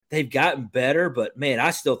they've gotten better, but man,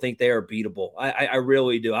 I still think they are beatable. I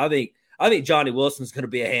really do. I think Johnny Wilson's going to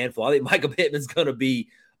be a handful. I think Michael Pittman's going to be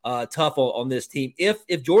tough on this team.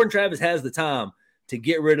 If Jordan Travis has the time to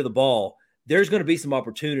get rid of the ball, there's going to be some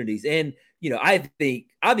opportunities. And, I think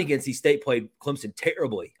NC State played Clemson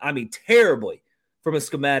terribly. I mean, terribly from a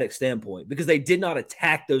schematic standpoint, because they did not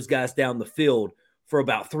attack those guys down the field for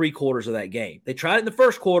about 3/4 of that game. They tried it in the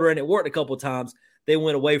first quarter and it worked a couple of times. They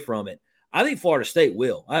went away from it. I think Florida State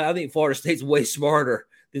will. I think Florida State's way smarter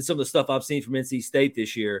than some of the stuff I've seen from NC State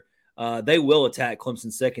this year. They will attack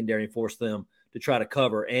Clemson's secondary and force them to try to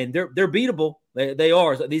cover. And they're beatable. They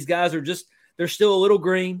are. These guys are they're still a little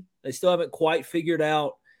green. They still haven't quite figured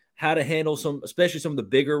out how to handle especially some of the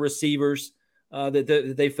bigger receivers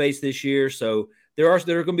that they face this year. So there are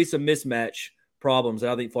going to be some mismatch problems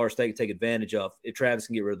that I think Florida State can take advantage of if Travis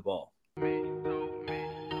can get rid of the ball.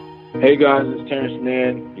 Hey guys, it's Terrence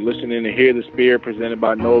Nan. You're listening to Hear the Spear, presented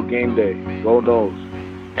by Noel Game Day. Go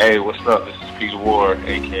Noles. Hey, what's up? This is Peter Ward,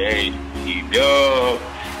 a.k.a. E-Dub,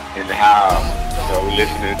 in the house. So we're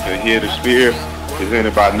listening to Hear the Spear,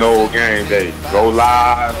 presented by Noel Game Day. Go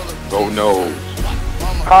Live, go Noles.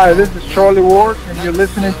 Hi, this is Charlie Ward, and you're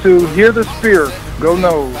listening to Hear the Spear, go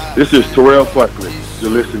Noles. This is Terrell Buckley.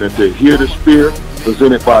 You're listening to Hear the Spear,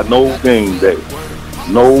 presented by Noel Game Day.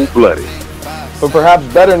 No Bloody. But perhaps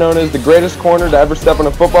better known as the greatest corner to ever step on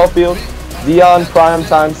a football field, Deion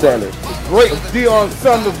Primetime Sanders. Great Deion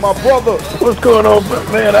Sanders, my brother. What's going on,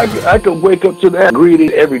 man? I could wake up to that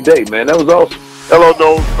greeting every day, man. That was awesome. Hello,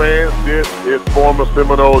 Noles fans. This is former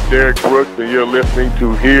Seminole Derek Brooks, and you're listening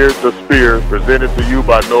to Hear the Spear, presented to you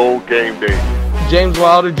by Noel Game Day. James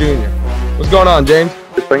Wilder Jr. What's going on, James?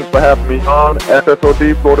 Thanks for having me on.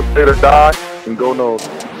 SSOD, Florida State or Die, and go Noles.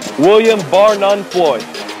 William Bar None Floyd.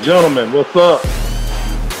 Gentlemen, what's up?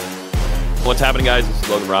 What's happening, guys? This is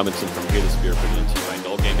Logan Robinson from Hear the Spear, presented to you by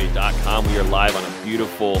NoelGameDay.com. We are live on a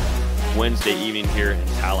beautiful Wednesday evening here in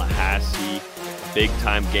Tallahassee.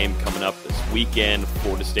 Big-time game coming up this weekend.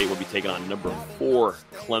 Florida State will be taking on number 4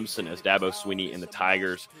 Clemson as Dabo Swinney and the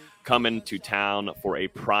Tigers coming to town for a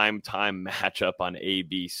prime-time matchup on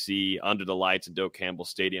ABC under the lights in Doak Campbell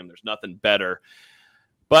Stadium. There's nothing better.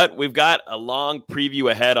 But we've got a long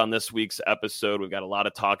preview ahead on this week's episode. We've got a lot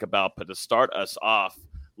to talk about. But to start us off,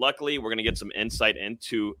 luckily, we're going to get some insight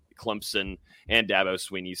into Clemson and Dabo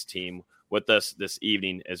Swinney's team. With us this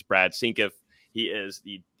evening is Brad Sinkiff. He is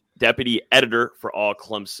the deputy editor for All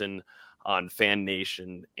Clemson on Fan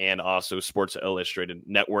Nation and also Sports Illustrated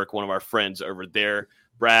Network, one of our friends over there.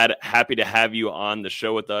 Brad, happy to have you on the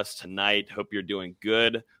show with us tonight. Hope you're doing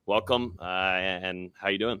good. Welcome, and how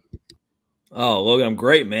you doing? Oh, Logan, I'm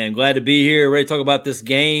great, man. Glad to be here. Ready to talk about this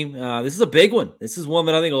game. This is a big one. This is one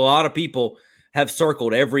that I think a lot of people have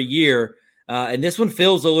circled every year. And this one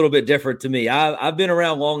feels a little bit different to me. I've been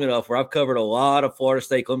around long enough where I've covered a lot of Florida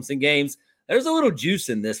State Clemson games. There's a little juice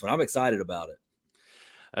in this one. I'm excited about it.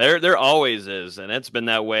 There always is, and it's been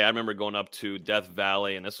that way. I remember going up to Death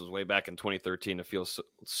Valley, and this was way back in 2013. It feels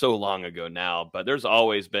so long ago now, but there's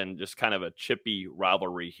always been just kind of a chippy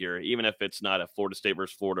rivalry here, even if it's not a Florida State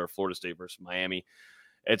versus Florida or Florida State versus Miami.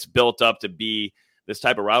 It's built up to be this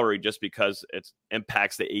type of rivalry just because it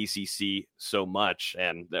impacts the ACC so much,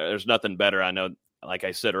 and there's nothing better. I know, like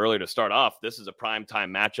I said earlier, to start off, this is a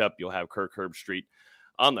primetime matchup. You'll have Kirk Herbstreit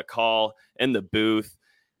on the call in the booth.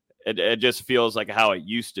 It just feels like how it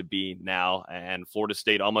used to be now, and Florida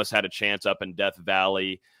State almost had a chance up in Death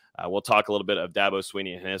Valley. We'll talk a little bit of Dabo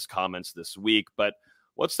Swinney and his comments this week, but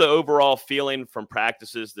what's the overall feeling from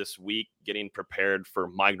practices this week, getting prepared for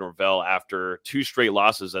Mike Norvell after 2 straight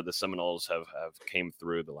losses that the Seminoles have came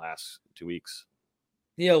through the last 2 weeks?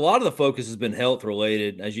 Yeah, a lot of the focus has been health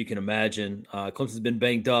related, as you can imagine. Clemson's been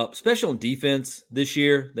banged up, especially on defense this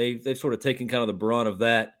year. They've sort of taken kind of the brunt of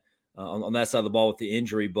that. On that side of the ball with the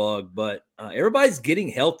injury bug, but everybody's getting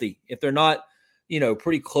healthy. If they're not,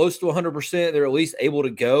 pretty close to 100%, they're at least able to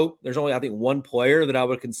go. There's only, I think, one player that I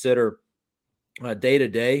would consider day to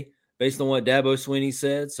day based on what Dabo Swinney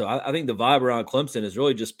said. So I think the vibe around Clemson has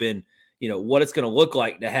really just been, what it's going to look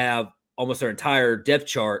like to have almost their entire depth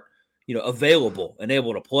chart, available and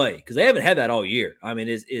able to play, because they haven't had that all year. I mean,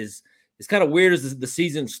 it's kind of weird as the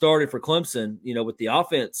season started for Clemson, with the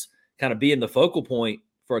offense kind of being the focal point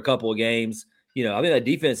for a couple of games. I think that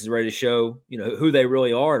defense is ready to show, who they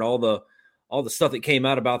really are, and all the stuff that came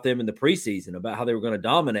out about them in the preseason about how they were going to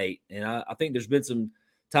dominate. And I think there's been some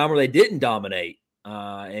time where they didn't dominate,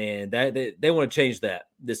 and that they want to change that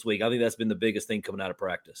this week. I think that's been the biggest thing coming out of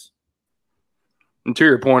practice. And to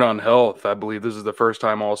your point on health, I believe this is the first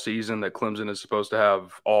time all season that Clemson is supposed to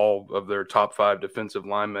have all of their top 5 defensive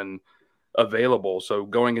linemen available. So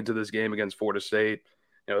going into this game against Florida State,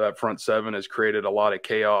 That front seven has created a lot of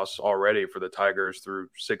chaos already for the Tigers through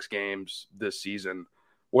 6 games this season.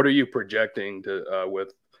 What are you projecting to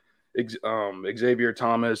with Xavier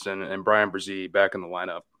Thomas and Brian Brzee back in the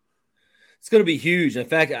lineup? It's going to be huge. In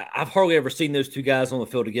fact, I've hardly ever seen those two guys on the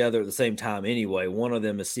field together at the same time anyway. One of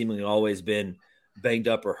them has seemingly always been banged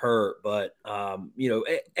up or hurt. But,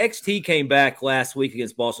 XT came back last week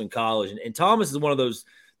against Boston College. And Thomas is one of those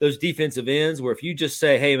defensive ends where if you just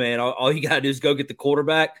say, hey, man, all you got to do is go get the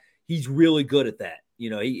quarterback, he's really good at that.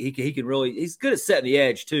 He can really – he's good at setting the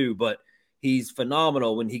edge too, but he's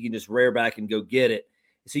phenomenal when he can just rear back and go get it.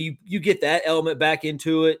 So you get that element back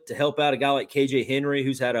into it to help out a guy like KJ Henry,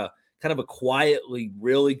 who's had a kind of a quietly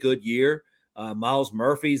really good year. Miles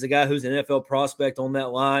Murphy's a guy who's an NFL prospect on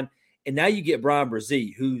that line. And now you get Brian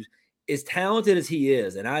Brzee, who's as talented as he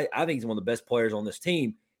is, and I think he's one of the best players on this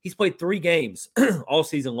team. He's played 3 games all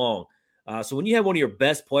season long. So when you have one of your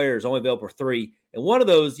best players only available for 3, and one of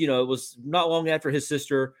those, it was not long after his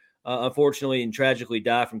sister, unfortunately and tragically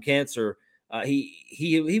died from cancer.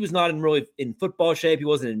 He was not really in football shape. He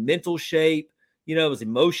wasn't in mental shape. It was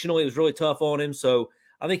emotional. It was really tough on him. So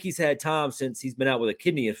I think he's had time since he's been out with a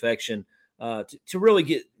kidney infection to really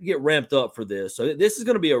get ramped up for this. So this is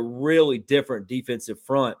going to be a really different defensive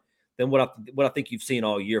front than what I think you've seen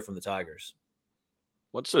all year from the Tigers.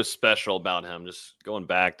 What's so special about him? Just going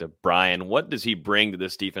back to Brian, what does he bring to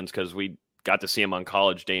this defense? Because we got to see him on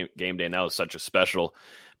College game day, and that was such a special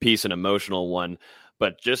piece, an emotional one.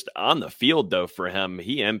 But just on the field, though, for him,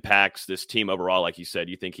 he impacts this team overall. Like you said,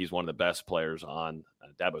 you think he's one of the best players on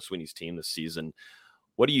Dabo Swinney's team this season.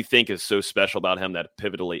 What do you think is so special about him that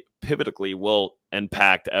pivotally will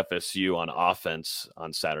impact FSU on offense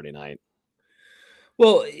on Saturday night?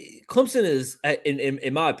 Well, Clemson is,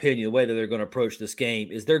 in my opinion, the way that they're going to approach this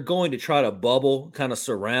game is they're going to try to bubble, kind of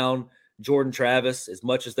surround Jordan Travis as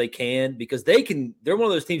much as they can, because they're one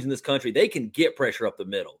of those teams in this country, they can get pressure up the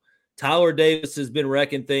middle. Tyler Davis has been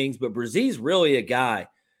wrecking things, but Brzee's really a guy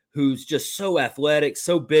who's just so athletic,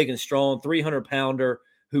 so big and strong, 300-pounder,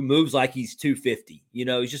 who moves like he's 250.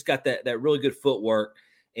 He's just got that really good footwork,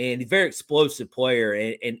 and he's a very explosive player,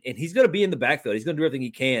 and he's going to be in the backfield. He's going to do everything he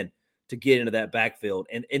can to get into that backfield.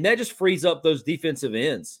 And that just frees up those defensive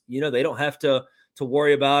ends. They don't have to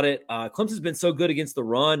worry about it. Clemson's been so good against the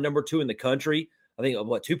run, number 2 in the country. I think,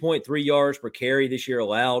 2.3 yards per carry this year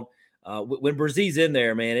allowed. When Brzee's in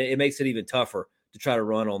there, man, it makes it even tougher to try to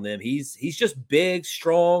run on them. He's just big,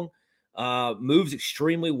 strong, moves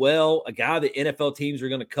extremely well, a guy that NFL teams are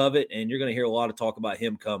going to covet, and you're going to hear a lot of talk about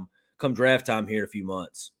him come draft time here in a few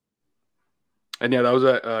months. And yeah, that was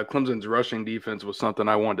Clemson's rushing defense was something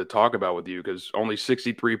I wanted to talk about with you, because only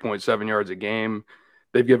 63.7 yards a game.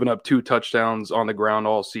 They've given up 2 touchdowns on the ground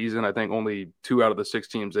all season. I think only 2 out of the 6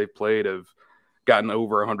 teams they've played have gotten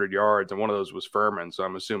over 100 yards, and one of those was Furman. So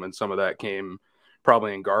I'm assuming some of that came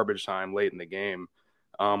probably in garbage time late in the game.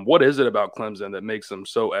 What is it about Clemson that makes them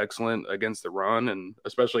so excellent against the run, and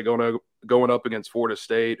especially going up against Florida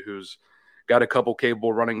State, who's got a couple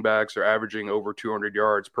capable running backs, are averaging over 200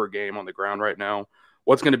 yards per game on the ground right now?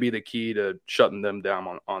 What's going to be the key to shutting them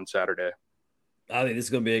down on Saturday? I think this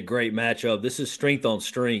is going to be a great matchup. This is strength on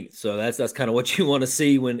strength. So that's kind of what you want to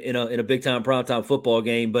see when in a big time primetime football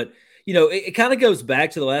game. But it kind of goes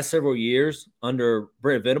back to the last several years under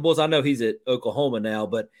Brent Venables. I know he's at Oklahoma now,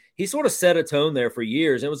 but he sort of set a tone there for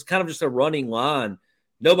years. It was kind of just a running line.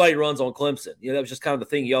 Nobody runs on Clemson. That was just kind of the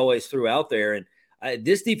thing he always threw out there. And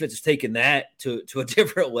this defense has taken that to a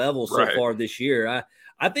different level so far this year.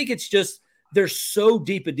 I think it's just they're so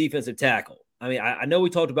deep at defensive tackle. I mean, I know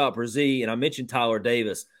we talked about Brzee, and I mentioned Tyler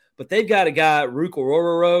Davis, but they've got a guy, Ruke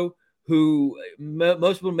Orhorhoro, who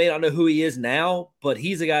most people may not know who he is now, but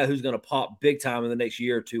he's a guy who's going to pop big time in the next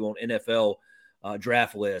year or two on NFL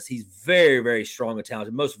draft lists. He's very, very strong and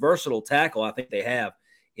talented. Most versatile tackle I think they have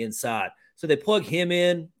inside. So they plug him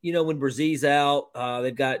in, when Brzee's out.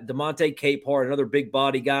 They've got DeMonte Capehart, another big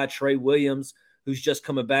body guy, Trey Williams, who's just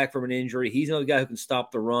coming back from an injury. He's another guy who can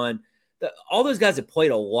stop the run. All those guys have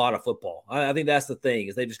played a lot of football. I think that's the thing,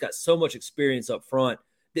 is they just got so much experience up front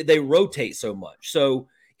that they rotate so much. So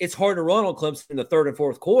it's hard to run on Clemson in the third and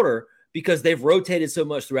fourth quarter because they've rotated so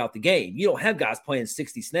much throughout the game. You don't have guys playing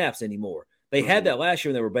 60 snaps anymore. They had that last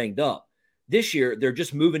year when they were banged up. This year, they're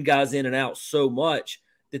just moving guys in and out so much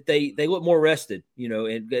that they look more rested,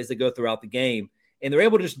 as they go throughout the game. And they're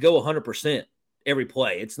able to just go 100% every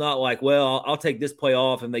play. It's not like, well, I'll take this play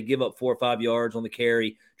off and they give up 4 or 5 yards on the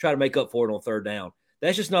carry, try to make up for it on third down.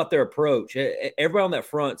 That's just not their approach. Everybody on that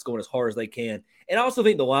front is going as hard as they can. And I also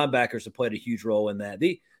think the linebackers have played a huge role in that.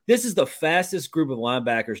 This is the fastest group of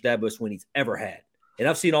linebackers Dabo Swinney's ever had. And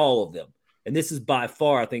I've seen all of them. And this is by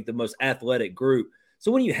far, I think, the most athletic group.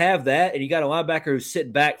 So when you have that and you got a linebacker who's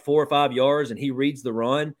sitting back 4 or 5 yards and he reads the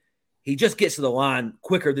run, he just gets to the line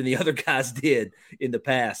quicker than the other guys did in the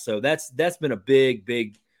past. So that's been a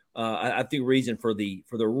big, I think, reason for the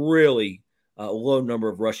really low number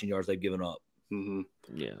of rushing yards they've given up. Mm-hmm.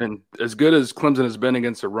 Yeah. And as good as Clemson has been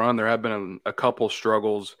against the run, there have been a couple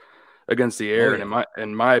struggles against the air. And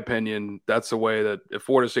in my opinion, that's the way that if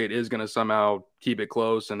Florida State is going to somehow keep it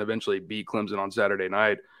close and eventually beat Clemson on Saturday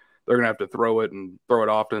night, they're going to have to throw it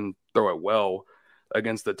often, throw it well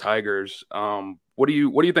against the Tigers. What do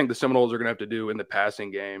you think the Seminoles are going to have to do in the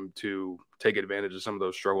passing game to take advantage of some of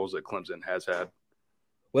those struggles that Clemson has had?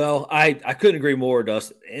 Well, I couldn't agree more,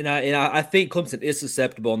 Dustin. And I think Clemson is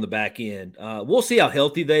susceptible on the back end. We'll see how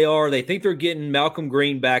healthy they are. They think they're getting Malcolm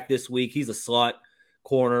Green back this week. He's a slot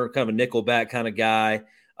corner, kind of a nickel back kind of guy.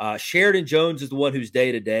 Sheridan Jones is the one who's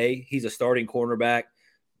day-to-day. He's a starting cornerback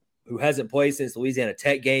who hasn't played since Louisiana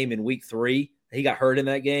Tech game in week 3. He got hurt in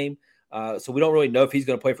that game. So we don't really know if he's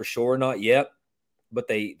going to play for sure or not yet, but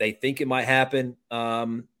they think it might happen.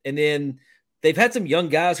 And then they've had some young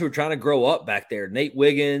guys who are trying to grow up back there. Nate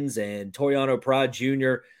Wiggins and Toriano Pride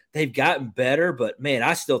Jr. They've gotten better, but man,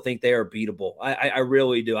 I still think they are beatable. I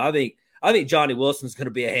really do. I think Johnny Wilson's going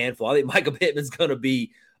to be a handful. I think Michael Pittman's going to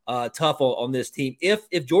be tough on this team.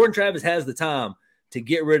 If Jordan Travis has the time to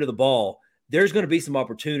get rid of the ball, there's going to be some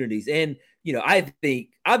opportunities. And I think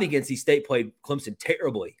NC State played Clemson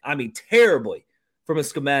terribly. I mean, terribly from a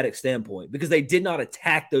schematic standpoint, because they did not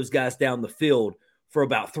attack those guys down the field for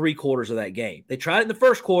about 3/4 of that game. They tried it in the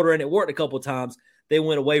first quarter and it worked a couple of times. They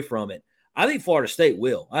went away from it. I think Florida State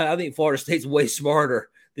will. I think Florida State's way smarter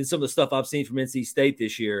than some of the stuff I've seen from NC State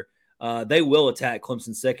this year. They will attack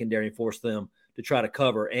Clemson's secondary and force them to try to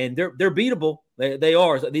cover. And they're beatable. They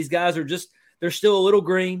are. These guys are they're still a little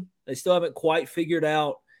green. They still haven't quite figured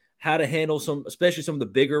out how to handle especially some of the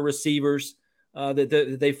bigger receivers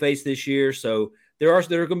that they face this year. So there are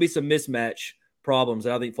going to be some mismatch problems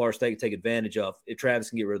that I think Florida State can take advantage of if Travis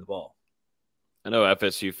can get rid of the ball. I know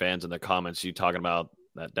FSU fans in the comments, you talking about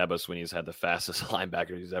that Dabo Swinney's had the fastest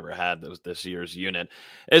linebacker he's ever had this year's unit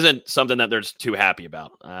isn't something that they're too happy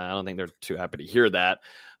about. I don't think they're too happy to hear that.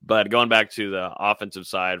 But going back to the offensive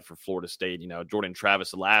side for Florida State, Jordan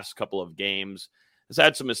Travis, the last couple of games, has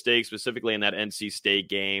had some mistakes, specifically in that NC State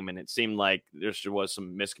game, and it seemed like there was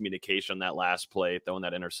some miscommunication on that last play, throwing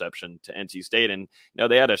that interception to NC State. And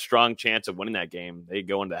they had a strong chance of winning that game. They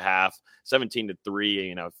go into half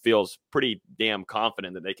 17-3. Feels pretty damn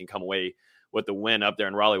confident that they can come away with the win up there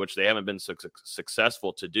in Raleigh, which they haven't been so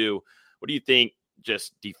successful to do. What do you think,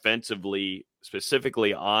 just defensively,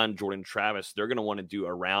 specifically on Jordan Travis, they're going to want to do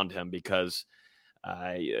around him, because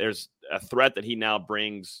there's a threat that he now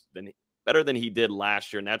brings better than he did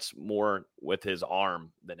last year, and that's more with his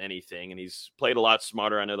arm than anything. And he's played a lot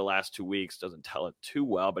smarter. I know the last 2 weeks doesn't tell it too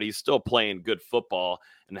well, but he's still playing good football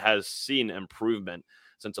and has seen improvement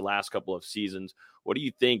since the last couple of seasons. What do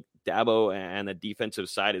you think Dabo and the defensive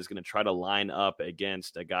side is going to try to line up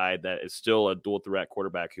against a guy that is still a dual threat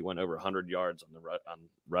quarterback who went over 100 yards on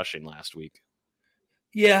rushing last week?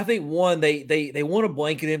 Yeah, I think one, they want to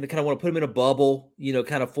blanket him. They kind of want to put him in a bubble,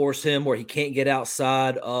 kind of force him where he can't get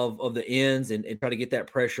outside of the ends and try to get that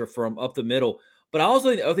pressure from up the middle. But I also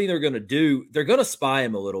think the other thing they're going to spy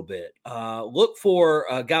him a little bit. Look for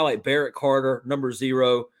a guy like Barrett Carter, number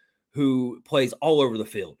 0, who plays all over the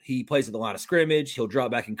field. He plays at the line of scrimmage. He'll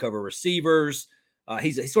drop back and cover receivers.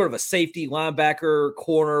 He's sort of a safety, linebacker,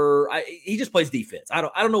 corner. He just plays defense. I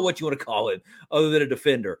don't know what you want to call him other than a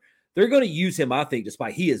defender. They're going to use him, I think,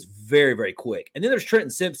 despite he is very, very quick. And then there's Trenton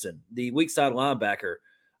Simpson, the weak side linebacker,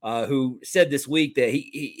 who said this week that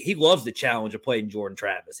he loves the challenge of playing Jordan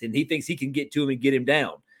Travis, and he thinks he can get to him and get him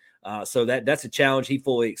down. So that's a challenge he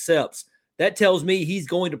fully accepts. That tells me he's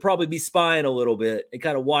going to probably be spying a little bit and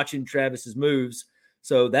kind of watching Travis's moves.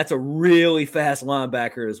 So that's a really fast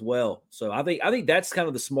linebacker as well. So I think that's kind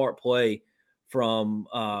of the smart play from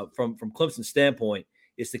Clemson's standpoint,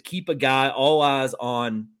 is to keep a guy all eyes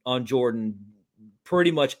on Jordan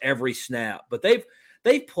pretty much every snap. But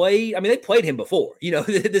they've played him before.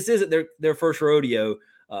 This isn't their first rodeo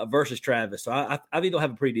versus Travis. So I think they'll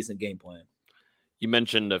have a pretty decent game plan. You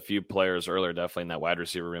mentioned a few players earlier, definitely in that wide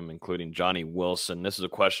receiver room, including Johnny Wilson. This is a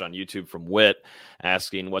question on YouTube from Witt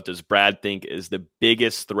asking, what does Brad think is the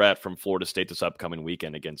biggest threat from Florida State this upcoming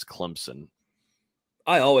weekend against Clemson?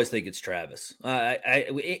 I always think it's Travis.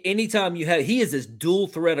 Anytime he is this dual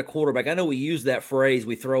threat of quarterback. I know we use that phrase,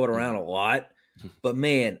 we throw it around a lot, but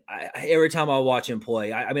man, every time I watch him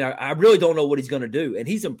play, I really don't know what he's going to do. And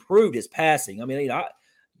he's improved his passing.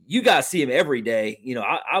 You guys see him every day.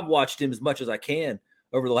 I've watched him as much as I can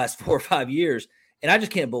over the last 4 or 5 years, And I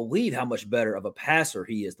just can't believe how much better of a passer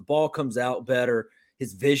he is. The ball comes out better.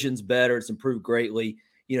 His vision's better. It's improved greatly.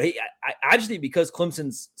 I just think because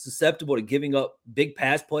Clemson's susceptible to giving up big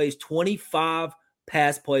pass plays, 25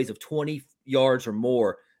 pass plays of 20 yards or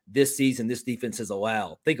more this season, this defense has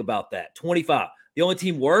allowed. Think about that, 25. The only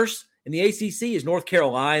team worse in the ACC is North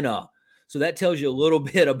Carolina. So that tells you a little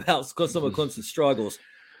bit about some of Clemson's struggles.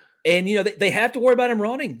 And, they have to worry about him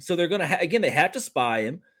running. So they're going to, they have to spy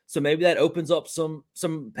him. So maybe that opens up some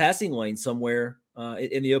passing lanes somewhere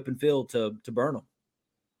in the open field to burn them.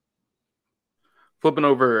 Flipping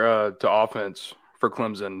over to offense for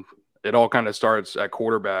Clemson, it all kind of starts at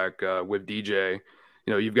quarterback with DJ.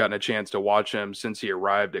 You've gotten a chance to watch him since he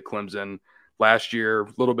arrived at Clemson. Last year,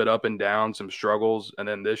 a little bit up and down, some struggles. And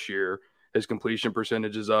then this year, his completion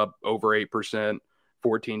percentage is up over 8%,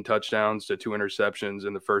 14 touchdowns to 2 interceptions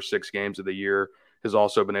in the first 6 games of the year. Has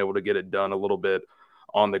also been able to get it done a little bit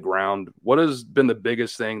on the ground. What has been the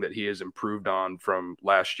biggest thing that he has improved on from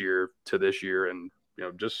last year to this year? And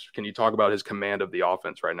just can you talk about his command of the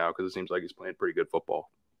offense right now? Because it seems like he's playing pretty good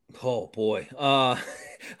football. Oh boy,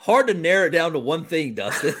 hard to narrow it down to one thing,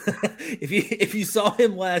 Dustin. If you saw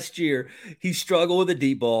him last year, he struggled with the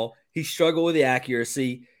deep ball. He struggled with the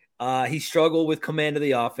accuracy. He struggled with command of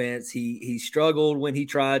the offense. He struggled when he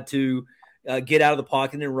tried to get out of the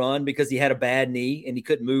pocket and run because he had a bad knee and he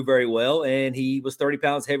couldn't move very well. And he was 30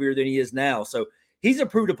 pounds heavier than he is now. So he's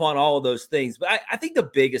improved upon all of those things. But I think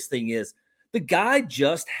the biggest thing is the guy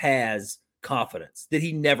just has confidence that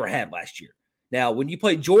he never had last year. Now, when you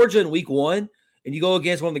play Georgia in week 1 and you go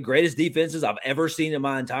against one of the greatest defenses I've ever seen in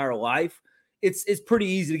my entire life, it's pretty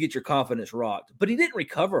easy to get your confidence rocked. But he didn't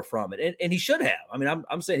recover from it, and he should have. I mean,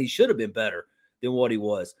 I'm saying he should have been better than what he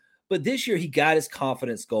was. But this year, he got his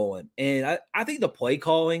confidence going. And I think the play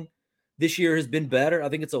calling this year has been better. I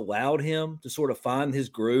think it's allowed him to sort of find his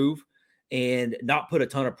groove and not put a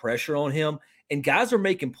ton of pressure on him. And guys are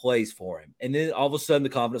making plays for him. And then all of a sudden the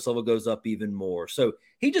confidence level goes up even more. So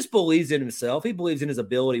he just believes in himself. He believes in his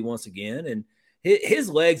ability once again. And his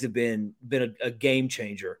legs have been a game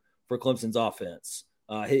changer for Clemson's offense.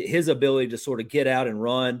 His ability to sort of get out and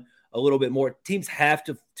run a little bit more. Teams have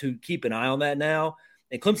to keep an eye on that now.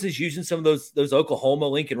 And Clemson's using some of those Oklahoma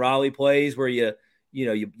Lincoln Riley plays where you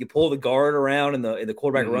pull the guard around and the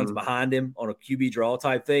quarterback runs behind him on a QB draw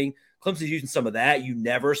type thing. Clemson's using some of that. You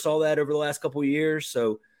never saw that over the last couple of years.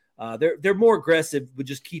 So they're more aggressive with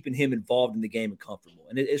just keeping him involved in the game and comfortable.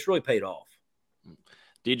 And it's really paid off.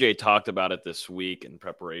 DJ talked about it this week in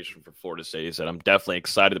preparation for Florida State. He said, I'm definitely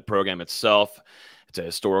excited. The program itself, it's a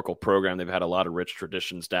historical program. They've had a lot of rich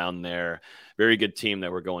traditions down there. Very good team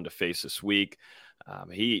that we're going to face this week.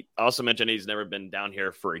 He also mentioned he's never been down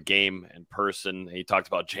here for a game in person. He talked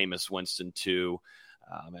about Jameis Winston too.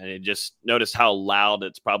 And he just noticed how loud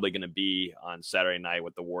it's probably going to be on Saturday night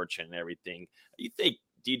with the war chant and everything. You think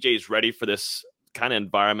DJ is ready for this kind of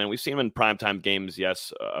environment? We've seen him in primetime games.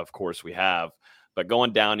 Yes, of course we have. But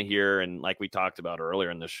going down here, and like we talked about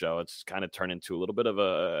earlier in the show, it's kind of turned into a little bit of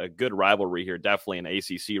a good rivalry here, definitely an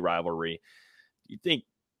ACC rivalry. You think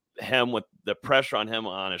him, with the pressure on him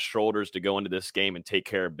on his shoulders to go into this game and take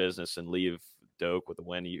care of business and leave Doak with a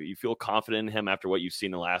win, you feel confident in him after what you've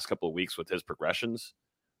seen the last couple of weeks with his progressions?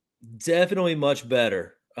 Definitely much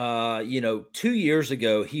better. 2 years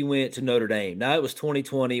ago, he went to Notre Dame. Now it was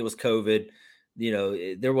 2020, it was COVID.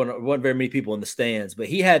 There wasn't very many people in the stands, but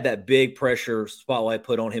he had that big pressure spotlight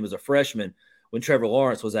put on him as a freshman when Trevor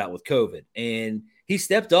Lawrence was out with COVID. And he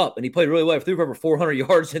stepped up and he played really well. He threw for over 400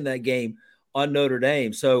 yards in that game on Notre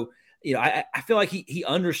Dame. So, I feel like he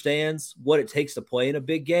understands what it takes to play in a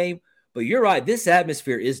big game. But you're right, this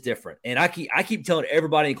atmosphere is different. And I keep telling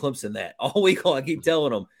everybody in Clemson that all week long. I keep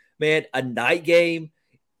telling them, man, a night game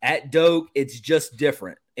at Doak, it's just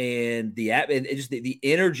different. And the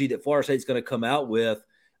energy that Florida State's going to come out with,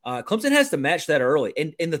 Clemson has to match that early.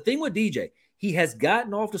 And the thing with DJ, he has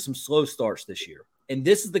gotten off to some slow starts this year. And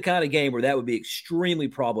this is the kind of game where that would be extremely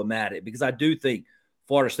problematic because I do think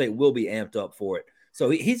Florida State will be amped up for it. So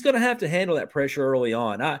he's going to have to handle that pressure early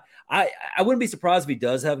on. I wouldn't be surprised if he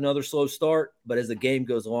does have another slow start, but as the game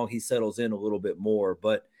goes along, he settles in a little bit more.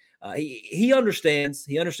 But he understands.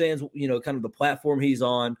 He understands, kind of the platform he's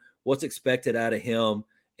on, what's expected out of him.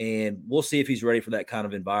 And we'll see if he's ready for that kind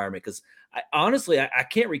of environment. Because honestly, I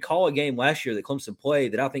can't recall a game last year that Clemson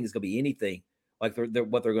played that I think is going to be anything like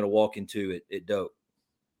what they're going to walk into at Doak.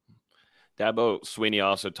 Dabo Swinney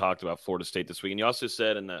also talked about Florida State this week. And you also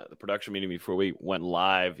said in the production meeting before we went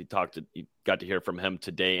live, you got to hear from him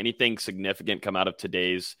today. Anything significant come out of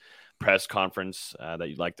today's press conference that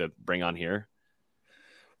you'd like to bring on here?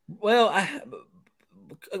 Well,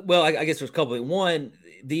 Well, I guess there's a couple. One,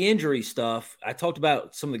 the injury stuff. I talked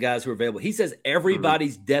about some of the guys who are available. He says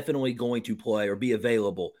everybody's definitely going to play or be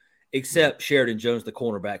available, except Sheridan Jones, the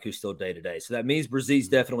cornerback, who's still day-to-day. So that means Brzez's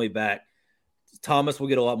definitely back. Thomas will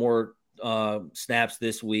get a lot more snaps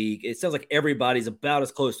this week. It sounds like everybody's about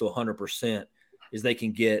as close to 100% as they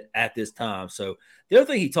can get at this time. So the other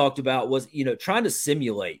thing he talked about was, trying to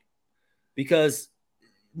simulate, because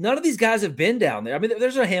none of these guys have been down there. I mean,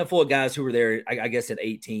 there's a handful of guys who were there, I guess, at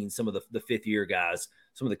 18, some of the fifth-year guys,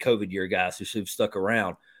 some of the COVID year guys who've stuck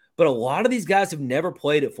around. But a lot of these guys have never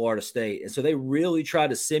played at Florida State, and so they really try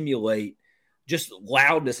to simulate just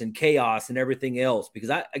loudness and chaos and everything else. Because,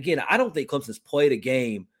 I don't think Clemson's played a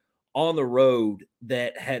game on the road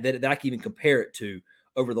that I can even compare it to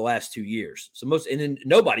over the last 2 years. So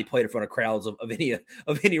nobody played in front of crowds of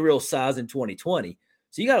any real size in 2020.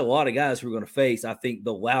 So you got a lot of guys who are going to face, I think,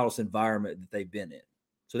 the loudest environment that they've been in.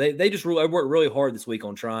 So they just worked really hard this week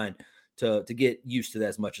on trying to get used to that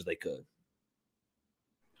as much as they could.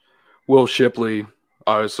 Will Shipley,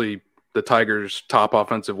 obviously the Tigers' top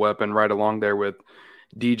offensive weapon, right along there with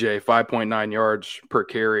DJ, 5.9 yards per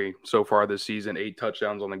carry so far this season, 8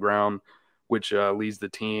 touchdowns on the ground, which leads the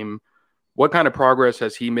team. What kind of progress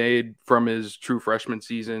has he made from his true freshman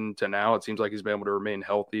season to now? It seems like he's been able to remain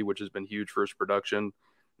healthy, which has been huge for his production.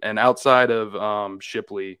 And outside of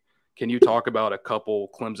Shipley, can you talk about a couple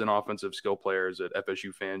Clemson offensive skill players that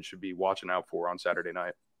FSU fans should be watching out for on Saturday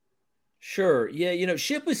night? Sure. Yeah,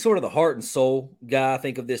 Shipley's sort of the heart and soul guy, I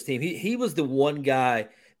think, of this team. He was the one guy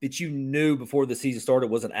that you knew before the season started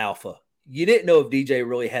was an alpha. You didn't know if DJ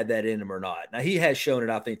really had that in him or not. Now, he has shown it,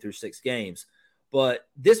 I think, through 6 games. But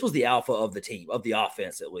this was the alpha of the team, of the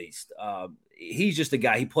offense at least. He's just a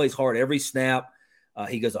guy. He plays hard every snap.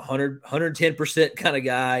 He goes 110% kind of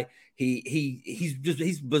guy.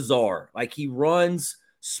 He's bizarre. Like, he runs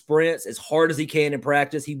sprints as hard as he can in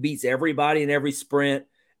practice. He beats everybody in every sprint,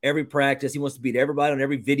 every practice. He wants to beat everybody on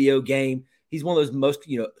every video game. He's one of those most,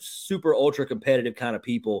 super ultra competitive kind of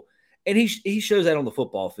people. And he shows that on the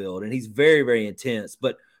football field, and he's very, very intense.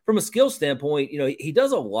 But from a skill standpoint, he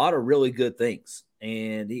does a lot of really good things,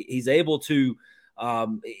 and he's able to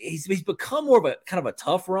he's become more of a kind of a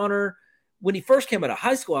tough runner. When he first came out of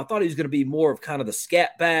high school, I thought he was going to be more of kind of the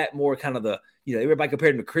scat back, more kind of the, everybody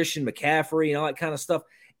compared him to Christian McCaffrey and all that kind of stuff.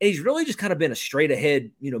 And he's really just kind of been a straight ahead,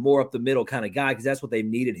 more up the middle kind of guy, because that's what they've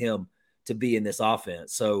needed him to be in this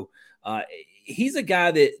offense. So he's a guy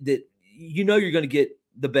that you're going to get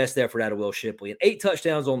the best effort out of Will Shipley. And 8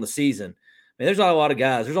 touchdowns on the season. Man, there's not a lot of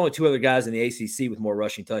guys. There's only 2 other guys in the ACC with more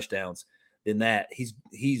rushing touchdowns than that.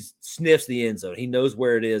 He's sniffs the end zone. He knows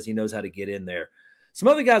where it is. He knows how to get in there. Some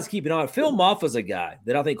other guys to keep an eye on. Phil Maffa's a guy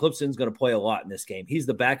that I think Clemson's going to play a lot in this game. He's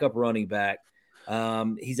the backup running back.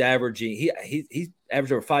 He's averaging he's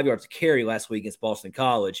averaged over 5 yards a carry last week against Boston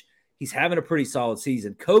College. He's having a pretty solid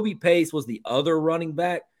season. Kobe Pace was the other running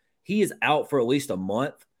back. He is out for at least a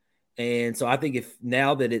month. And so I think if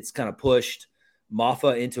now that it's kind of pushed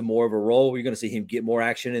Maffa into more of a role, you're going to see him get more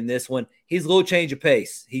action in this one. He's a little change of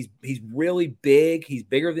pace. He's really big. He's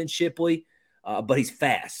bigger than Shipley, but he's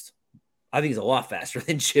fast. I think he's a lot faster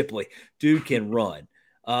than Shipley. Dude can run.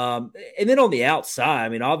 And then on the outside, I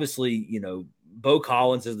mean, obviously, Bo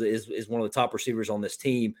Collins is one of the top receivers on this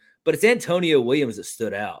team, but it's Antonio Williams that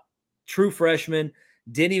stood out. True freshman,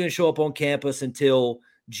 didn't even show up on campus until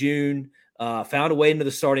June, found a way into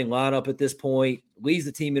the starting lineup at this point, leads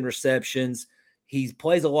the team in receptions. He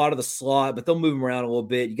plays a lot of the slot, but they'll move him around a little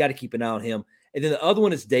bit. You got to keep an eye on him. And then the other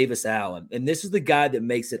one is Davis Allen, and this is the guy that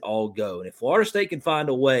makes it all go. And if Florida State can find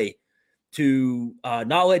a way to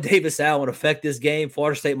not let Davis Allen affect this game,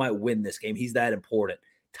 Florida State might win this game. He's that important.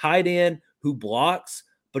 Tight end who blocks,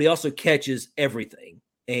 but he also catches everything.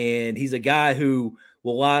 And he's a guy who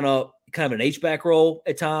will line up kind of an H-back role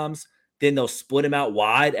at times. Then they'll split him out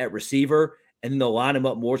wide at receiver, and then they'll line him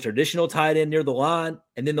up more traditional tight end near the line,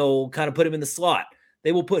 and then they'll kind of put him in the slot.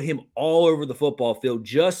 They will put him all over the football field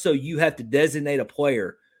just so you have to designate a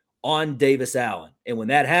player on Davis Allen. And when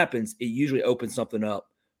that happens, it usually opens something up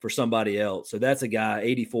for somebody else. So that's a guy,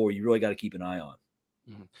 84, you really got to keep an eye on.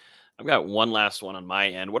 Mm-hmm. I've got one last one on my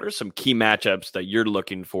end. What are some key matchups that you're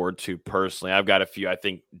looking forward to personally? I've got a few. I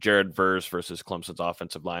think Jared Verse versus Clemson's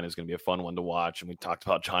offensive line is going to be a fun one to watch. And we talked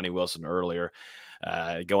about Johnny Wilson earlier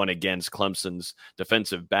going against Clemson's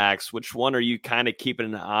defensive backs. Which one are you kind of keeping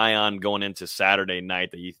an eye on going into Saturday night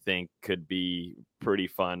that you think could be pretty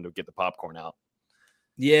fun to get the popcorn out?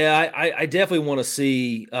 Yeah, I definitely want to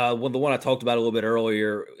see the one I talked about a little bit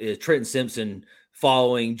earlier is Trenton Simpson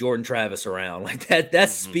following Jordan Travis around. Like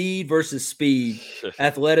that's speed versus speed,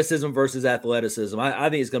 athleticism versus athleticism. I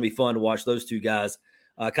think it's going to be fun to watch those two guys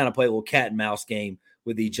kind of play a little cat and mouse game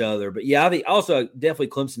with each other. But yeah, I think also definitely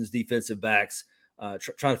Clemson's defensive backs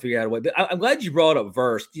trying to figure out a way. But I'm glad you brought up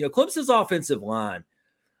Verse. Clemson's offensive line,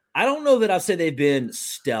 I don't know that I've said they've been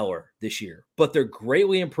stellar this year, but they're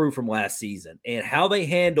greatly improved from last season. And how they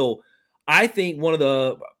handle, I think,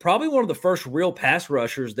 probably one of the first real pass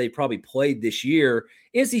rushers they probably played this year.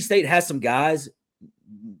 NC State has some guys,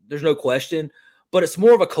 there's no question, but it's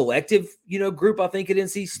more of a collective, group, I think, at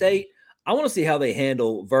NC State. I want to see how they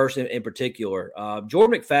handle Verse in particular.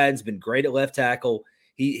 Jordan McFadden's been great at left tackle.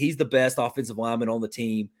 He's the best offensive lineman on the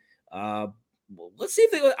team. Let's see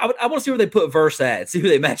if I want to see where they put Verse at, see who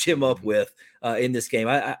they match him up with in this game.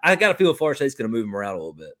 I got a feel Florida State's going to move him around a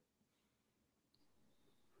little bit.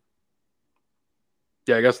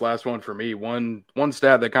 Yeah, I guess last one for me. One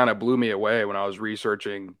stat that kind of blew me away when I was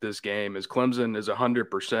researching this game is Clemson is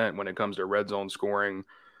 100% when it comes to red zone scoring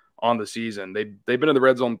on the season. They've been in the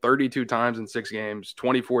red zone 32 times in 6 games,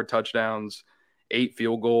 24 touchdowns, 8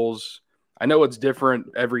 field goals. I know it's different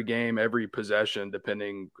every game, every possession,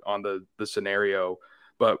 depending on the scenario.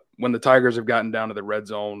 But when the Tigers have gotten down to the red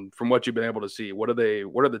zone, from what you've been able to see, what are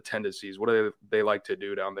the tendencies? What do they like to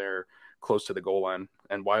do down there close to the goal line?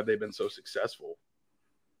 And why have they been so successful?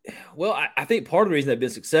 Well, I think part of the reason they've been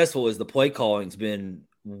successful is the play calling's been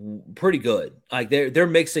pretty good. Like they're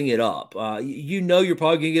mixing it up. You're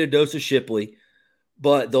probably gonna get a dose of Shipley,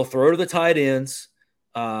 but they'll throw to the tight ends.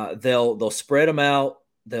 They'll spread them out.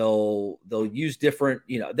 They'll use different.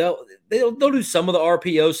 They'll do some of the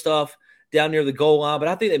RPO stuff down near the goal line, but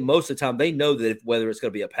I think that most of the time they know that whether it's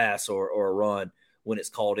going to be a pass or a run when it's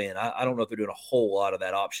called in. I don't know if they're doing a whole lot of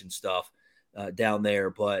that option stuff down there,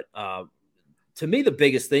 but. To me, the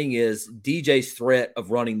biggest thing is DJ's threat of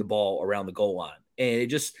running the ball around the goal line.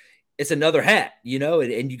 And it's another hat,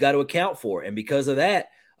 and you got to account for it. And because of that,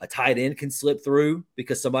 a tight end can slip through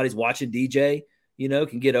because somebody's watching DJ,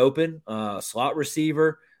 can get open, slot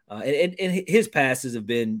receiver. And his passes have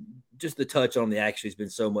been just the touch on the action has been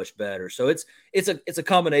so much better. So it's a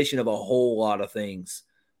combination of a whole lot of things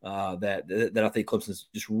that I think Clemson's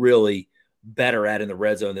just really better at in the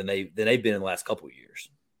red zone than they've been in the last couple of years.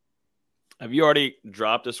 Have you already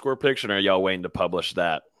dropped a score prediction, or are y'all waiting to publish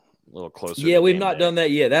that a little closer? Yeah, we've not done that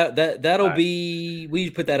yet. That'll be – we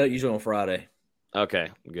put that out usually on Friday. Okay,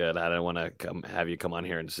 good. I didn't want to have you come on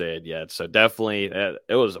here and say it yet. So definitely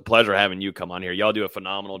it was a pleasure having you come on here. Y'all do a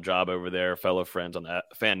phenomenal job over there, fellow friends on the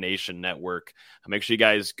Fan Nation Network. Make sure you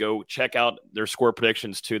guys go check out their score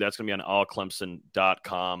predictions too. That's going to be on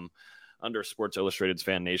allclemson.com. Under Sports Illustrated's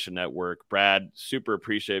Fan Nation Network. Brad, super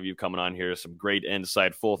appreciative you coming on here. Some great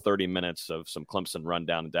insight, full 30 minutes of some Clemson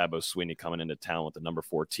rundown. Dabo Swinney coming into town with the number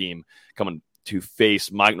 4 team, coming to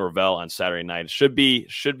face Mike Norvell on Saturday night. Should be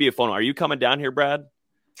a fun one. Are you coming down here, Brad?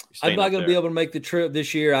 I'm not going to be able to make the trip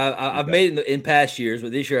this year. I've made it in past years,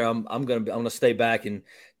 but this year I'm going to stay back and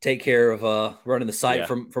take care of running the site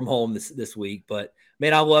from home this week. But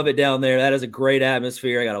man, I love it down there. That is a great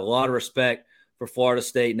atmosphere. I got a lot of respect for Florida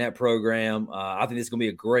State and that program. I think this is going to be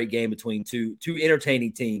a great game between two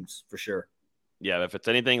entertaining teams for sure. Yeah, if it's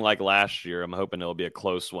anything like last year, I'm hoping it'll be a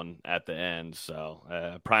close one at the end. So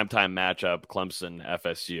primetime matchup, Clemson,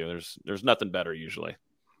 FSU. There's nothing better usually.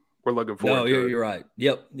 We're looking forward to it. You're right.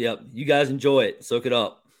 Yep. You guys enjoy it. Soak it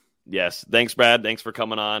up. Yes. Thanks, Brad. Thanks for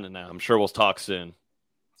coming on, and I'm sure we'll talk soon.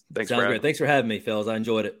 Thanks, Sounds Brad. great. Thanks for having me, fellas. I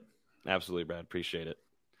enjoyed it. Absolutely, Brad. Appreciate it.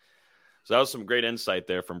 So that was some great insight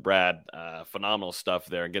there from Brad. Phenomenal stuff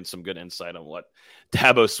there, and getting some good insight on what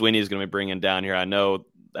Dabo Swinney is going to be bringing down here. I know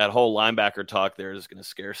that whole linebacker talk there is going to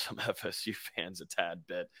scare some FSU fans a tad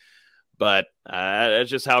bit, but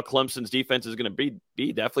it's just how Clemson's defense is going to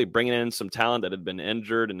be definitely bringing in some talent that had been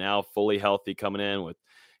injured and now fully healthy coming in, with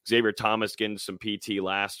Xavier Thomas getting some PT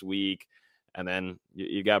last week. And then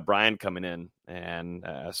you got Brian coming in, and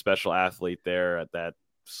a special athlete there at that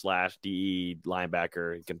 /DE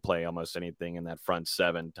linebacker. He can play almost anything in that front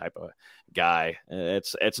 7 type of guy.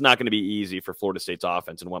 It's not going to be easy for Florida State's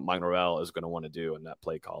offense and what Mike Norvell is going to want to do in that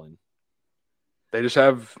play calling. They just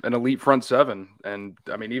have an elite front 7. And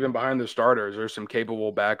I mean, even behind the starters, there's some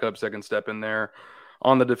capable backups that can step in there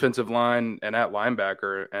on the defensive line and at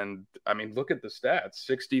linebacker. And I mean, look at the stats,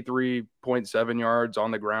 63.7 yards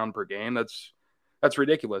on the ground per game. That's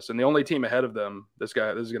ridiculous. And the only team ahead of them, this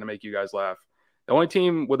is going to make you guys laugh. The only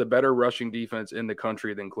team with a better rushing defense in the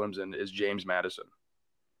country than Clemson is James Madison.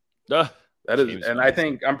 I'm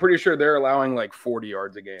pretty sure they're allowing like 40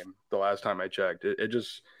 yards a game the last time I checked.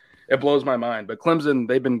 It blows my mind. But Clemson,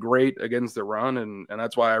 they've been great against the run, and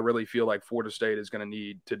that's why I really feel like Florida State is going to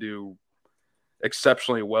need to do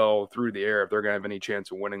exceptionally well through the air if they're going to have any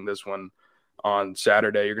chance of winning this one on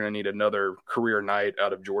Saturday. You're going to need another career night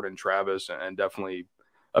out of Jordan Travis, and definitely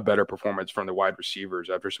a better performance from the wide receivers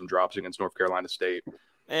after some drops against North Carolina State.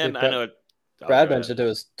 And I know Brad mentioned it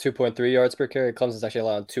was 2.3 yards per carry. Clemson's actually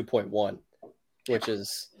allowed 2.1, which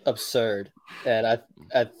is absurd. And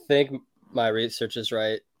I think my research is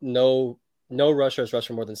right. No rusher has rushed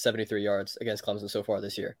for more than 73 yards against Clemson so far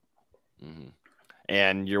this year. Mm-hmm.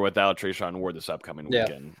 And you're without Treshaun Ward this upcoming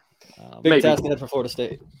weekend. Big task ahead for Florida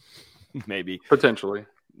State. Maybe. Potentially.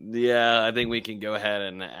 Yeah, I think we can go ahead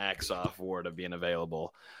and axe off Ward of being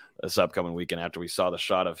available this upcoming weekend after we saw the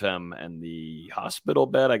shot of him and the hospital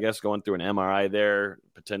bed, I guess, going through an MRI there,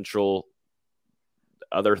 potential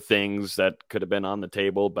other things that could have been on the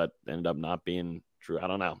table, but ended up not being true. I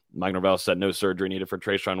don't know. Mike Norvell said no surgery needed for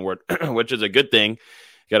Treshaun Ward, which is a good thing. You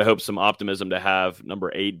got to hope some optimism to have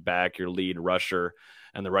number 8 back, your lead rusher,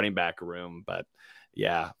 and the running back room. But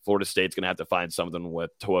yeah, Florida State's going to have to find something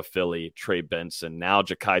with Toa Philly, Trey Benson, now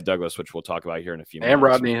Ja'Kai Douglas, which we'll talk about here in a few minutes. And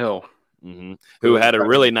Rodney Hill. Mm-hmm. Who had a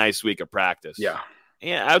really nice week of practice. Yeah.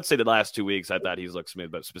 Yeah, I would say the last 2 weeks I thought he's looked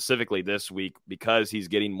smooth, but specifically this week, because he's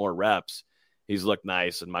getting more reps, he's looked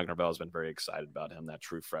nice, and Mike Norvell has been very excited about him, that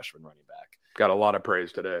true freshman running back. Got a lot of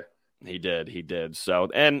praise today. He did. So,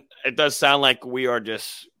 and it does sound like we are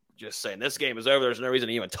just saying this game is over. There's no reason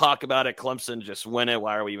to even talk about it. Clemson just win it.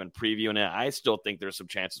 Why are we even previewing it? I still think there's some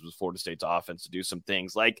chances with Florida State's offense to do some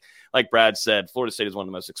things. Like Brad said, Florida State is one of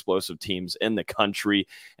the most explosive teams in the country,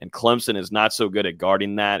 and Clemson is not so good at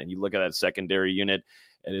guarding that. And you look at that secondary unit,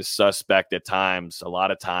 it is suspect at times, a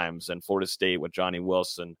lot of times. And Florida State with Johnny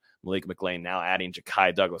Wilson, Malik McLean, now adding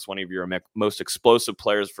Ja'Kai Douglas, one of your most explosive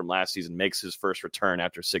players from last season, makes his first return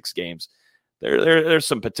after 6 games. There's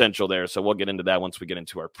some potential there, so we'll get into that once we get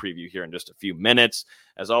into our preview here in just a few minutes.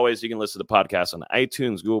 As always, you can listen to the podcast on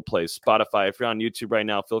iTunes, Google Play, Spotify. If you're on YouTube right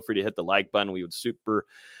now, feel free to hit the like button. We would super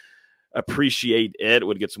appreciate it.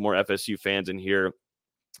 Would get some more FSU fans in here.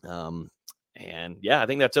 And yeah, I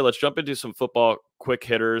think that's it. Let's jump into some football quick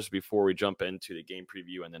hitters before we jump into the game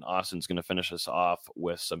preview. And then Austin's going to finish us off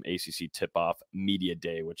with some ACC tip-off media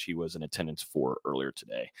day, which he was in attendance for earlier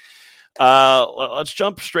today. Let's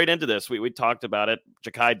jump straight into this. We talked about it.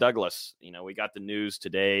 Ja'Kai Douglas, we got the news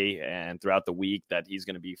today and throughout the week that he's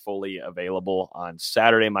going to be fully available on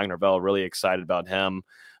Saturday. Mike Norvell really excited about him.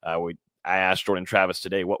 I asked Jordan Travis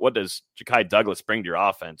today, what does Ja'Kai Douglas bring to your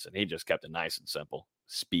offense? And he just kept it nice and simple: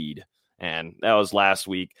 speed. And that was last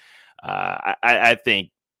week. I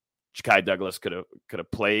think Ja'Kai Douglas could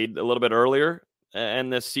have played a little bit earlier in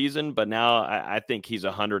this season, but now I think he's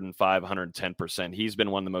 105, 110%. He's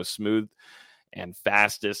been one of the most smooth and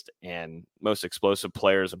fastest and most explosive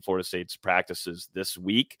players in Florida State's practices this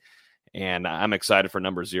week. And I'm excited for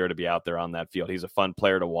number 0 to be out there on that field. He's a fun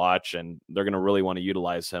player to watch, and they're going to really want to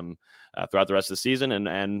utilize him throughout the rest of the season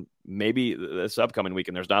and maybe this upcoming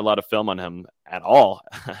weekend. There's not a lot of film on him at all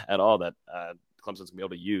that Clemson's going to be able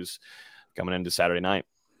to use coming into Saturday night.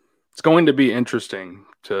 It's going to be interesting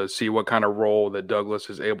to see what kind of role that Douglas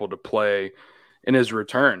is able to play in his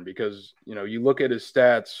return, because, you look at his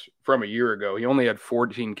stats from a year ago, he only had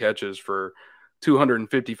 14 catches for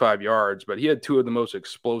 255 yards, but he had 2 of the most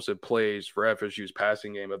explosive plays for FSU's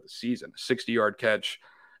passing game of the season: a 60-yard catch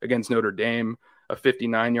against Notre Dame, a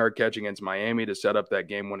 59-yard catch against Miami to set up that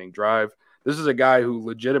game-winning drive. This is a guy who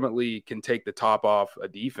legitimately can take the top off a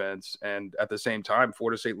defense, and at the same time,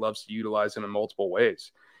 Florida State loves to utilize him in multiple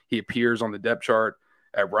ways. He appears on the depth chart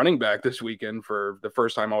at running back this weekend for the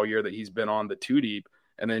first time all year that he's been on the 2-deep,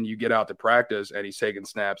 and then you get out to practice and he's taking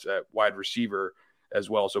snaps at wide receiver as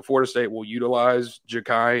well. So Florida State will utilize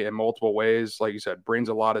Ja'Kai in multiple ways. Like you said, brings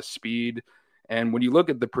a lot of speed. And when you look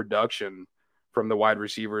at the production from the wide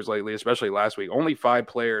receivers lately, especially last week, only 5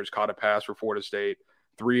 players caught a pass for Florida State,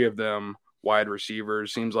 3 of them wide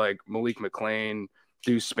receivers. Seems like Malik McLean,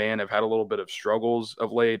 Deuce Spann have had a little bit of struggles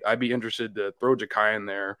of late. I'd be interested to throw Ja'Kai in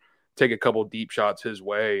there, take a couple deep shots his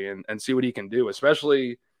way, and see what he can do.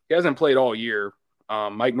 Especially, he hasn't played all year.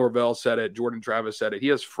 Mike Norvell said it. Jordan Travis said it. He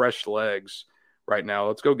has fresh legs right now.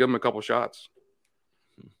 Let's go give him a couple shots.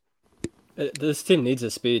 This team needs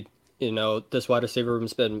his speed. This wide receiver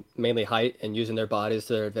room's been mainly height and using their bodies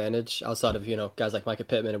to their advantage, outside of, guys like Micah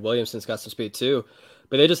Pittman and Williamson's got some speed too.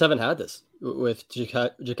 But they just haven't had this. With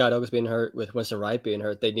Ja'Kai Douglas being hurt, with Winston Wright being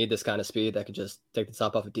hurt, they need this kind of speed that could just take the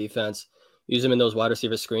top off of defense, use him in those wide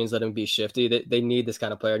receiver screens, let him be shifty. They need this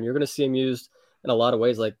kind of player. And you're going to see him used in a lot of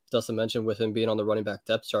ways, like Dustin mentioned, with him being on the running back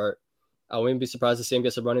depth chart. I wouldn't be surprised to see him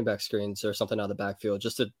get some running back screens or something out of the backfield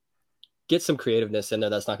just to get some creativeness in there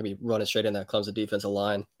that's not going to be running straight in that Clemson defensive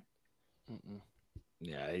line.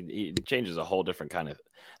 Yeah, he changes a whole different kind of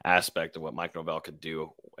aspect of what Mike Norvell could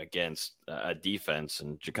do against a defense.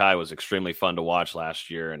 And Ja'Kai was extremely fun to watch last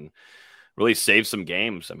year. And really saved some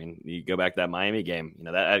games. I mean, you go back to that Miami game,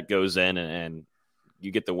 that goes in and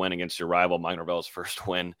you get the win against your rival. Mike Norvell's first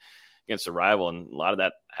win against a rival, and a lot of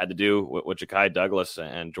that had to do with Ja'Kai Douglas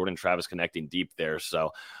and Jordan Travis connecting deep there. So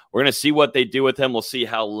we're going to see what they do with him. We'll see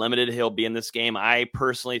how limited he'll be in this game. I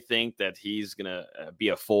personally think that he's going to be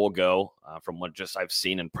a full go from what just I've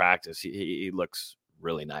seen in practice. He looks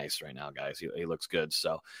really nice right now, guys. He looks good.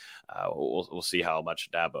 So we'll see how much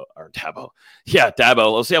Dabo.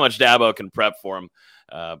 We'll see how much Dabo can prep for him.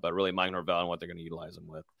 But really Mike Norvell and what they're going to utilize him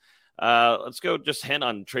with. Let's go just hint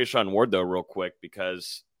on Treshaun Ward, though, real quick,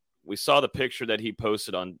 because we saw the picture that he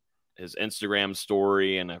posted on his Instagram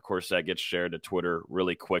story. And, of course, that gets shared to Twitter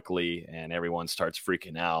really quickly, and everyone starts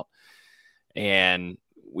freaking out. And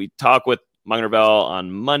we talked with Mike Norvell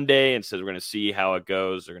on Monday and said we're going to see how it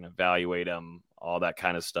goes. They're going to evaluate him, all that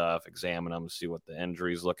kind of stuff, examine him, see what the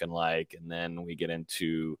injury's looking like. And then we get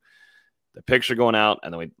into the picture going out,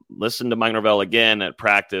 and then we listen to Mike Norvell again at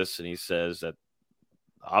practice, and he says that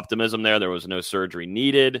optimism there was no surgery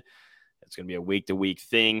needed. It's going to be a week-to-week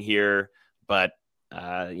thing here. But,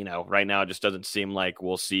 right now it just doesn't seem like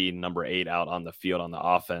we'll see number 8 out on the field on the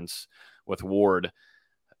offense with Ward.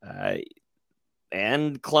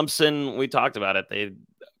 And Clemson, we talked about it. They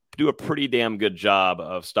do a pretty damn good job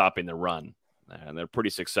of stopping the run, and they're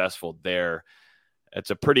pretty successful there.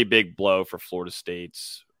 It's a pretty big blow for Florida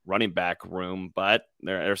State's running back room, but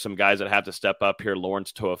there are some guys that have to step up here.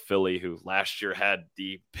 Lawrence Toafili, who last year had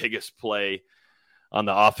the biggest play on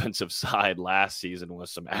the offensive side last season with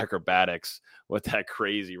some acrobatics with that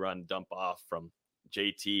crazy run dump off from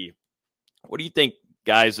JT. What do you think,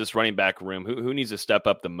 guys, this running back room, who needs to step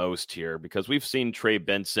up the most here? Because we've seen Trey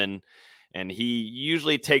Benson, and he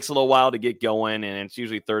usually takes a little while to get going, and it's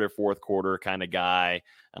usually third or fourth quarter kind of guy,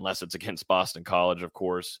 unless it's against Boston College, of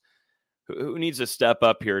course. Who needs to step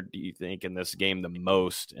up here, do you think, in this game the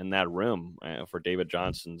most in that room for David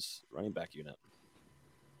Johnson's running back unit?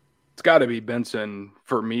 It's got to be Benson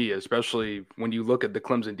for me, especially when you look at the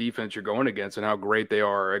Clemson defense you're going against and how great they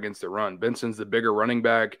are against the run. Benson's the bigger running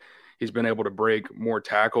back. He's been able to break more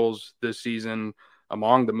tackles this season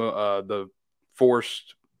among the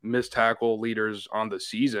forced missed tackle leaders on the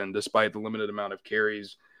season, despite the limited amount of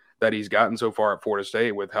carries that he's gotten so far at Florida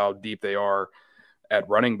State with how deep they are at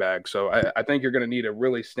running back. So I think you're going to need a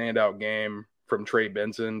really standout game from Trey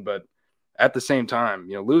Benson. But at the same time,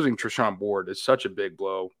 losing Treshaun Ward is such a big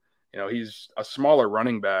blow. He's a smaller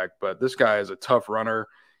running back, but this guy is a tough runner.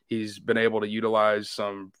 He's been able to utilize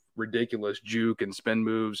some ridiculous juke and spin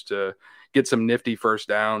moves to get some nifty first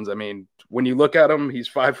downs. I mean, when you look at him, he's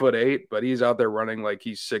 5'8", but he's out there running like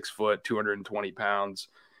he's 6 foot, 220 pounds.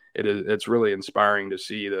 It's really inspiring to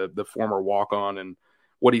see the former walk-on and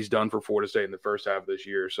what he's done for Florida State in the first half of this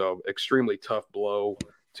year. So extremely tough blow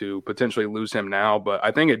to potentially lose him now. But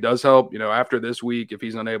I think it does help, after this week, if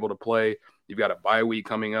he's unable to play, you've got a bye week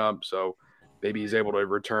coming up. So maybe he's able to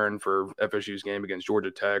return for FSU's game against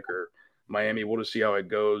Georgia Tech or Miami. We'll just see how it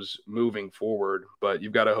goes moving forward. But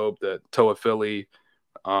you've got to hope that Toafili,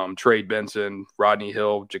 Trey Benson, Rodney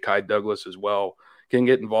Hill, Ja'Kai Douglas as well can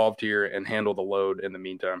get involved here and handle the load in the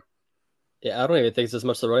meantime. Yeah, I don't even think it's as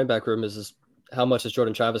much the running back room as how much is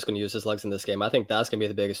Jordan Travis going to use his legs in this game. I think that's going to be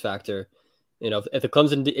the biggest factor. If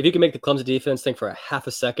you can make the Clemson defense think for a half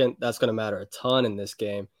a second, that's going to matter a ton in this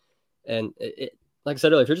game. And like I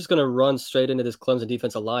said earlier, if you're just going to run straight into this Clemson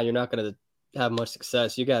defensive line, you're not going to have much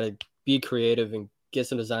success. You got to be creative and get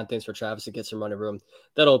some design things for Travis to get some running room.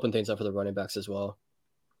 That'll open things up for the running backs as well.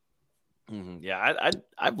 Mm-hmm. Yeah,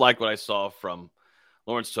 I've liked what I saw from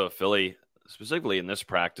Lawrence Toafili, specifically in this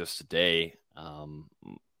practice today.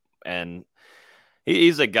 And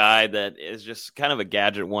he's a guy that is just kind of a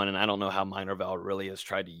gadget one, and I don't know how Mike Norvell really has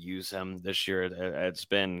tried to use him this year. It's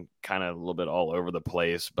been kind of a little bit all over the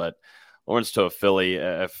place, but Lawrence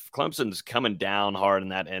Toafili, if Clemson's coming down hard in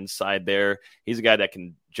that inside there, he's a guy that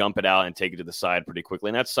can jump it out and take it to the side pretty quickly,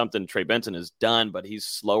 and that's something Trey Benson has done, but he's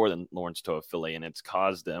slower than Lawrence Toafili, and it's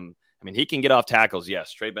caused them. I mean, he can get off tackles.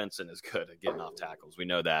 Yes, Trey Benson is good at getting off tackles. We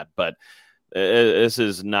know that, but this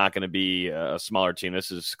is not going to be a smaller team.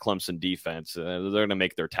 This is Clemson defense. They're going to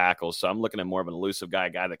make their tackles. So I'm looking at more of an elusive guy, a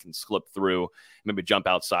guy that can slip through, maybe jump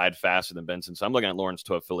outside faster than Benson. So I'm looking at Lawrence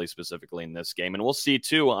Toafili specifically in this game. And we'll see,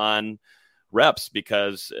 too, on reps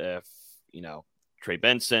because if, Trey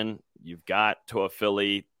Benson, you've got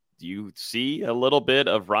Toafili, do you see a little bit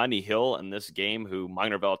of Rodney Hill in this game, who Mike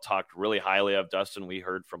Norvell talked really highly of? Dustin, we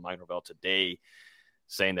heard from Mike Norvell today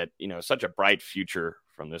saying that, such a bright future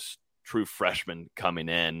from this true freshman coming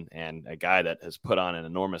in, and a guy that has put on an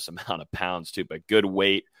enormous amount of pounds too, but good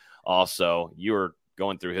weight also. You're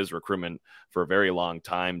going through his recruitment for a very long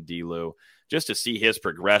time, D-Lou, just to see his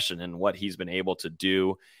progression and what he's been able to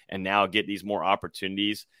do and now get these more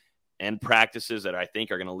opportunities and practices that I think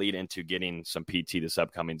are going to lead into getting some PT this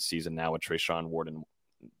upcoming season now with Treshaun Ward, and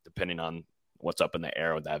depending on what's up in the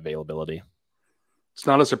air with that availability. It's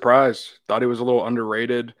not a surprise. Thought he was a little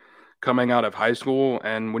underrated coming out of high school.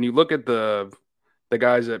 And when you look at the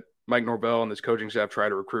guys that Mike Norvell and this coaching staff try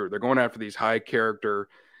to recruit, they're going after these high character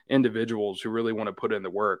individuals who really want to put in the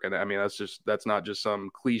work. And I mean, that's not just some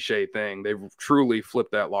cliche thing. They've truly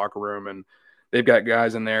flipped that locker room, and they've got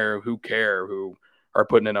guys in there who care, who are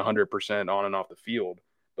putting in 100% on and off the field.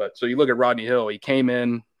 But so you look at Rodney Hill, he came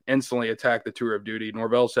in, instantly attacked the tour of duty.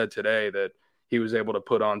 Norvell said today that he was able to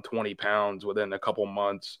put on 20 pounds within a couple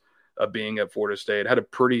months of being at Florida State, had a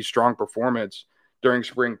pretty strong performance during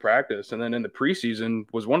spring practice. And then in the preseason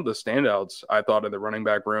was one of the standouts, I thought, in the running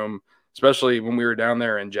back room, especially when we were down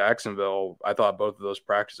there in Jacksonville. I thought both of those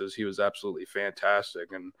practices, he was absolutely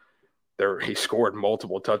fantastic. And he scored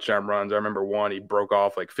multiple touchdown runs. I remember one, he broke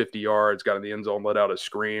off like 50 yards, got in the end zone, let out a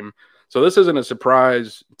scream. So this isn't a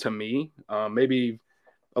surprise to me. Maybe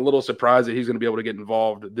a little surprised that he's going to be able to get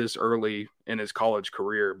involved this early in his college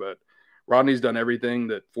career. But Rodney's done everything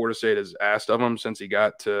that Florida State has asked of him since he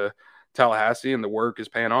got to Tallahassee, and the work is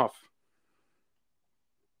paying off.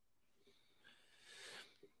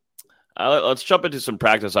 Let's jump into some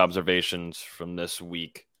practice observations from this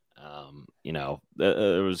week.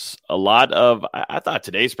 There was a lot of, I thought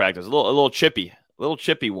today's practice, a little chippy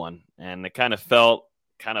one. And it kind of felt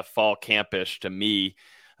kind of fall campish to me.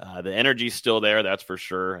 The energy's still there, that's for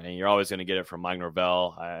sure. And you're always going to get it from Mike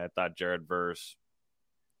Norvell. I thought Jared Verse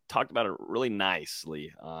talked about it really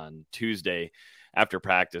nicely on Tuesday after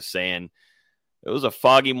practice, saying it was a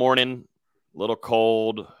foggy morning, a little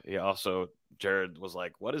cold. Jared was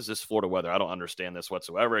like, what is this Florida weather? I don't understand this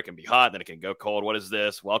whatsoever. It can be hot, then it can go cold. What is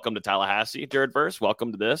this? Welcome to Tallahassee, Jared Verse.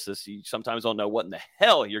 Welcome to this. You sometimes don't know what in the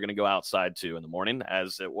hell you're going to go outside to in the morning,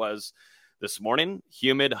 as it was this morning,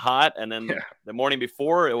 humid, hot, and then the morning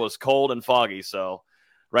before it was cold and foggy. So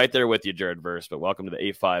right there with you, Jared Verse, but welcome to the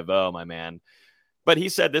 850, my man. But he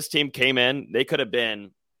said this team came in, they could have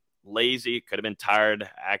been lazy, could have been tired,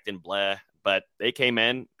 acting bleh, but they came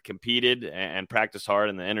in, competed, and practiced hard,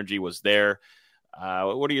 and the energy was there.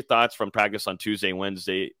 What are your thoughts from practice on Tuesday and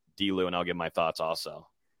Wednesday, D-Lou, and I'll give my thoughts also.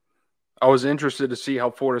 I was interested to see how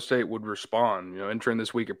Florida State would respond, entering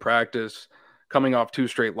this week of practice. Coming off 2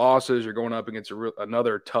 straight losses, you're going up against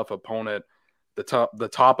another tough opponent, the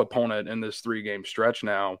top opponent in this 3-game stretch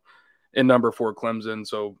now in number 4 Clemson.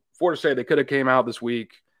 So Florida State, they could have came out this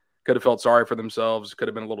week, could have felt sorry for themselves, could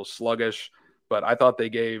have been a little sluggish, but I thought they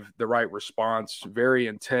gave the right response, very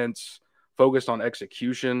intense, focused on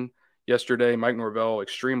execution yesterday. Mike Norvell,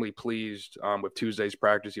 extremely pleased with Tuesday's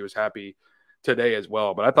practice. He was happy today as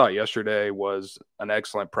well, but I thought yesterday was an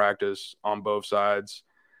excellent practice on both sides.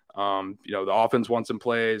 The offense won some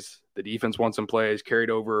plays, the defense won some plays,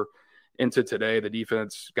 carried over into today. The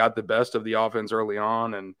defense got the best of the offense early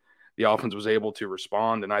on, and the offense was able to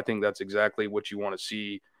respond. And I think that's exactly what you want to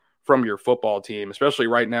see from your football team, especially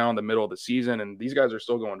right now in the middle of the season. And these guys are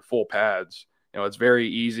still going full pads. It's very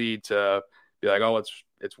easy to be like, oh,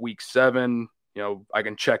 it's week 7. I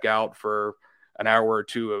can check out for an hour or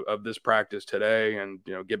two of this practice today and,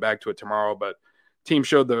 get back to it tomorrow. But team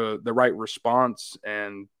showed the right response,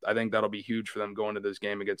 and I think that'll be huge for them going to this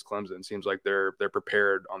game against Clemson. It seems like they're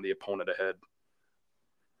prepared on the opponent ahead.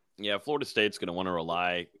 Yeah, Florida State's going to want to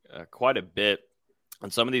rely quite a bit on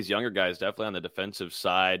some of these younger guys, definitely on the defensive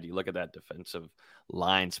side. You look at that defensive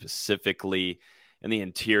line specifically in the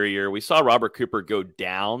interior. We saw Robert Cooper go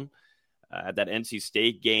down at that NC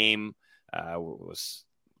State game. Was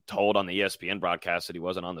told on the ESPN broadcast that he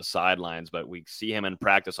wasn't on the sidelines, but we see him in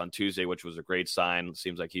practice on Tuesday, which was a great sign. It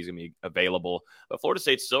seems like he's going to be available. But Florida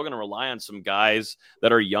State's still going to rely on some guys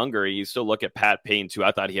that are younger. You still look at Pat Payne, too.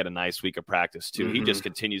 I thought he had a nice week of practice, too. Mm-hmm. He just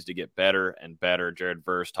continues to get better and better. Jared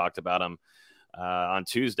Verse talked about him on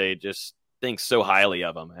Tuesday, just thinks so highly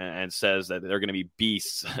of him and says that they're going to be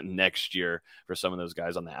beasts next year for some of those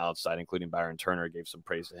guys on the outside, including Byron Turner. Gave some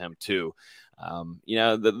praise to him, too.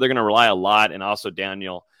 They're going to rely a lot, and also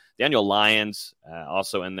Daniel Lyons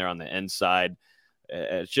also in there on the inside.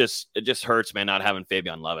 It just hurts, man, not having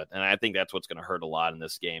Fabian Lovett. And I think that's what's going to hurt a lot in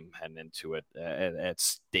this game heading into it. It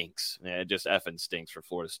stinks. It just effing stinks for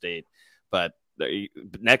Florida State. But the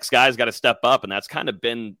next guy's got to step up, and that's kind of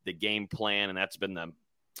been the game plan, and that's been the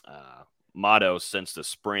motto since the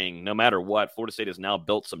spring. No matter what, Florida State has now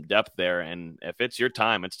built some depth there, and if it's your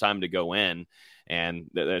time, it's time to go in. And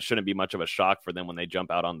that shouldn't be much of a shock for them when they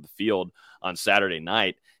jump out on the field on Saturday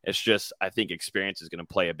night. It's just, I think experience is going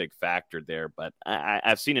to play a big factor there. But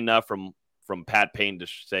I've seen enough from Pat Payne to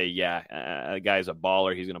say, yeah, a guy's a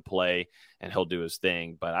baller. He's going to play and he'll do his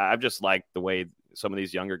thing. But I've just liked the way some of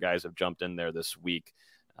these younger guys have jumped in there this week.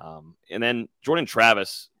 And then Jordan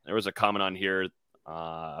Travis, there was a comment on here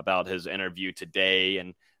about his interview today,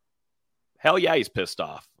 and hell yeah, he's pissed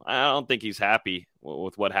off. I don't think he's happy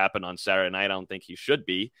with what happened on Saturday night. I don't think he should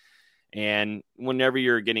be. And whenever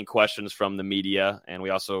you're getting questions from the media, and we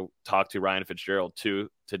also talked to Ryan Fitzgerald too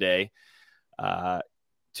today,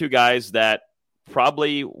 two guys that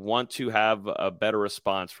probably want to have a better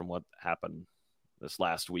response from what happened this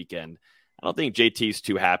last weekend. I don't think JT's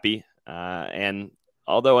too happy. And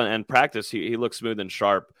although in practice he looks smooth and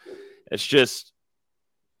sharp, it's just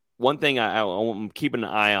one thing I'm keeping an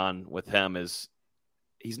eye on with him is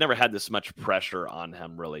he's never had this much pressure on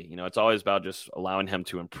him, really. You know, it's always about just allowing him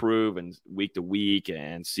to improve and week to week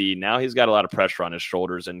and see. Now he's got a lot of pressure on his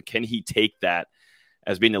shoulders, and can he take that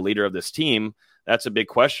as being the leader of this team? That's a big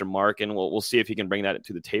question mark, and we'll see if he can bring that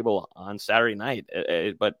to the table on Saturday night.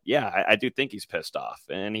 But yeah, I do think he's pissed off,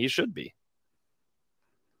 and he should be.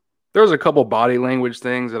 There was a couple body language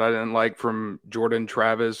things that I didn't like from Jordan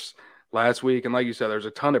Travis last week. And like you said, there's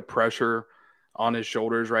a ton of pressure on his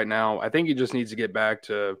shoulders right now. I think he just needs to get back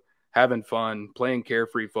to having fun, playing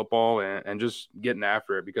carefree football, and just getting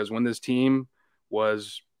after it. Because when this team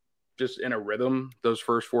was just in a rhythm, those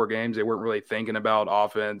first 4 games, they weren't really thinking about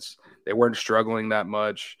offense. They weren't struggling that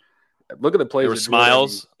much. Look at the plays.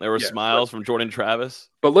 There were smiles from Jordan Travis.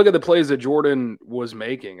 But look at the plays that Jordan was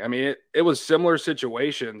making. I mean, it was similar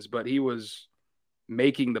situations, but he was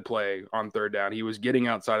making the play on third down. He was getting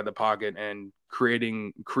outside of the pocket and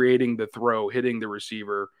creating the throw, hitting the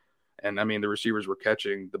receiver. And, I mean, the receivers were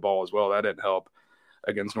catching the ball as well. That didn't help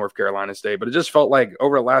against North Carolina State. But it just felt like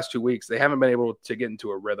over the last 2 weeks, they haven't been able to get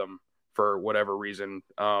into a rhythm for whatever reason.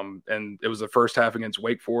 And it was the first half against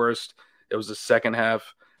Wake Forest. It was the second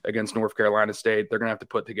half against North Carolina State. They're going to have to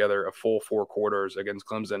put together a full 4 quarters against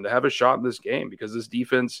Clemson to have a shot in this game, because this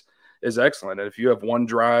defense is excellent. And if you have one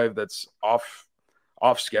drive that's off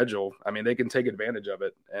schedule, I mean, they can take advantage of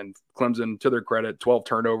it. And Clemson, to their credit, 12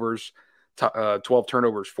 turnovers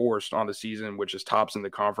forced on the season, which is tops in the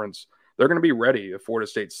conference. They're going to be ready if Florida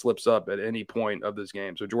State slips up at any point of this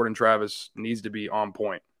game. So Jordan Travis needs to be on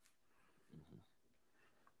point.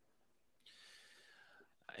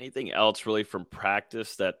 Anything else really from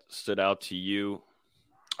practice that stood out to you?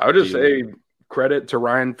 I would just say credit to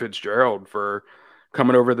Ryan Fitzgerald for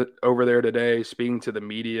coming over there today, speaking to the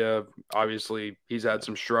media. Obviously, he's had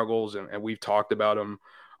some struggles, and we've talked about him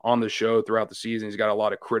on the show throughout the season. He's got a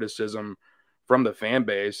lot of criticism from the fan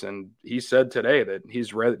base, and he said today that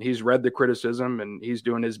he's read the criticism, and he's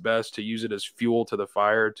doing his best to use it as fuel to the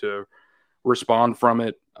fire to respond from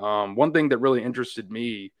it. One thing that really interested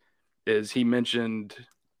me is he mentioned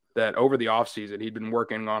that over the offseason, he'd been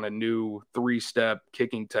working on a new 3-step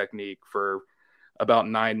kicking technique for about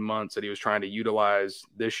 9 months that he was trying to utilize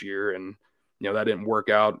this year. And, you know, that didn't work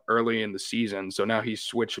out early in the season. So now he's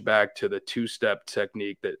switched back to the 2-step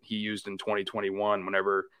technique that he used in 2021,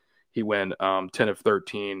 whenever he went 10 of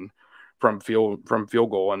 13 from field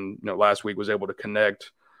goal. And, you know, last week was able to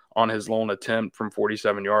connect on his lone attempt from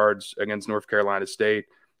 47 yards against North Carolina State.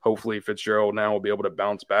 Hopefully Fitzgerald now will be able to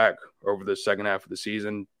bounce back over the second half of the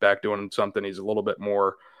season, back doing something he's a little bit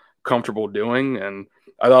more comfortable doing. And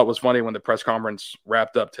I thought it was funny when the press conference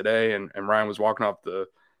wrapped up today and Ryan was walking off the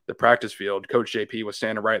practice field, Coach JP was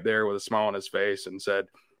standing right there with a smile on his face and said,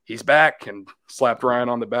 "He's back," and slapped Ryan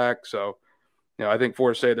on the back. So, you know, I think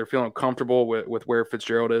Florida State, they're feeling comfortable with where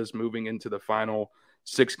Fitzgerald is moving into the final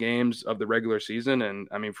 6 games of the regular season. And,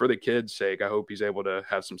 I mean, for the kid's sake, I hope he's able to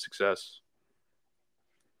have some success.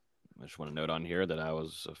 I just want to note on here that I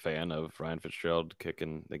was a fan of Ryan Fitzgerald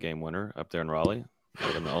kicking the game winner up there in Raleigh.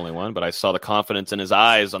 I'm the only one, but I saw the confidence in his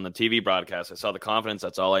eyes on the TV broadcast. I saw the confidence.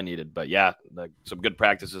 That's all I needed. But yeah, some good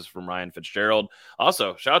practices from Ryan Fitzgerald.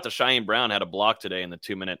 Also, shout out to Cheyenne Brown, had a block today in the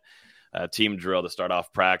 2-minute team drill to start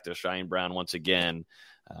off practice. Cheyenne Brown once again.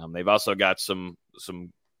 They've also got some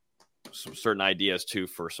certain ideas too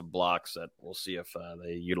for some blocks that we'll see if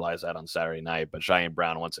they utilize that on Saturday night. But Cheyenne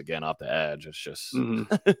Brown once again off the edge. It's just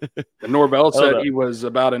Norvell said he was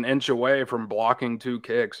about an inch away from blocking 2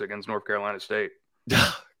 kicks against North Carolina State.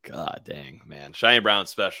 God dang, man. Cheyenne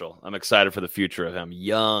Brown's special. I'm excited for the future of him.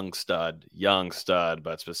 Young stud,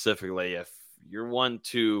 but specifically if you're one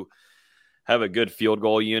to have a good field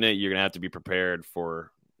goal unit, you're going to have to be prepared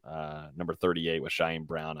for number 38 with Cheyenne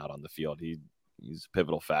Brown out on the field. He's a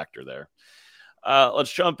pivotal factor there.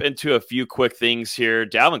 Let's jump into a few quick things here.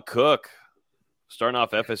 Dalvin Cook starting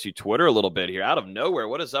off FSU Twitter a little bit here out of nowhere.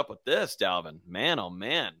 What is up with this, Dalvin? Man, oh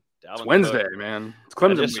man. Dalvin it's Wednesday, Cook. Man. It's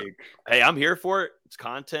Clemson week. Hey, I'm here for it. It's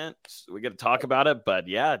content. We get to talk about it. But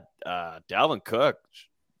yeah, Dalvin Cook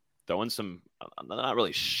throwing some, not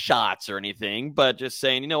really shots or anything, but just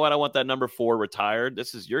saying, you know what? I want that number 4 retired.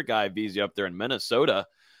 This is your guy, VZ, up there in Minnesota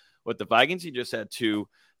with the Vikings. He just had 2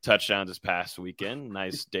 touchdowns this past weekend.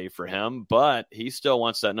 Nice day for him, but he still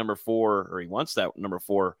wants that number 4, or he wants that number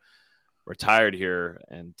 4 retired here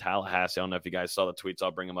in Tallahassee. I don't know if you guys saw the tweets.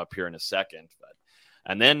 I'll bring him up here in a second.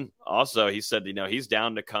 And then also he said, he's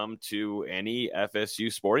down to come to any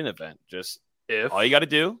FSU sporting event. Just all you got to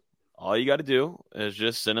do is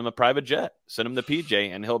just send him a private jet, send him the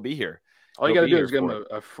PJ, and he'll be here. All you got to do is give him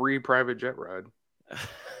a free private jet ride.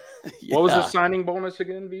 Yeah. What was the signing bonus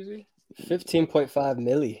again, VZ? 15.5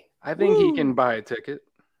 milli. I think he can buy a ticket.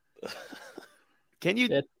 Can you?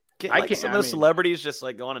 Some of the celebrities just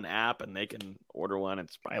like go on an app and they can order one.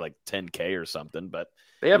 It's probably like $10K or something, but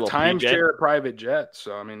they have timeshare private jets.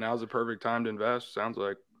 So, I mean, now's the perfect time to invest. Sounds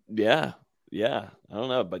like. Yeah. I don't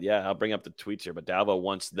know, but yeah, I'll bring up the tweets here. But Dalvo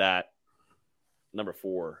wants that number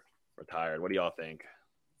 4 retired. What do y'all think?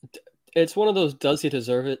 It's one of those, does he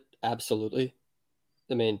deserve it? Absolutely.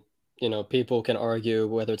 I mean, people can argue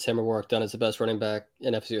whether it's him or Warrick Dunn is the best running back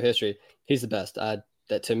in FSU history. He's the best. That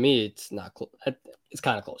to me, it's not close. It's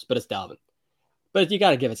kind of close, but it's Dalvin. But you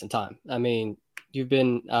got to give it some time. I mean, you've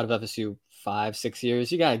been out of FSU 5-6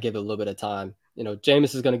 years. You got to give it a little bit of time.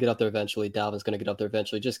 Jameis is going to get up there eventually. Dalvin's going to get up there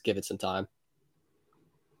eventually. Just give it some time.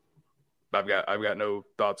 I've got no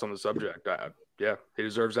thoughts on the subject. Yeah, he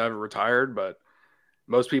deserves to have it retired, but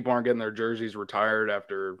most people aren't getting their jerseys retired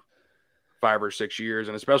after 5 or 6 years.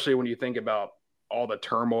 And especially when you think about all the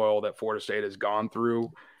turmoil that Florida State has gone through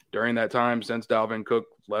during that time since Dalvin Cook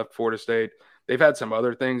left Florida State. They've had some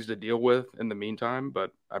other things to deal with in the meantime,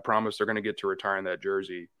 but I promise they're going to get to retiring that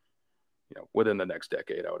jersey, within the next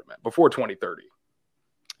decade, I would imagine, before 2030.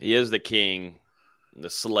 He is the king, the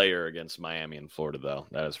slayer against Miami and Florida, though.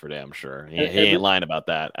 That is for damn sure. He ain't lying about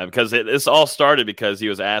that. Because this all started because he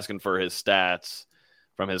was asking for his stats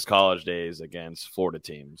from his college days against Florida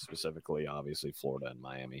teams, specifically, obviously, Florida and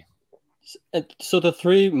Miami. So the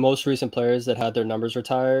 3 most recent players that had their numbers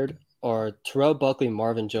retired are Terrell Buckley,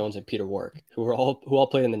 Marvin Jones, and Peter Warrick, who all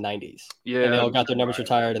played in the 90s. Yeah, and they all got their numbers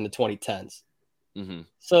retired in the 2010s. Mm-hmm.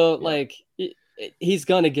 So, he's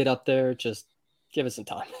going to get up there. Just give it some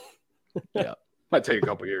time. Yeah. Might take a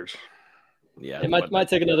couple years. Yeah. It might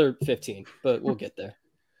take another 15, but we'll get there.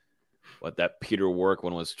 That Peter Warrick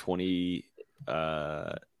one was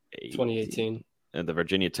 2018. And the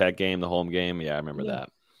Virginia Tech game, the home game. Yeah, I remember that.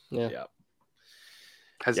 Yeah.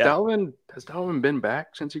 Has Dalvin been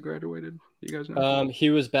back since he graduated? You guys know? He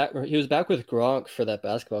was back with Gronk for that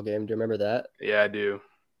basketball game. Do you remember that? Yeah, I do.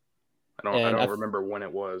 I don't remember when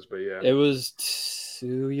it was, but yeah. It was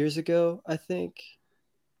 2 years ago, I think.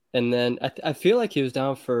 And then I feel like he was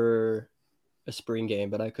down for a spring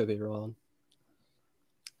game, but I could be wrong.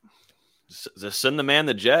 Just send the man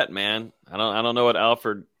the jet, man. I don't know what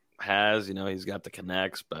Alfred has. He's got the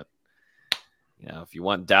connects, but if you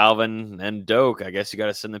want Dalvin and Doak, I guess you got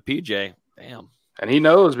to send the PJ. Damn. And he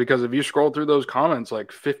knows, because if you scroll through those comments,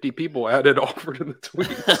 like 50 people added offer to the tweet.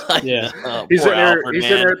 Yeah. Oh, he's sitting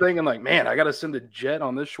there thinking like, man, I got to send a jet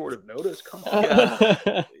on this short of notice. Come on.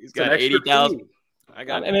 Yeah. He's got 80,000. I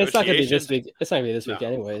mean, it's not going to be this week. It's not going to be this week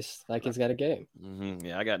anyways. He's got a game. Mm-hmm.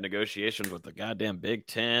 Yeah, I got negotiations with the goddamn Big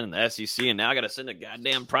Ten and the SEC, and now I got to send a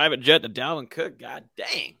goddamn private jet to Dalvin Cook. God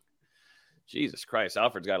dang. Jesus Christ.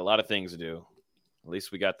 Alfred's got a lot of things to do. At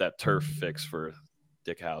least we got that turf fixed for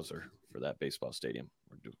Dick Hauser for that baseball stadium.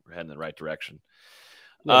 We're heading in the right direction.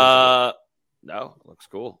 No, it looks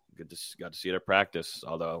cool. Got to see it at practice,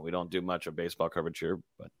 although we don't do much of baseball coverage here.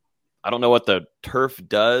 But I don't know what the turf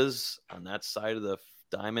does on that side of the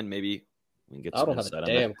diamond. Maybe we can get some insight on that.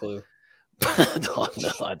 I don't have a damn clue.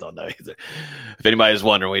 I don't know either. If anybody's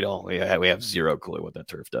wondering, we have zero clue what that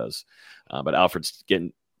turf does. But Alfred's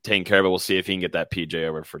taking care of it. We'll see if he can get that PJ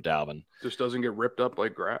over for Dalvin. Just doesn't get ripped up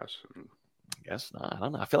like grass. I guess not. I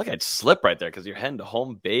don't know. I feel like I'd slip right there because you're heading to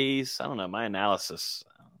home base. I don't know. My analysis.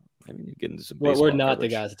 Maybe you get into some baseball we're not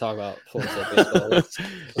coverage. The guys to talk about Florida State baseball.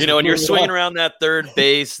 When you're swinging around that third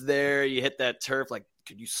base there, you hit that turf. Like,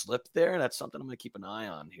 could you slip there? That's something I'm going to keep an eye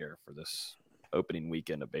on here for this opening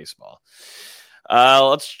weekend of baseball.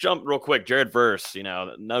 Let's jump real quick. Jared Verse,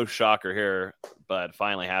 no shocker here, but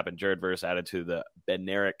finally happened. Jared Verse added to the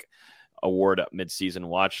Bednarik Award midseason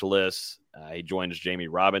watch list. He joins Jamie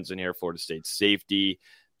Robinson here, Florida State safety.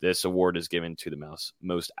 this award is given to the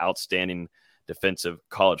most outstanding defensive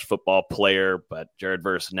college football player, but Jared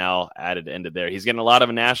Verse now added into there. He's getting a lot of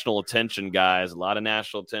national attention, guys, a lot of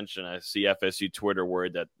national attention. I see FSU Twitter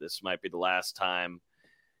word that this might be the last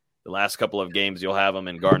couple of games you'll have him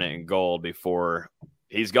in garnet and gold before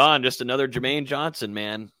he's gone. Just another Jermaine Johnson,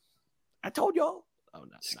 man. I told y'all. Oh,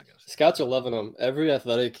 no, Scouts are loving him. Every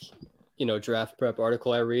athletic, draft prep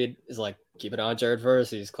article I read is like, keep it on Jared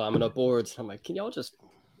Verse. He's climbing up boards. I'm like, can y'all just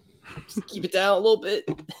keep it down a little bit?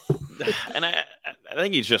 And I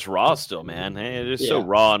think he's just raw still, man. It's just so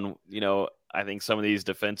raw. And, I think some of these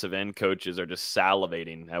defensive end coaches are just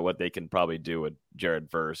salivating at what they can probably do with Jared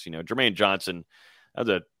Verse. Jermaine Johnson, that was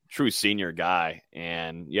a true senior guy,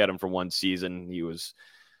 and you had him for one season. He was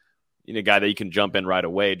a guy that you can jump in right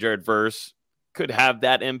away. Jared Verse could have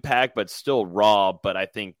that impact, but still raw. But I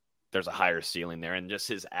think there's a higher ceiling there, and just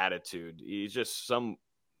his attitude. He's just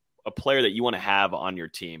a player that you want to have on your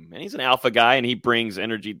team. And he's an alpha guy, and he brings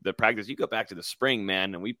energy to the practice. You go back to the spring,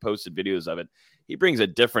 man, and we posted videos of it. He brings a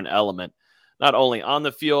different element, not only on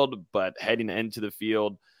the field, but heading into the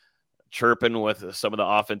field, chirping with some of the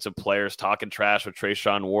offensive players, talking trash with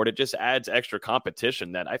Treshaun Ward. It just adds extra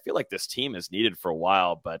competition that I feel like this team has needed for a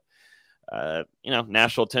while. But,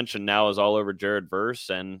 national attention now is all over Jared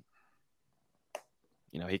Verse. And,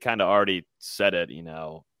 he kind of already said it, in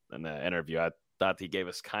the interview. I thought he gave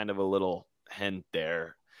us kind of a little hint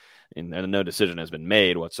there, and no decision has been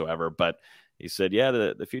made whatsoever. But he said, yeah,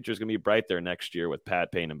 the future is going to be bright there next year with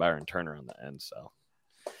Pat Payne and Byron Turner on the end. So,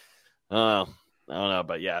 I don't know.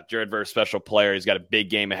 But, yeah, Jared Verse, special player. He's got a big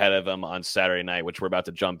game ahead of him on Saturday night, which we're about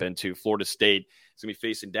to jump into. Florida State is going to be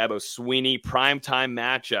facing Dabo Swinney. Primetime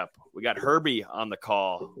matchup. We got Herbie on the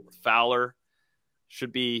call. Fowler.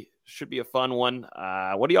 Should be a fun one.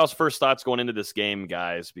 What are y'all's first thoughts going into this game,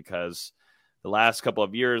 guys? Because the last couple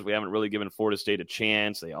of years, we haven't really given Florida State a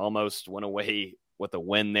chance. They almost went away with a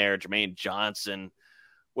win there. Jermaine Johnson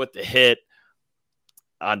with the hit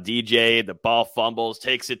on DJ. The ball fumbles,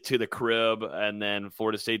 takes it to the crib, and then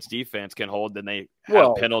Florida State's defense can hold. Then they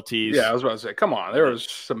have penalties. Yeah, I was about to say, come on. There was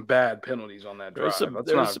some bad penalties on that drive.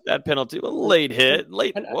 There was some bad penalty. A late hit.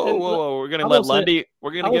 Whoa. We're going to let Lundy –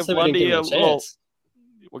 we're going to give Lundy a little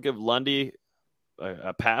 – we'll give Lundy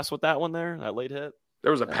a pass with that one there, that late hit.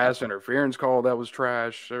 There was a pass interference call that was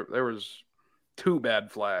trash. There was 2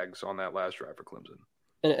 bad flags on that last drive for Clemson.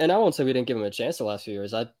 And I won't say we didn't give him a chance the last few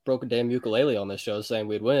years. I broke a damn ukulele on this show saying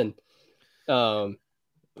we'd win. What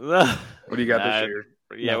do you got this year?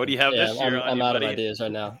 Yeah, what do you have this year? I'm out of ideas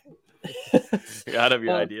right now. You're out of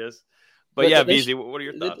your ideas. But yeah, BZ, what are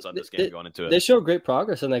your thoughts on this game going into it? They showed great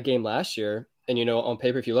progress in that game last year. And, on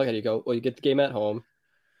paper, if you look at it, you go, well, you get the game at home.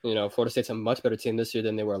 Florida State's a much better team this year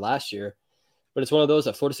than they were last year. But it's one of those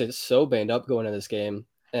that Florida State is so banged up going into this game.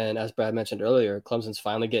 And as Brad mentioned earlier, Clemson's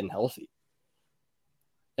finally getting healthy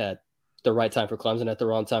at the right time for Clemson, at the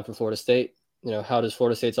wrong time for Florida State. How does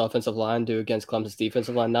Florida State's offensive line do against Clemson's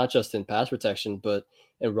defensive line, not just in pass protection, but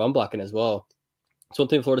in run blocking as well? It's one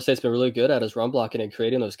thing Florida State's been really good at is run blocking and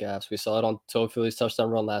creating those gaps. We saw it on Toafili's touchdown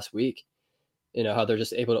run last week. How they're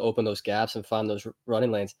just able to open those gaps and find those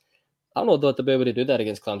running lanes. I don't know if they'll be able to do that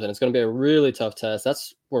against Clemson. It's going to be a really tough test.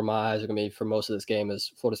 That's where my eyes are going to be for most of this game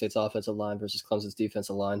is Florida State's offensive line versus Clemson's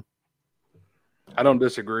defensive line. I don't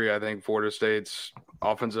disagree. I think Florida State's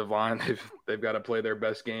offensive line, they've got to play their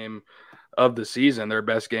best game of the season, their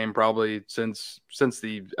best game probably since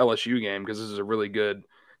the LSU game, because this is a really good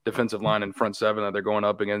defensive line in front seven that they're going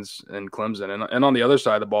up against in Clemson. And on the other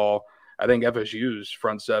side of the ball, I think FSU's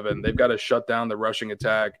front seven, they've got to shut down the rushing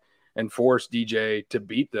attack and force DJ to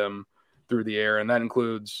beat them through the air. And that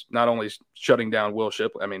includes not only shutting down Will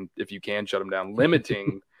Shipley, I mean, if you can shut him down,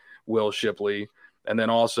 limiting Will Shipley, and then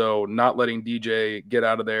also not letting DJ get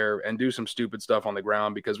out of there and do some stupid stuff on the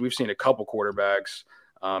ground, because we've seen a couple quarterbacks,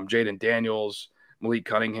 Jaden Daniels, Malik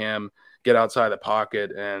Cunningham, get outside the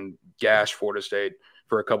pocket and gash Florida State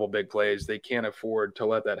for a couple big plays. They can't afford to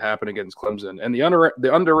let that happen against Clemson. And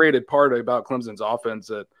the underrated part about Clemson's offense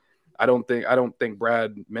that I don't think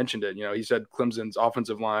Brad mentioned it. He said Clemson's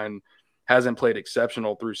offensive line hasn't played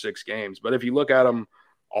exceptional through 6 games. But if you look at them,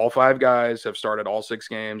 all 5 guys have started all 6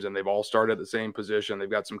 games, and they've all started at the same position. They've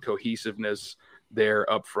got some cohesiveness there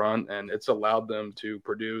up front, and it's allowed them to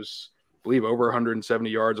produce, I believe, over 170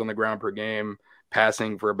 yards on the ground per game,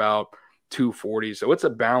 passing for about 240. So it's a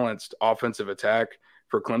balanced offensive attack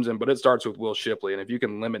for Clemson, but it starts with Will Shipley. And if you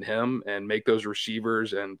can limit him and make those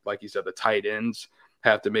receivers and, like you said, the tight ends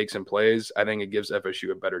have to make some plays, I think it gives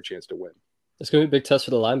FSU a better chance to win. It's going to be a big test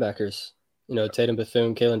for the linebackers. Tatum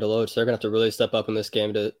Bethune, Kalen DeLoach, they're going to have to really step up in this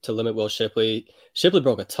game to limit Will Shipley. Shipley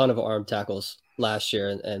broke a ton of arm tackles last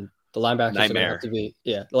year, and The linebackers are going to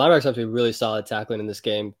have to be really solid tackling in this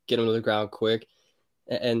game, get them to the ground quick,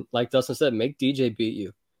 and like Dustin said, make DJ beat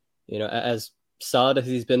you. You know, as solid as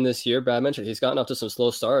he's been this year, Brad mentioned he's gotten off to some slow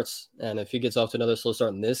starts, and if he gets off to another slow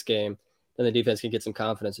start in this game, then the defense can get some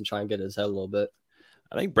confidence and try and get his head a little bit.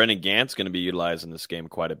 I think Brendan Gant's going to be utilized in this game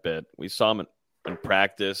quite a bit. We saw him in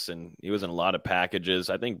practice, and he was in a lot of packages.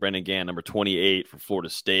 I think Brendan Gant, number 28 for Florida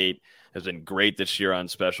State, has been great this year on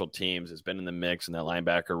special teams, has been in the mix in that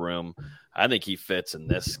linebacker room. I think he fits in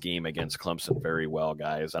this scheme against Clemson very well,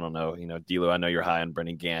 guys. I don't know, D'Lo, I know you're high on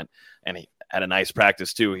Brendan Gant, and he had a nice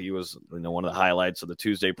practice too. He was, one of the highlights of the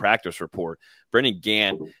Tuesday practice report. Brendan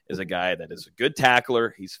Gant is a guy that is a good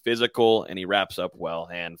tackler. He's physical, and he wraps up well.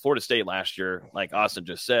 And Florida State last year, like Austin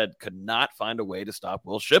just said, could not find a way to stop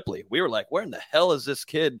Will Shipley. We were like, where in the hell is this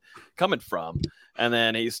kid coming from? And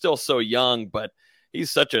then he's still so young, but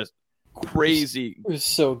he's such a crazy. It was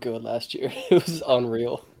so good last year. It was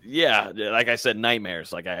unreal. Yeah, like I said,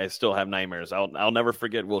 nightmares. Like I still have nightmares. I'll never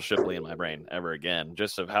forget Will Shipley in my brain ever again.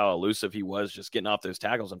 Just of how elusive he was, just getting off those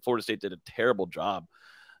tackles. And Florida State did a terrible job,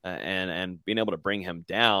 and being able to bring him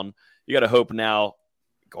down. You got to hope now.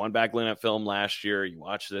 Going back looking at film last year, you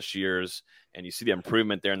watch this year's, and you see the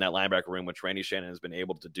improvement there in that linebacker room, which Randy Shannon has been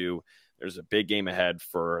able to do. There's a big game ahead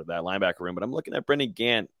for that linebacker room. But I'm looking at Brendan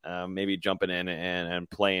Gant maybe jumping in and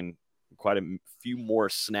playing quite a few more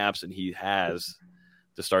snaps than he has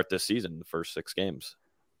to start this season, the first 6 games.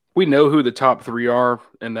 We know who the top 3 are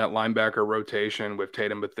in that linebacker rotation with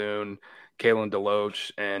Tatum Bethune, Kalen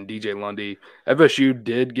DeLoach, and DJ Lundy. FSU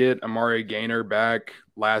did get Amari Gaynor back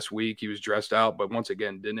last week. He was dressed out, but once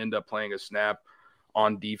again, didn't end up playing a snap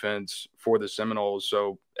on defense for the Seminoles.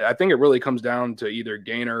 So I think it really comes down to either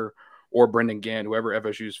Gaynor or Brendan Gant, whoever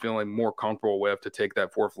FSU is feeling more comfortable with to take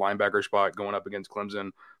that 4th linebacker spot going up against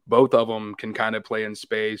Clemson. Both of them can kind of play in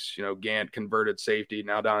space. Gant converted safety,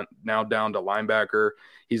 now down to linebacker.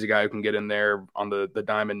 He's a guy who can get in there on the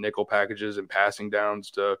diamond nickel packages and passing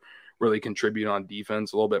downs to really contribute on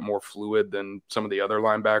defense, a little bit more fluid than some of the other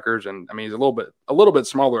linebackers. And I mean, he's a little bit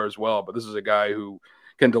smaller as well, but this is a guy who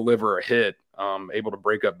can deliver a hit, able to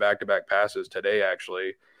break up back-to-back passes today,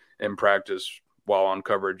 actually, in practice while on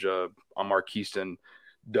coverage on Marquiston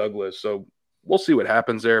Douglas. So we'll see what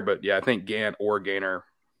happens there. But yeah, I think Gant or Gaynor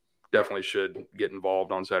definitely should get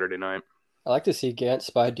involved on Saturday night. I like to see Gant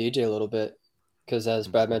spy DJ a little bit because, as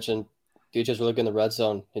Brad mentioned, DJ's really good in the red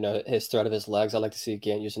zone. His threat of his legs. I like to see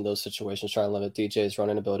Gant using those situations, trying to limit DJ's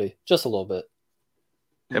running ability just a little bit.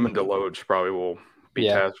 Him and Deloach probably will be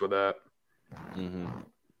tasked with that. Mm-hmm.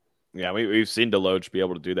 Yeah, we've seen Deloach be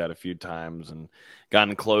able to do that a few times and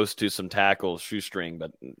gotten close to some tackles, shoestring,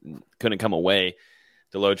 but couldn't come away.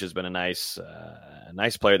 Deloach has been a nice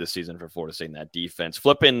player this season for Florida State in that defense.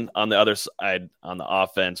 Flipping on the other side on the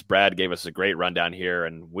offense, Brad gave us a great rundown here,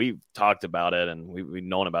 and we've talked about it, and we've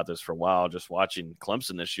known about this for a while. Just watching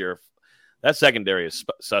Clemson this year, that secondary is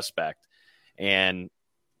suspect, and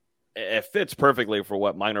it fits perfectly for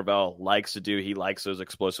what Mike Norvell likes to do. He likes those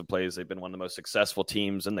explosive plays. They've been one of the most successful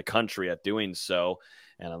teams in the country at doing so,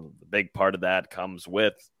 and a big part of that comes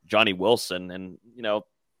with Johnny Wilson. And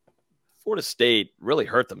Florida State really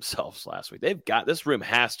hurt themselves last week. This room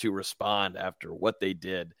has to respond after what they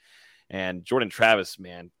did. And Jordan Travis,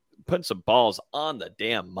 man, putting some balls on the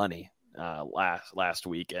damn money last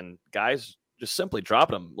week. And guys just simply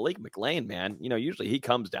dropping them. Malik McLean, man, usually he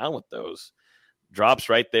comes down with those drops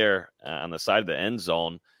right there on the side of the end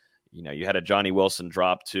zone. You had a Johnny Wilson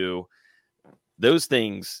drop too. Those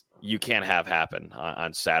things you can't have happen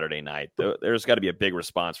on Saturday night. There's got to be a big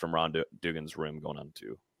response from Ron Dugan's room going on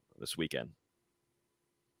to this weekend.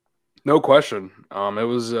 No question. It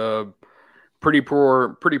was a pretty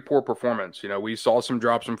poor performance. We saw some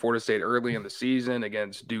drops from Florida State early in the season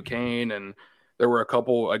against Duquesne, and there were a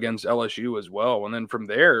couple against LSU as well. And then from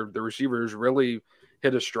there, the receivers really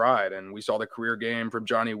hit a stride, and we saw the career game from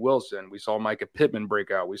Johnny Wilson. We saw Micah Pittman break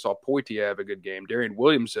out. We saw Poitier have a good game. Darian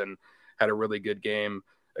Williamson had a really good game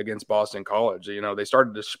against Boston College. They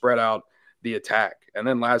started to spread out the attack. And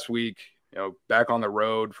then last week, back on the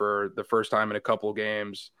road for the first time in a couple of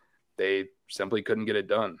games, they simply couldn't get it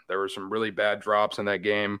done. There were some really bad drops in that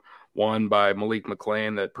game, one by Malik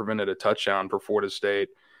McLean that prevented a touchdown for Florida State.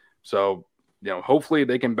 So, hopefully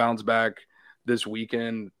they can bounce back this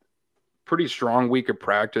weekend. Pretty strong week of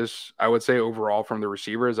practice, I would say, overall from the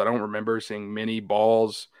receivers. I don't remember seeing many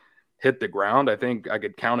balls hit the ground. I think I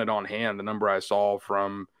could count it on hand, the number I saw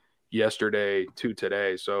from yesterday to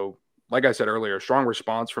today. So, like I said earlier, strong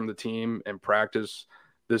response from the team in practice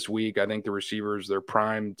this week. I think the receivers, they're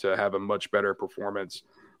primed to have a much better performance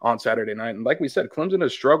on Saturday night. And like we said, Clemson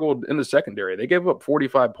has struggled in the secondary. They gave up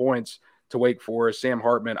 45 points to Wake Forest. Sam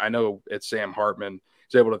Hartman, I know it's Sam Hartman.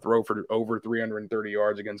 He's able to throw for over 330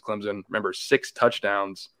 yards against Clemson. Remember, 6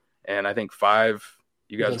 touchdowns, and I think 5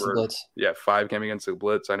 you guys Against the were Blitz. Yeah, 5 came against the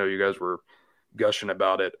Blitz. I know you guys were gushing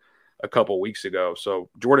about it a couple weeks ago. So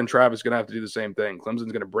Jordan Travis is going to have to do the same thing.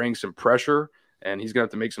 Clemson's going to bring some pressure, and he's going to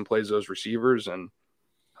have to make some plays to those receivers, and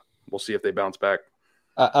we'll see if they bounce back.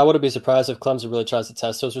 I wouldn't be surprised if Clemson really tries to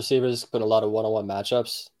test those receivers, put a lot of one-on-one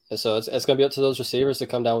matchups. And so it's going to be up to those receivers to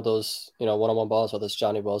come down with those, one-on-one balls, whether it's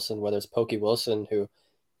Johnny Wilson, whether it's Pokey Wilson, who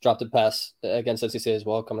dropped a pass against NC State as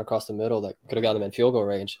well, coming across the middle that could have gotten them in field goal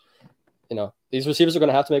range. These receivers are going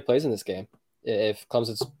to have to make plays in this game if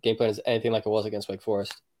Clemson's game plan is anything like it was against Wake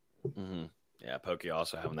Forest. Mm-hmm. Yeah, Pokey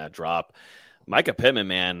also having that drop. Micah Pittman,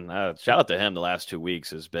 man, shout out to him. The last 2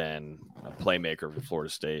 weeks has been a playmaker for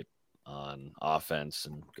Florida State on offense,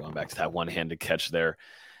 and going back to that one-handed catch there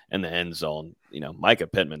in the end zone. Micah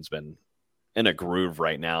Pittman's been in a groove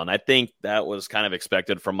right now, and I think that was kind of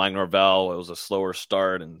expected from Mike Norvell. It was a slower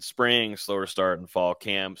start in spring, slower start in fall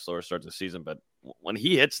camp, slower start to the season, but when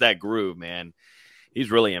he hits that groove, man, he's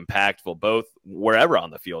really impactful, both wherever on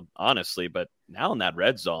the field, honestly, but now in that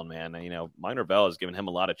red zone, man, Mike Norvell has given him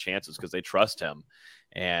a lot of chances because they trust him.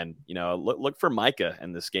 And, look for Micah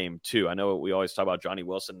in this game too. I know we always talk about Johnny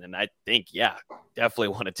Wilson, and I think, definitely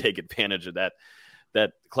want to take advantage of that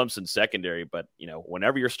Clemson secondary. But,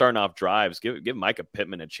 whenever you're starting off drives, give Micah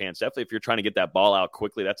Pittman a chance. Definitely if you're trying to get that ball out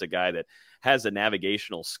quickly, that's a guy that has the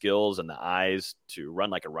navigational skills and the eyes to run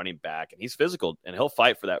like a running back. And he's physical, and he'll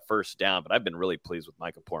fight for that first down. But I've been really pleased with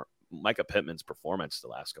Micah Pittman's performance the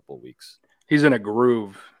last couple of weeks. He's in a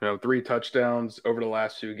groove, 3 touchdowns over the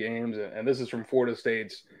last 2 games. And this is from Florida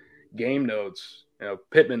State's game notes.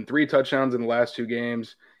 Pittman, 3 touchdowns in the last 2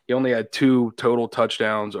 games. He only had 2 total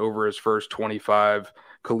touchdowns over his first 25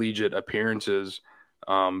 collegiate appearances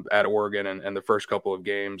at Oregon and the first couple of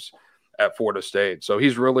games at Florida State. So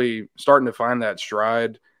he's really starting to find that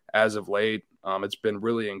stride as of late. It's been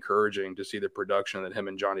really encouraging to see the production that him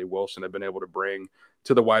and Johnny Wilson have been able to bring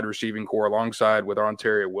to the wide receiving core, alongside with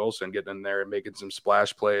Ontario Wilson getting in there and making some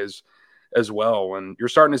splash plays as well. And you're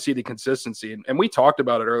starting to see the consistency. And we talked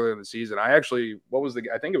about it earlier in the season. I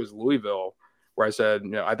think it was Louisville, where I said,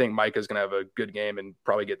 I think Micah's going to have a good game and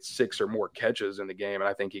probably get 6 or more catches in the game. And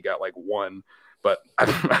I think he got like 1. But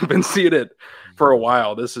I've been seeing it for a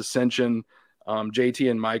while. This ascension, JT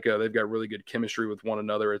and Micah, they've got really good chemistry with one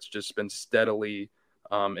another. It's just been steadily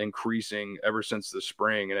increasing ever since the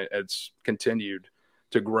spring, and it's continued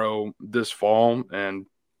to grow this fall. And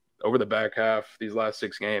over the back half, these last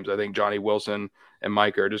 6 games, I think Johnny Wilson and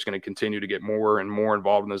Micah are just going to continue to get more and more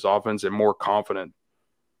involved in this offense and more confident.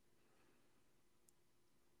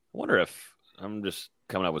 I wonder if I'm just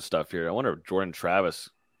coming up with stuff here. I wonder if Jordan Travis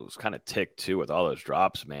was kind of ticked too with all those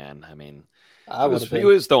drops, man. I mean, he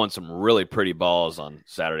was throwing some really pretty balls on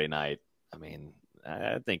Saturday night. I mean,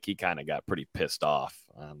 I think he kind of got pretty pissed off.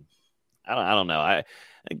 I don't know. I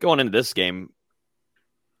going into this game,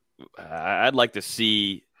 I'd like to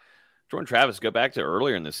see Jordan Travis go back to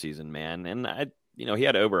earlier in the season, man. And he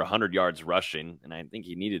had over 100 yards rushing, and I think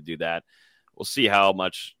he needed to do that. We'll see how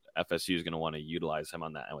much FSU is going to want to utilize him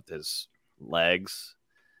on that with his legs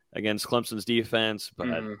against Clemson's defense,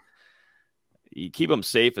 but you keep him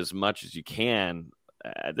safe as much as you can.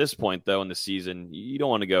 At this point, though, in the season, you don't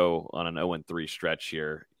want to go on an 0-3 stretch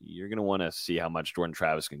here. You're going to want to see how much Jordan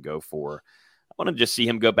Travis can go for. I want to just see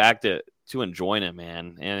him go back to enjoying it,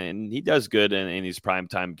 man. And he does good in these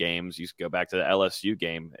primetime games. You go back to the LSU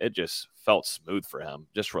game. It just felt smooth for him,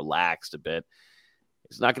 just relaxed a bit.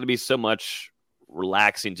 It's not going to be so much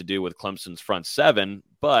relaxing to do with Clemson's front 7,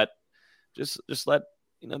 but just let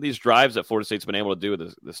these drives that Florida State's been able to do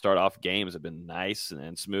with the start off games have been nice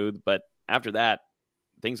and smooth. But after that,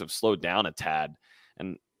 things have slowed down a tad.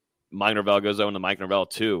 And Mike Norvell goes on to Mike Norvell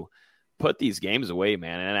too. Put these games away,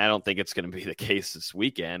 man. And I don't think it's going to be the case this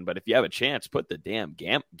weekend. But if you have a chance, put the damn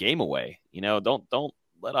game away. Don't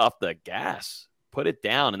let off the gas. Put it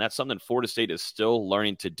down. And that's something Florida State is still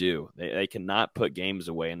learning to do. They cannot put games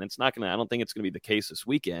away. And it's not going to, I don't think it's going to be the case this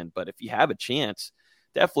weekend. But if you have a chance,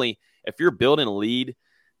 definitely, if you're building a lead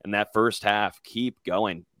in that first half, keep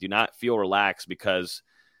going. Do not feel relaxed, because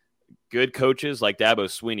good coaches like Dabo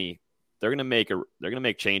Swinney, they're going to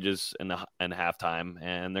make changes in halftime,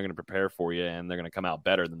 and they're going to prepare for you, and they're going to come out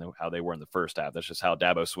better than how they were in the first half. That's just how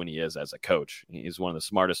Dabo Swinney is as a coach. He's one of the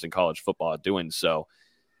smartest in college football at doing so.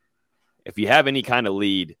 If you have any kind of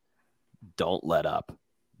lead, don't let up.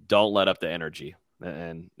 Don't let up the energy.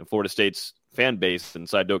 And Florida State's fan base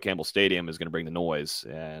inside Doak Campbell Stadium is going to bring the noise,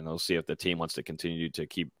 and we'll see if the team wants to continue to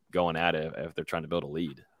keep going at it if they're trying to build a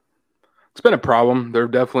lead. It's been a problem. There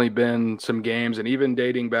have definitely been some games, and even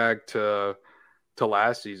dating back to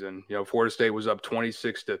last season, Florida State was up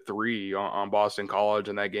 26-3 on Boston College,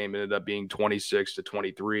 and that game ended up being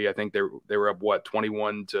 26-23. I think they were up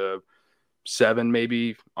 21-7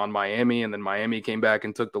 maybe on Miami, and then Miami came back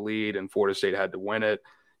and took the lead, and Florida State had to win it.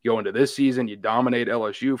 You go into this season, you dominate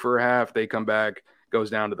LSU for a half. They come back, goes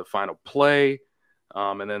down to the final play,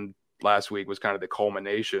 and then last week was kind of the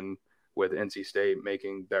culmination with NC State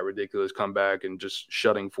making that ridiculous comeback and just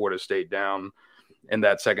shutting Florida State down in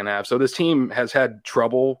that second half. So this team has had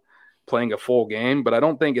trouble playing a full game, but I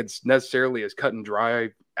don't think it's necessarily as cut and dry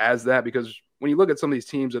as that, because when you look at some of these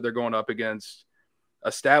teams that they're going up against,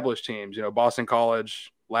 established teams, Boston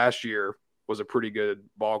College last year was a pretty good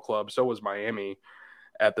ball club. So was Miami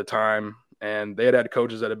at the time. And they had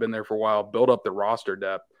coaches that had been there for a while, build up the roster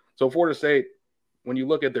depth. So Florida State, when you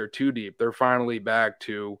look at their two deep, they're finally back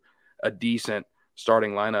to a decent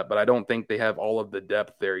starting lineup, but I don't think they have all of the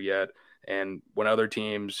depth there yet. And when other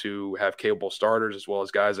teams who have capable starters, as well as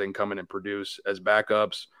guys that can come in and produce as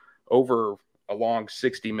backups over a long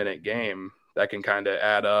 60-minute game, that can kind of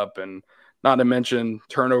add up. And not to mention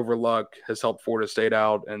turnover luck has helped Florida State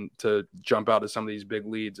out and to jump out to some of these big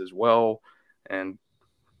leads as well. And,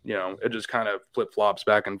 it just kind of flip-flops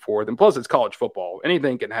back and forth. And plus, it's college football.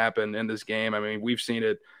 Anything can happen in this game. I mean, we've seen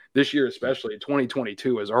it this year, especially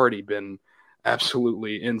 2022 has already been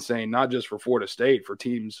absolutely insane, not just for Florida State, for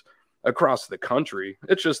teams across the country.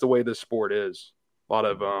 It's just the way this sport is. A lot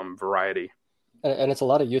of variety. And it's a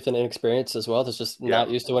lot of youth and inexperience as well. That's just not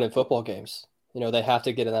used to winning football games. They have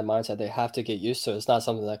to get in that mindset. They have to get used to it. It's not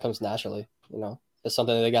something that comes naturally. It's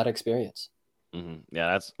something that they got to experience. Mm-hmm.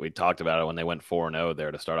 Yeah, we talked about it when they went 4-0 there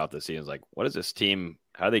to start off the season. It's like, what is this team?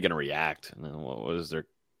 How are they going to react? And what is their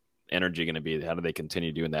energy going to be? How do they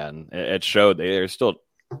continue doing that? And it showed. They're still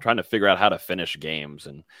trying to figure out how to finish games,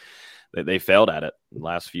 and they failed at it in the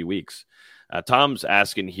last few weeks. Tom's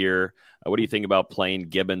asking here, what do you think about playing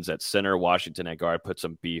Gibbons at center, Washington at guard, put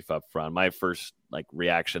some beef up front? My first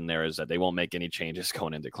reaction there is that they won't make any changes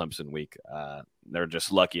going into Clemson week. They're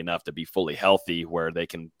just lucky enough to be fully healthy where they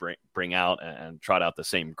can bring out and trot out the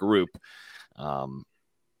same group.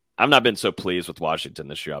 I've not been so pleased with Washington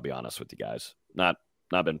this year. I'll be honest with you guys. Not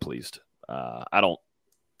been pleased. I don't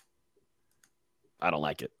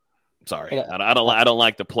like it. Sorry. I don't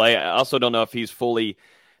like the play. I also don't know if he's fully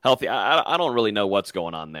healthy. I don't really know what's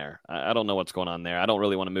going on there. I don't know what's going on there. I don't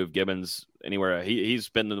really want to move Gibbons anywhere. He's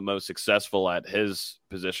been the most successful at his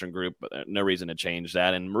position group, but no reason to change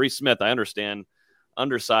that. And Maurice Smith, I understand,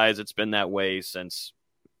 undersized. It's been that way since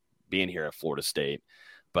being here at Florida State.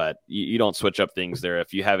 But you don't switch up things there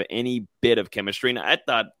if you have any bit of chemistry. And I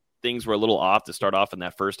thought things were a little off to start off in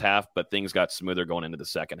that first half, but things got smoother going into the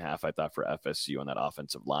second half, I thought, for FSU on that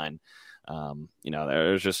offensive line.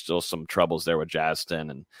 There's just still some troubles there with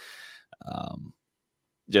Justin, and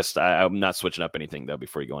I'm not switching up anything though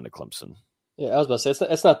before you go into Clemson. Yeah, I was about to say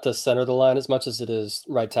it's not the center of the line as much as it is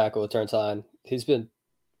right tackle with Turntine. He's been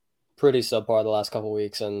pretty subpar the last couple of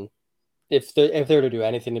weeks, and if they're to do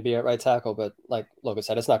anything to be at right tackle, but like Logan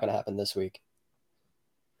said, it's not going to happen this week.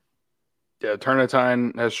 Yeah,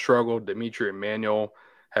 Turntine has struggled. Dimitri Emmanuel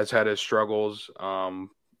has had his struggles.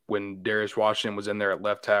 When Darius Washington was in there at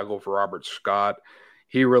left tackle for Robert Scott,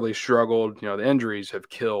 he really struggled. The injuries have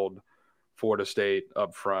killed Florida State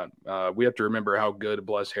up front. We have to remember how good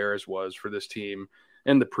Bless Harris was for this team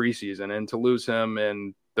in the preseason, and to lose him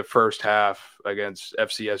in the first half against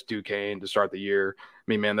FCS Duquesne to start the year, I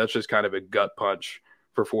mean, man, that's just kind of a gut punch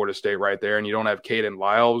for Florida State right there. And you don't have Caden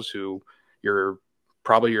Lyles, who you're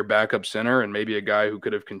probably your backup center and maybe a guy who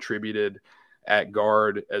could have contributed at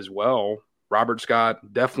guard as well. Robert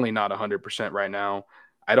Scott, definitely not 100% right now.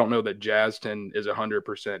 I don't know that Justin is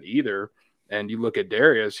 100% either. And you look at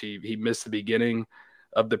Darius, he missed the beginning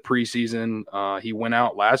of the preseason. He went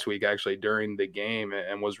out last week, actually, during the game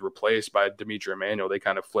and was replaced by Dimitri Emmanuel. They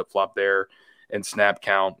kind of flip-flopped there in snap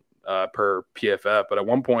count per PFF. But at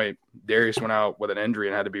one point, Darius went out with an injury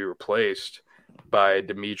and had to be replaced by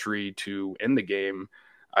Dimitri to end the game,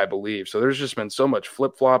 I believe. So there's just been so much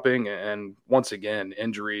flip-flopping and once again,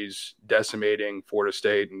 injuries decimating Florida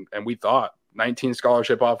State. And we thought 19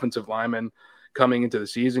 scholarship offensive linemen coming into the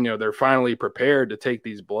season, they're finally prepared to take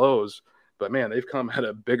these blows. But, man, they've come at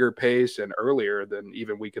a bigger pace and earlier than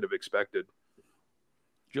even we could have expected.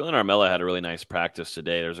 Julian Armella had a really nice practice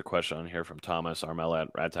today. There's a question on here from Thomas Armella at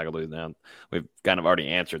right tackle. We've kind of already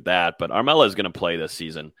answered that. But Armella is going to play this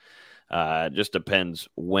season. It just depends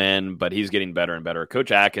when, but he's getting better and better.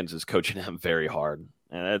 Coach Atkins is coaching him very hard.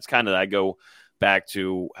 And it's kind of, I go back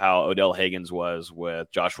to how Odell Higgins was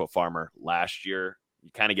with Joshua Farmer last year. You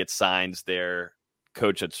kind of get signs there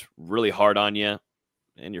coach that's really hard on you,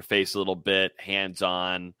 in your face a little bit,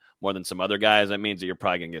 hands-on, more than some other guys, that means that you're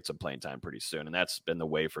probably going to get some playing time pretty soon. And that's been the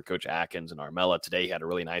way for Coach Atkins and Armella. Today he had a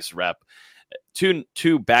really nice rep.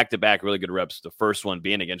 Two back-to-back really good reps. The first one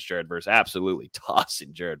being against Jared Verse, absolutely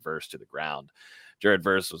tossing Jared Verse to the ground. Jared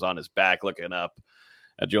Verse was on his back looking up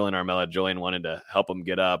at Julian Armella. Julian wanted to help him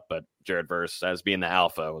get up, but Jared Verse, as being the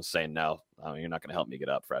alpha, was saying, no, you're not going to help me get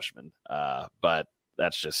up, freshman. But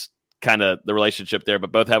that's just kind of the relationship there.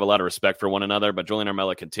 But both have a lot of respect for one another. But Julian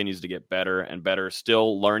Armella continues to get better and better,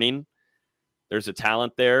 still learning. There's a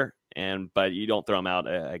talent there, but you don't throw him out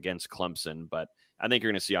against Clemson. But I think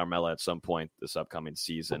you're going to see Armella at some point this upcoming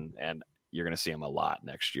season, and you're going to see him a lot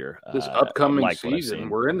next year. This upcoming season,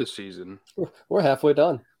 we're in the season. We're halfway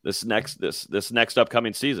done. This next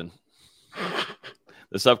upcoming season.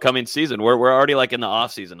 This upcoming season, we're already like in the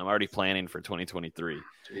off season. I'm already planning for 2023.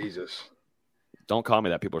 Jesus. Don't call me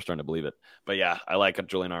that. People are starting to believe it. But yeah, I like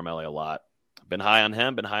Julian Armella a lot. Been high on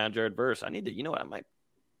him, been high on Jared Verse. I need to,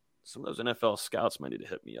 some of those NFL scouts might need to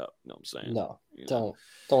hit me up. You know what I'm saying? No,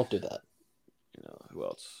 don't do that. Who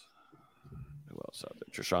else out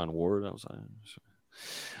there? Treshaun Ward.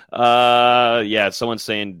 Someone's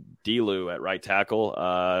saying D-Lou at right tackle.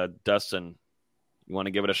 Dustin, you want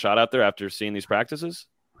to give it a shot out there after seeing these practices?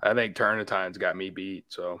 I think Turnitine's got me beat,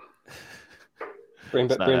 so. Bring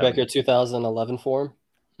back your 2011 form.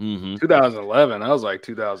 Mm-hmm. 2011. That was like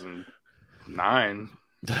 2009.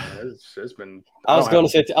 It's been. I was going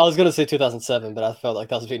to say 2007, but I felt like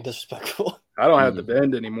that was being disrespectful. I don't have the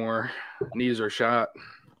bend anymore. Knees are shot.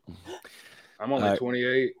 I'm only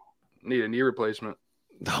 28. Need a knee replacement.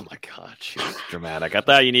 Oh my God, she's dramatic. I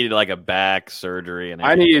thought you needed like a back surgery, and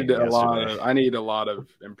I need a lot of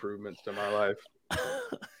improvements to my life.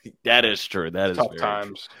 That is true. That is tough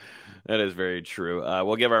times. True. That is very true.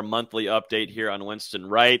 We'll give our monthly update here on Winston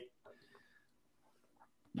Wright.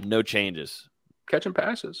 No changes. Catching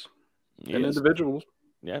passes and individuals.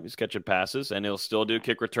 Yeah, he's catching passes, and he'll still do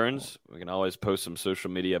kick returns. We can always post some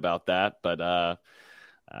social media about that. But,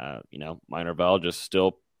 Minerville just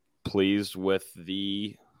still pleased with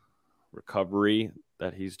the recovery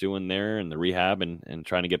that he's doing there and the rehab and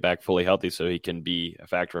trying to get back fully healthy so he can be a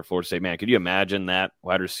factor for Florida State. Man, could you imagine that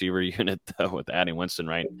wide receiver unit, though, with adding Winston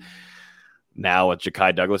Wright now with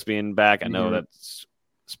Ja'Kai Douglas being back? I know that's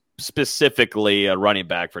specifically a running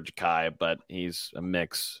back for Ja'Kai, but he's a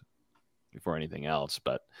mix before anything else.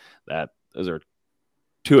 But those are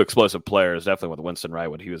two explosive players. Definitely with Winston Wright,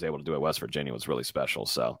 what he was able to do at West Virginia was really special.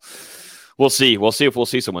 So we'll see. We'll see if we'll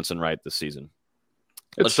see some Winston Wright this season.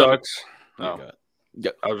 It sucks. No.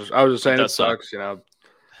 Yeah, I was just saying it sucks.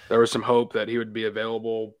 There was some hope that he would be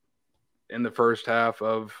available in the first half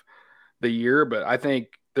of the year, but I think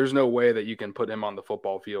there's no way that you can put him on the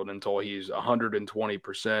football field until he's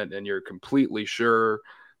 120% and you're completely sure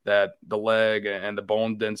that the leg and the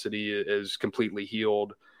bone density is completely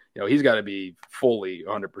healed. He's got to be fully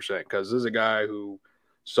 100% because this is a guy who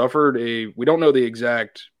suffered we don't know the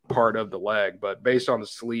exact part of the leg, but based on the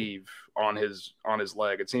sleeve on his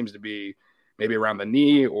leg, it seems to be maybe around the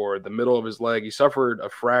knee or the middle of his leg. He suffered a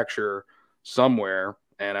fracture somewhere,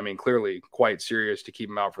 and clearly quite serious to keep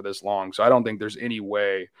him out for this long. So I don't think there's any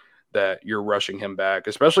way that you're rushing him back,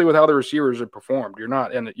 especially with how the receivers have performed. You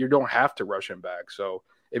don't have to rush him back. So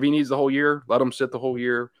if he needs the whole year, let him sit the whole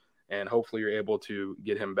year, and hopefully you're able to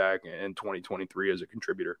get him back in 2023 as a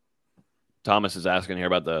contributor. Thomas is asking here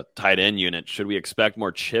about the tight end unit. Should we expect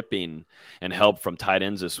more chipping and help from tight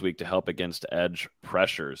ends this week to help against edge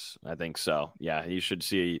pressures? I think so. Yeah, you should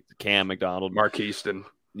see Cam McDonald. Marquiston.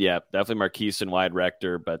 Yeah, definitely Marquiston, wide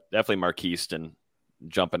rector, but definitely Marquiston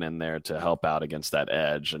jumping in there to help out against that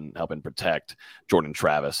edge and helping protect Jordan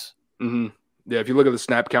Travis. Mm-hmm. Yeah, if you look at the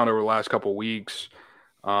snap count over the last couple of weeks,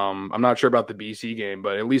 I'm not sure about the BC game,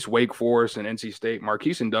 but at least Wake Forest and NC State,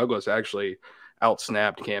 Marquiston Douglas actually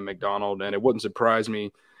outsnapped Cam McDonald, and it wouldn't surprise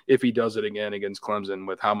me if he does it again against Clemson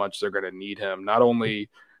with how much they're going to need him, not only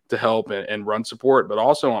to help and run support, but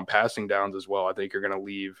also on passing downs as well. I think you're going to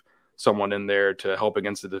leave someone in there to help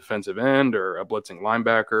against the defensive end or a blitzing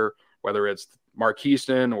linebacker, whether it's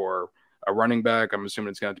Marquiston or a running back. I'm assuming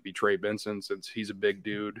it's going to have to be Trey Benson since he's a big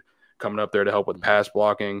dude coming up there to help with pass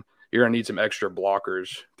blocking. You're going to need some extra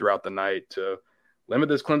blockers throughout the night to limit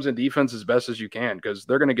this Clemson defense as best as you can because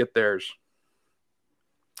they're going to get theirs.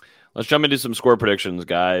 Let's jump into some score predictions,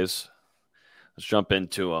 guys. Let's jump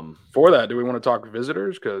into them. For that, do we want to talk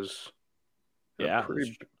visitors? Because yeah,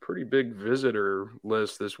 pretty big visitor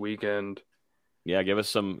list this weekend. Yeah, give us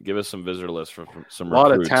some visitor lists from some a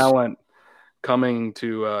lot recruits. Of talent coming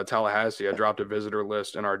to Tallahassee. I dropped a visitor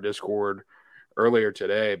list in our Discord earlier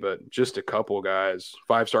today, but just a couple guys.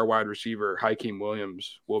 5-star wide receiver Hakeem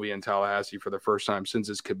Williams will be in Tallahassee for the first time since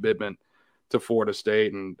his commitment to Florida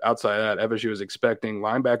State. And outside of that, FSU is expecting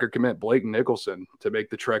linebacker commit Blake Nicholson to make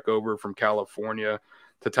the trek over from California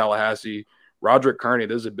to Tallahassee. Roderick Kearney,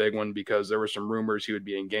 this is a big one because there were some rumors he would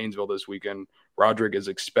be in Gainesville this weekend. Roderick is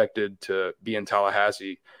expected to be in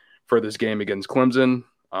Tallahassee for this game against Clemson.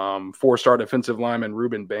 4-star defensive lineman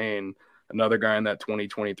Ruben Bain, another guy in that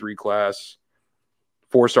 2023 class.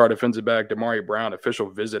 4-star defensive back Damari Brown, official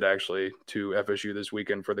visit actually to FSU this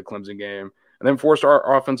weekend for the Clemson game. And then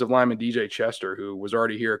 4-star offensive lineman DJ Chester, who was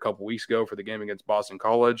already here a couple weeks ago for the game against Boston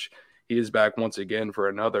College. He is back once again for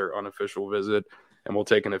another unofficial visit, and will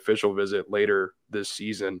take an official visit later this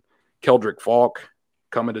season. Keldrick Falk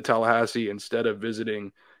coming to Tallahassee instead of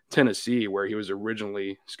visiting Tennessee, where he was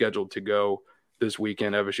originally scheduled to go this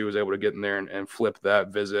weekend. FSU was able to get in there and flip that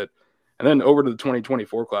visit. And then over to the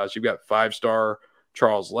 2024 class, you've got 5-star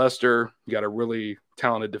Charles Lester. You got a really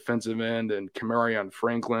talented defensive end and Camarion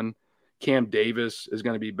Franklin. Cam Davis is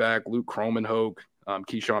going to be back. Luke Kromenhoek,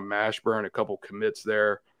 Keyshawn Mashburn, a couple commits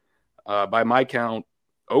there. By my count,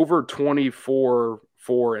 over 24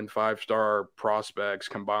 4- and 5-star prospects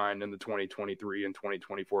combined in the 2023 and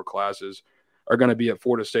 2024 classes are going to be at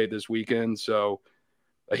Florida State this weekend. So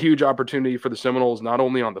a huge opportunity for the Seminoles, not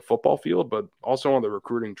only on the football field, but also on the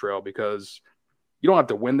recruiting trail, because you don't have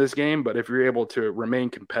to win this game, but if you're able to remain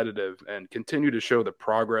competitive and continue to show the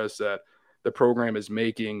progress that the program is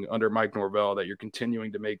making under Mike Norvell, that you're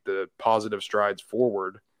continuing to make the positive strides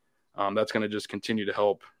forward, that's going to just continue to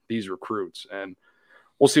help these recruits. And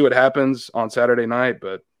we'll see what happens on Saturday night,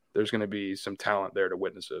 but there's going to be some talent there to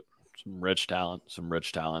witness it. Some rich talent.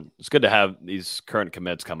 It's good to have these current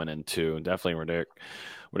commits coming in too. And definitely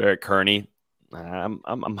Roderick Kearney.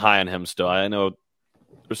 I'm high on him still. I know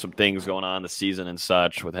there's some things going on this season and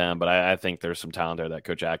such with him, but I think there's some talent there that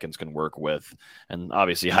Coach Atkins can work with. And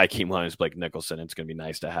obviously Hakeem Williams, Blake Nicholson, it's going to be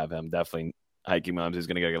nice to have him. Definitely Hakeem Williams is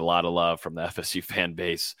going to get a lot of love from the FSU fan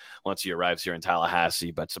base once he arrives here in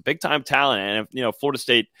Tallahassee. But it's a big-time talent. And if, Florida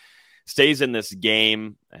State stays in this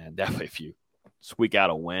game, and definitely if you squeak out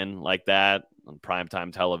a win like that on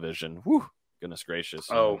primetime television, whew, goodness gracious.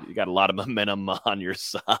 You got a lot of momentum on your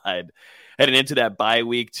side heading into that bye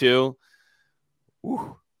week too.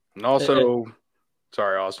 Whew. And also,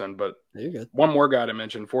 sorry, Austin, but you're good. One more guy to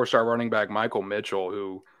mention, 4-star running back Michael Mitchell,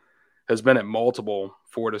 who has been at multiple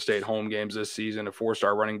Florida State home games this season, a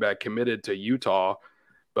 4-star running back committed to Utah.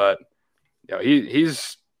 But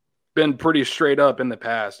he's been pretty straight up in the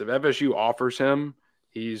past. If FSU offers him,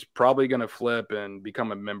 he's probably going to flip and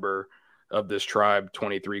become a member of this Tribe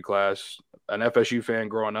 23 class. An FSU fan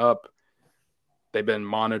growing up, they've been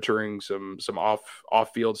monitoring some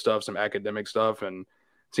off-field stuff, some academic stuff, and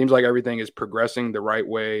it seems like everything is progressing the right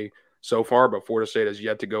way so far, but Florida State has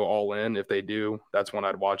yet to go all in. If they do, that's one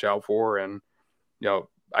I'd watch out for. And,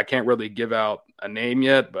 I can't really give out a name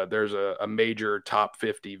yet, but there's a major top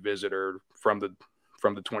 50 visitor from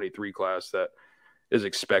the 23 class that is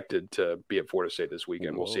expected to be at Florida State this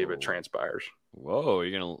weekend. We'll see if it transpires. Whoa,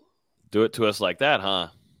 you're going to do it to us like that, huh?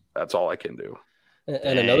 That's all I can do.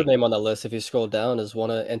 And another name on that list, if you scroll down, is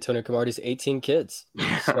one of Antonio Cromartie's 18 kids.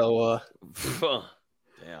 So,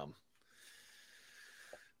 damn.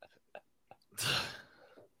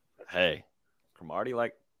 Hey, Cromartie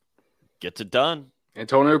gets it done.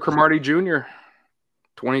 Antonio Cromartie Jr.,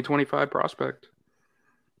 2025 prospect.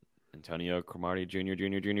 Antonio Cromartie Jr.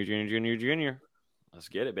 Let's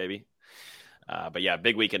get it, baby. But yeah,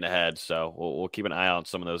 big weekend ahead. So we'll keep an eye on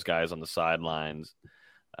some of those guys on the sidelines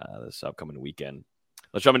this upcoming weekend.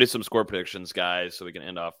 Let's jump into some score predictions, guys, so we can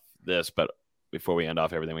end off this. But before we end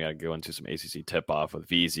off everything, we got to go into some ACC tip-off with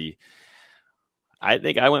VZ. I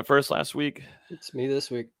think I went first last week. It's me this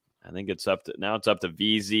week. I think it's up to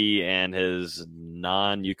VZ and his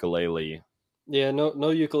non-ukulele. Yeah, no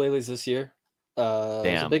ukuleles this year.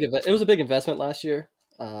 Damn. It was a big investment last year.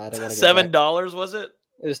 I don't want to $7, was it?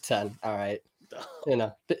 It was 10. All right.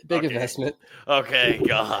 Big investment. Okay,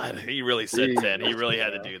 God. He really said 10. He really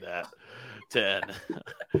had to do that. 10.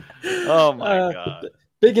 Oh my God.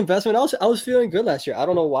 Big investment. I was feeling good last year. I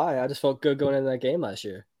don't know why. I just felt good going into that game last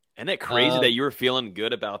year. Isn't it crazy that you were feeling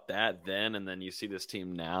good about that then, and then you see this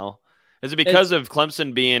team now? Is it because of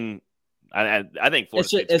Clemson being I think Florida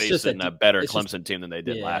State's facing a better Clemson team than they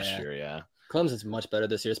did last year, yeah. Clemson's much better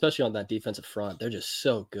this year, especially on that defensive front. They're just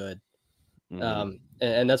so good. Mm-hmm.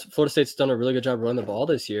 And that's Florida State's done a really good job running the ball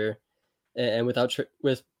this year. And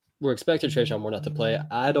we're expecting Trayshawn Moore not to play.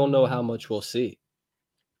 I don't know how much we'll see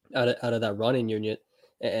out of that running unit.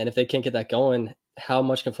 And if they can't get that going, how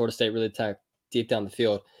much can Florida State really attack deep down the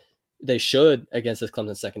field? They should against this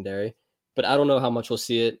Clemson secondary. but I don't know how much we'll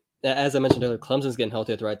see it. As I mentioned earlier, Clemson's getting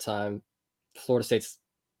healthy at the right time. Florida State's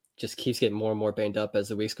just keeps getting more and more banged up as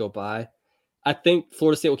the weeks go by. I think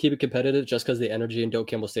Florida State will keep it competitive just because the energy in Doak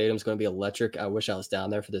Campbell Stadium is going to be electric. I wish I was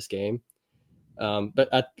down there for this game.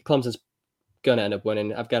 But Clemson's going to end up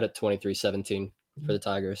winning. I've got it 23-17 for the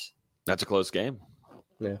Tigers. That's a close game.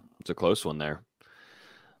 Yeah. It's a close one there.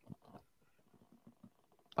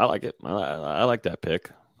 I like it. I like that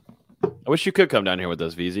pick. I wish you could come down here with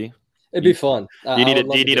us, VZ. It'd be fun. Do you need a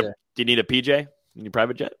PJ? You need a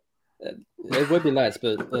private jet? It would be nice,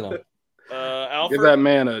 but you know. Alfred, give that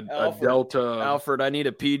man a Delta. Alfred, I need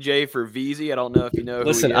a PJ for VZ. I don't know if you know.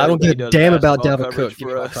 Listen, who he I is, don't but he give a does damn about basketball Dalvin coverage Cook. Give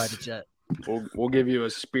for me my us. private jet. We'll give you a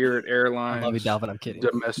Spirit Airlines. I love you, Dalvin. I'm kidding.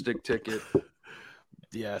 Domestic ticket.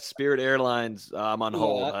 Yeah, Spirit Airlines. I'm on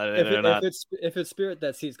hold. If it's Spirit,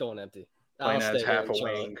 that seat's going empty. Plane has half a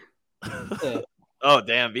wing. Yeah. Oh,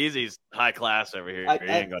 damn. VZ's high class over here.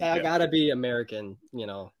 I gotta be American, you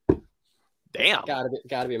know. Damn.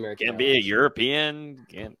 Gotta be American. Can't be a European.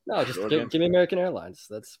 No, just give me American Airlines.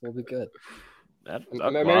 We'll be good.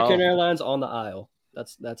 American Airlines on the aisle.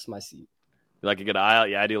 That's my seat. You like a good aisle?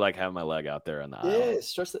 Yeah, I do like having my leg out there on the aisle. Yeah,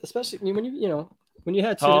 stretch, especially when you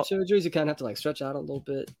had two hip surgeries, you kind of have to like stretch out a little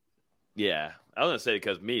bit. Yeah, I was gonna say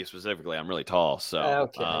because me specifically, I'm really tall, so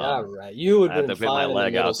okay, all right. You would have to fit my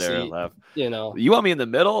leg out there. Seat, you know, you want me in the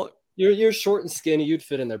middle? You're short and skinny. You'd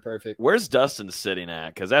fit in there perfect. Where's Dustin sitting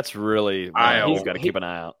at? Because that's really he's got to keep an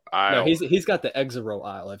eye out. No, he's got the exit row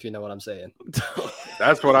aisle. If you know what I'm saying.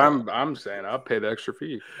 That's what I'm saying. I'll pay the extra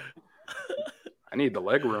fee. I need the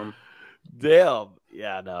leg room. Damn.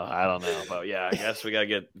 Yeah, no, I don't know, but yeah, I guess we gotta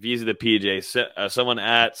get VZ the PJ. Someone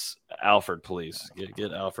at Alfred, please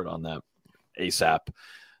get Alfred on that ASAP.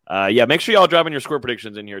 Yeah, make sure y'all dropping your score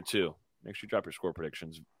predictions in here too. Make sure you drop your score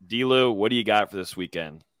predictions. D-Lou, what do you got for this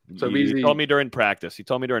weekend? So you told me during practice.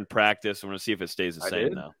 I'm going to see if it stays the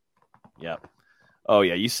same though. Yep. Oh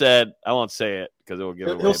yeah, you said I won't say it because it will give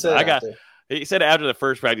it away. He said after the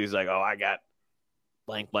first practice, he's like, "Oh, I got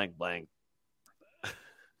blank, blank, blank."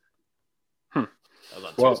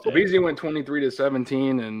 Well, BZ went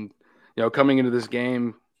 23-17, and coming into this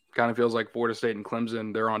game, kind of feels like Florida State and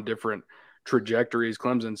Clemson, they're on different trajectories.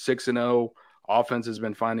 Clemson 6-0, offense has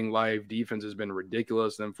been finding life, defense has been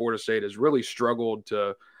ridiculous. Then Florida State has really struggled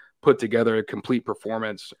to put together a complete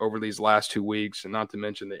performance over these last 2 weeks, and not to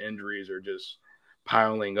mention the injuries are just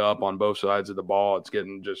piling up on both sides of the ball.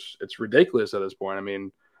 It's ridiculous at this point. I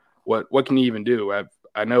mean, what can you even do?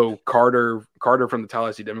 I know Carter from the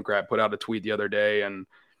Tallahassee Democrat put out a tweet the other day, and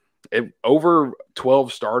over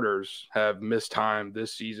 12 starters have missed time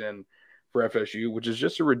this season for FSU, which is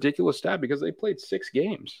just a ridiculous stat because they played 6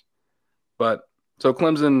 games. But so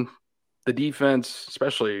Clemson, the defense,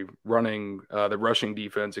 especially running the rushing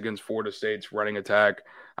defense against Florida State's running attack,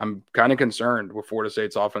 I'm kind of concerned with Florida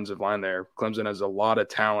State's offensive line there. Clemson has a lot of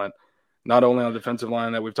talent, not only on the defensive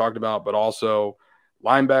line that we've talked about, but also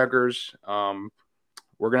linebackers.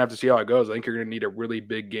 We're going to have to see how it goes. I think you're going to need a really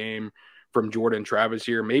big game from Jordan Travis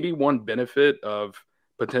here. Maybe one benefit of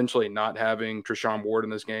potentially not having Treshaun Ward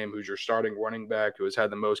in this game, who's your starting running back, who has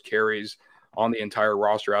had the most carries on the entire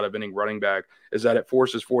roster out of any running back, is that it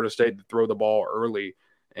forces Florida State to throw the ball early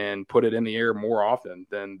and put it in the air more often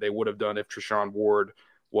than they would have done if Treshaun Ward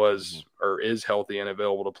was or is healthy and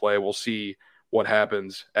available to play. We'll see what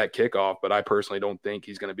happens at kickoff, but I personally don't think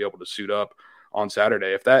he's going to be able to suit up on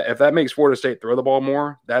Saturday. If that makes Florida State throw the ball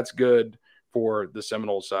more, that's good for the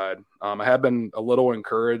Seminoles side. I have been a little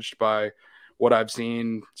encouraged by what I've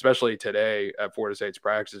seen, especially today at Florida State's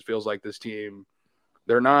practice. It feels like this team,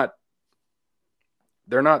 they're not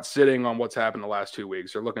sitting on what's happened the last 2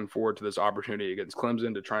 weeks. They're looking forward to this opportunity against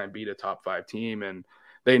Clemson to try and beat a top 5 team. And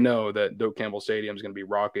they know that Doak Campbell Stadium is going to be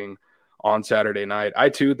rocking on Saturday night. I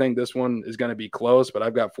too think this one is going to be close, but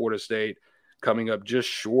I've got Florida State coming up just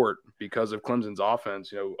short because of Clemson's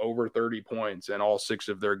offense, over 30 points in all 6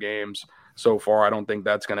 of their games so far. I don't think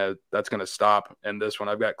that's going to stop in this one.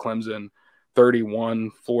 I've got Clemson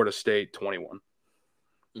 31, Florida State 21.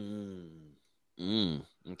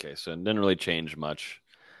 Okay, so it didn't really change much.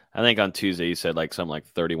 I think on Tuesday you said something like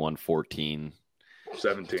 31-14.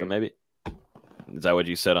 17. So maybe is that what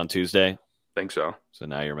you said on Tuesday? Think so. So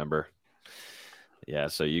now you remember. Yeah,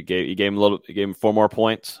 so you gave him 4 more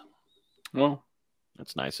points. Well,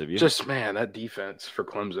 that's nice of you. Just, man, that defense for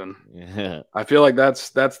Clemson. Yeah. I feel like that's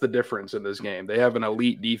the difference in this game. They have an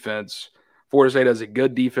elite defense. Florida State has a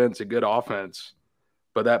good defense, a good offense,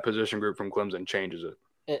 but that position group from Clemson changes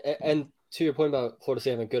it. And to your point about Florida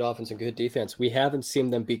State having good offense and good defense, we haven't seen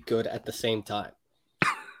them be good at the same time.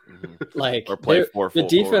 Or play the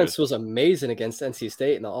defense was amazing against NC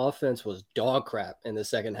State, and the offense was dog crap in the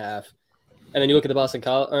second half. And then you look at the Boston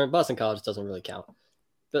College doesn't really count.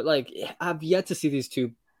 But like, I've yet to see these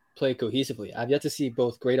two play cohesively. I've yet to see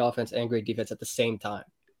both great offense and great defense at the same time.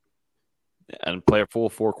 And play a full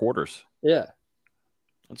 4 quarters. Yeah.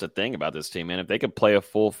 That's the thing about this team, man. If they could play a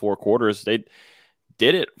full 4 quarters, they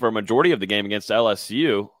did it for a majority of the game against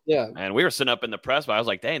LSU. Yeah. And we were sitting up in the press, but I was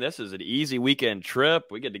like, dang, this is an easy weekend trip.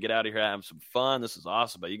 We get to get out of here and have some fun. This is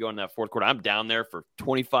awesome. But you go in that fourth quarter, I'm down there for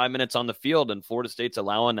 25 minutes on the field, and Florida State's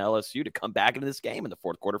allowing LSU to come back into this game in the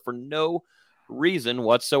fourth quarter for no reason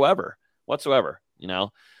whatsoever. You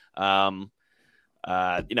know, I'm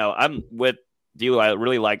with D'Lo. I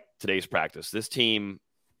really like today's practice. This team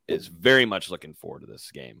is very much looking forward to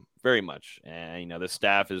this game, very much. And, you know, the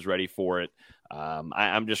staff is ready for it.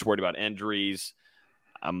 I'm just worried about injuries.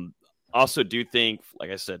 Also do think,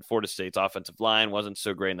 like I said, Florida State's offensive line wasn't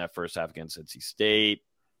so great in that first half against NC State.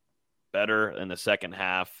 Better in the second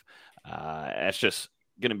half. It's just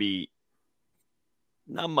going to be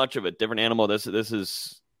not much of a different animal. This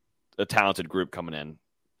is a talented group coming in.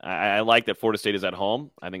 I like that Florida State is at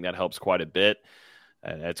home. I think that helps quite a bit.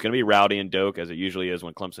 It's going to be rowdy and doke, as it usually is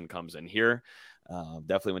when Clemson comes in here.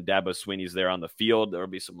 Definitely when Dabo Swinney's there on the field, there will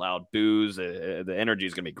be some loud boos. The energy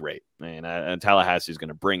is going to be great, and Tallahassee is going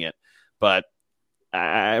to bring it. But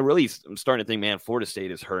I really am starting to think, man, Florida State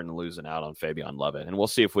is hurting and losing out on Fabian Lovett. And we'll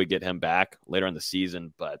see if we get him back later in the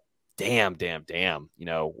season. But damn. You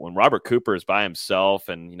know, when Robert Cooper is by himself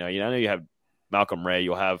and, you know you have Malcolm Ray,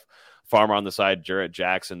 you'll have Farmer on the side, Jarrett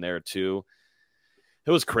Jackson there too.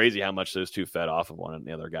 It was crazy how much those two fed off of one of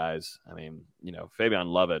the other guys. I mean, you know, Fabian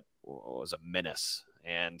Lovett was a menace.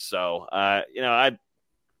 And so, I've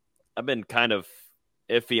been kind of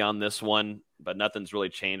iffy on this one, but nothing's really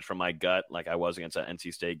changed from my gut like I was against that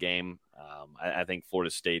NC State game. I think Florida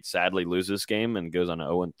State sadly loses this game and goes on an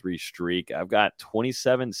 0-3 streak. I've got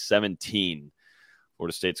 27-17.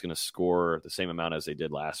 Florida State's going to score the same amount as they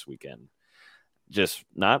did last weekend. Just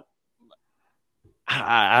not –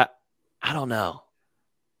 I don't know.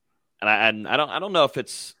 And I don't know if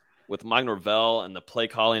it's with Mike Norvell and the play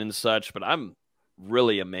calling and such, but I'm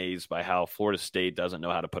really amazed by how Florida State doesn't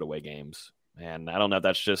know how to put away games. And I don't know if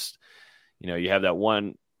that's just, you know, you have that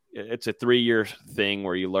one, it's a 3-year thing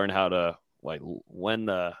where you learn how to like win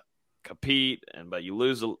the compete, but you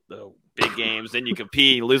lose the big games, then you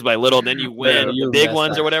compete, you lose by little, then you win the big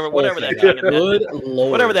ones or whatever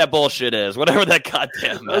that bullshit is, whatever that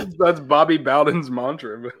goddamn. That's Bobby Bowden's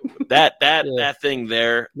mantra. that thing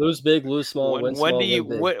there. Lose big, lose small. When do you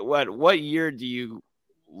what year do you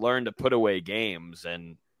learn to put away games?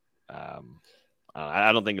 And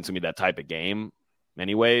I don't think it's gonna be that type of game,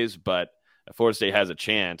 anyways. But if Florida State has a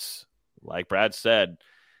chance, like Brad said,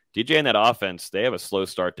 DJ and that offense, they have a slow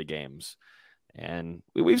start to games. And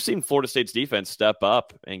we've seen Florida State's defense step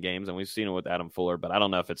up in games, and we've seen it with Adam Fuller, but I don't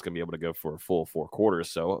know if it's going to be able to go for a full 4 quarters.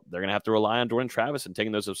 So they're going to have to rely on Jordan Travis and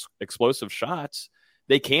taking those explosive shots.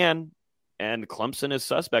 They can, and Clemson is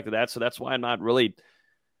suspect of that, so that's why I'm not really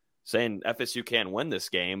saying FSU can't win this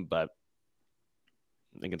game, but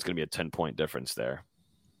I think it's going to be a 10-point difference there.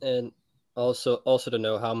 And also to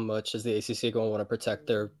know how much is the ACC going to want to protect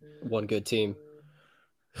their one good team.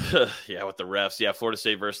 Yeah, with the refs. Yeah, Florida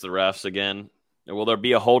State versus the refs again. Will there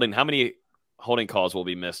be a holding? How many holding calls will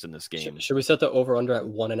be missed in this game? Should we set the over-under at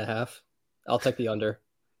 1.5? I'll take the under.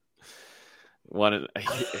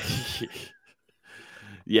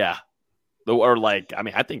 Yeah.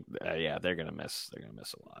 I think, they're going to miss. They're going to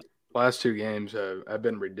miss a lot. Last 2 games have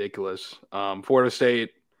been ridiculous. Florida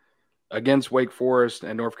State against Wake Forest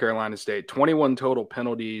and North Carolina State, 21 total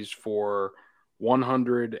penalties for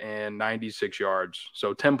 196 yards.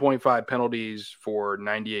 So 10.5 penalties for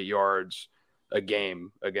 98 yards a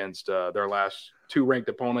game against their last 2 ranked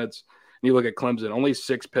opponents. And you look at Clemson, only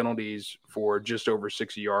 6 penalties for just over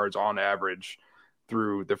 60 yards on average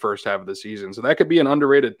through the first half of the season. So that could be an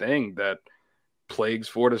underrated thing that plagues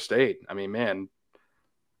Florida State. I mean, man,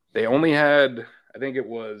 they only had, I think it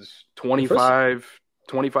was 25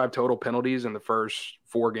 total penalties in the first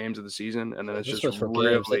 4 games of the season, and then it's just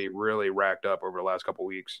really racked up over the last couple of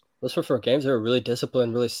weeks. Those were 4 games. They were really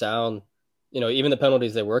disciplined, really sound. You know, even the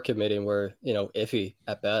penalties they were committing were, you know, iffy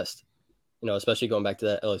at best. You know, especially going back to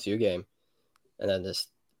that LSU game, and then this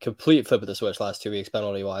complete flip of the switch last 2 weeks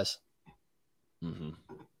penalty wise. Mm-hmm.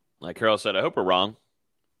 Like Carol said, I hope we're wrong.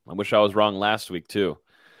 I wish I was wrong last week too.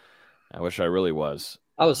 I wish I really was.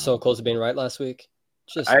 I was so close to being right last week.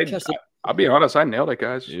 I'll be honest, I nailed it,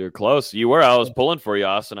 guys. You're close. You were. I was pulling for you,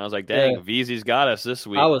 Austin. I was like, dang, VZ's got us this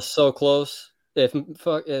week. I was so close. If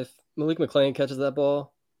Malik McClain catches that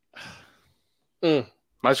ball.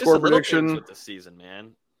 My score prediction with the season,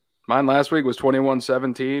 man. Mine last week was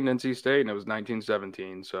 21-17 NC State, and it was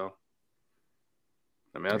 19-17. So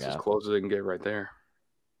I mean, that's as close as they can get right there.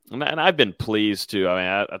 And I've been pleased too. I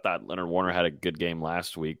mean, I thought Leonard Warner had a good game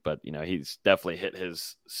last week, but he's definitely hit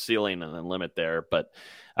his ceiling and the limit there. But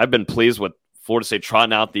I've been pleased with Florida State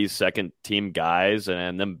trotting out these second team guys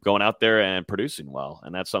and them going out there and producing well.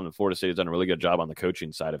 And that's something Florida State has done a really good job on the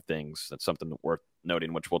coaching side of things. That's something worth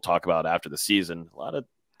noting, which we'll talk about after the season. A lot of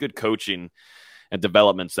good coaching and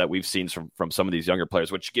developments that we've seen from some of these younger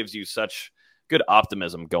players, which gives you such good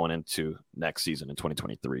optimism going into next season in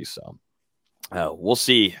 2023. So we'll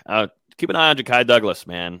see. Keep an eye on Ja'Kai Douglas,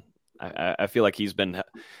 man. I feel like he's been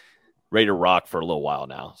ready to rock for a little while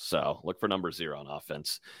now. So look for number 0 on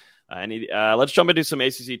offense. Let's jump into some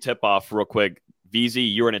ACC tip-off real quick.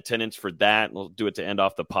 VZ, you were in attendance for that. We'll do it to end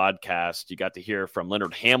off the podcast. You got to hear from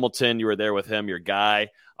Leonard Hamilton. You were there with him, your guy.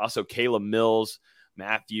 Also, Caleb Mills,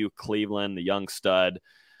 Matthew Cleveland, the young stud.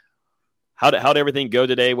 How'd everything go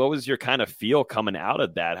today? What was your kind of feel coming out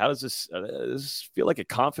of that? How does this feel like a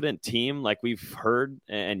confident team like we've heard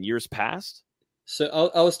in years past?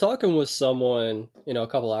 So I was talking with someone, a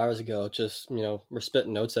couple hours ago, just, we're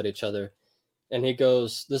spitting notes at each other. And he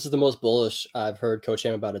goes, this is the most bullish I've heard Coach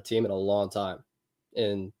Ham about a team in a long time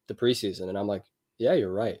in the preseason. And I'm like, yeah,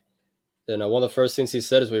 you're right. One of the first things he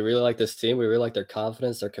said is we really like this team. We really like their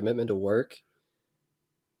confidence, their commitment to work.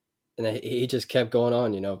 And he just kept going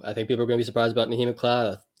on. I think people are going to be surprised about Naheem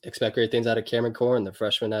McLeod. I expect great things out of Cameron Corn, the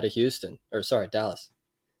freshman out of Dallas.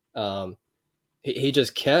 He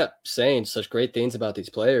just kept saying such great things about these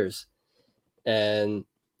players. And,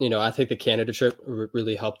 I think the Canada trip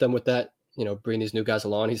really helped them with that. Bring these new guys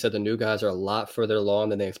along. He said the new guys are a lot further along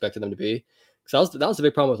than they expected them to be. Because that was the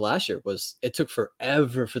big problem with last year, was it took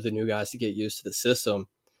forever for the new guys to get used to the system.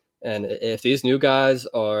 And if these new guys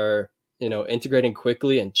are, integrating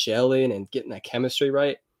quickly and gelling and getting that chemistry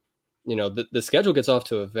right, the schedule gets off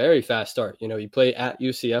to a very fast start. You play at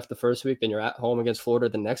UCF the first week, then you're at home against Florida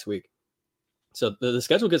the next week. So the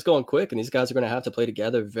schedule gets going quick, and these guys are going to have to play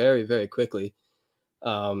together very, very quickly.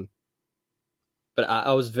 But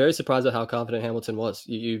I was very surprised at how confident Hamilton was.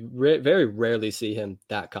 You very rarely see him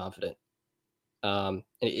that confident. And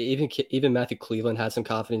even Matthew Cleveland had some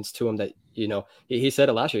confidence to him that, he said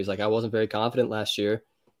it last year. He's like, I wasn't very confident last year,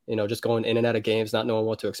 just going in and out of games, not knowing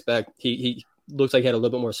what to expect. He looks like he had a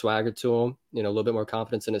little bit more swagger to him, a little bit more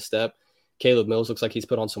confidence in his step. Caleb Mills looks like he's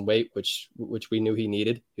put on some weight, which we knew he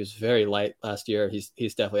needed. He was very light last year. He's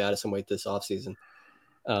definitely added some weight this offseason.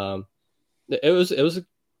 It was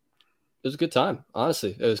a good time,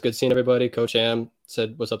 honestly. It was good seeing everybody. Coach Ham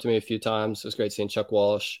said what's up to me a few times. It was great seeing Chuck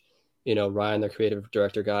Walsh, Ryan, their creative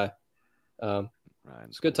director guy.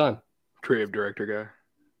 It's a good time. Creative director guy.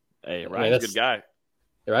 Hey, Ryan's a good guy.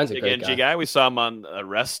 Ryan's a great guy. We saw him on a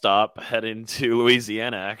rest stop heading to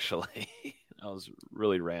Louisiana, actually. That was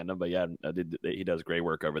really random, but yeah, he does great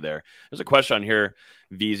work over there. There's a question on here,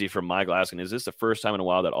 VZ from Michael asking, is this the first time in a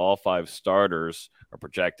while that all 5 starters are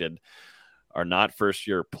projected are not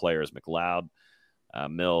first-year players? McLeod,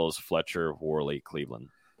 Mills, Fletcher, Worley, Cleveland.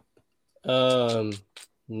 No,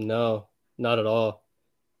 not at all.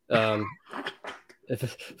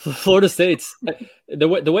 Florida State's the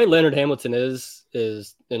way Leonard Hamilton is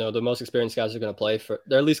the most experienced guys are going to play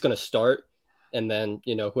they're at least going to start, and then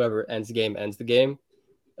whoever ends the game.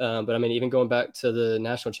 But I mean, even going back to the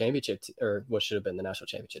national championship or what should have been the national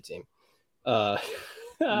championship team.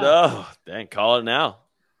 No, dang, call it now.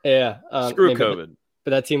 Yeah. Screw COVID.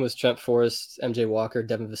 But that team was Trent Forrest, MJ Walker,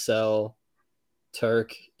 Devin Vassell,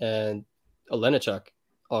 Turk, and Olenichuk,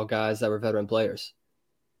 all guys that were veteran players.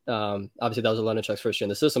 Obviously, that was Olenichuk's first year in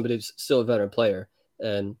the system, but he's still a veteran player.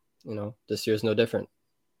 And, this year's no different.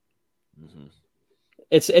 Mm-hmm.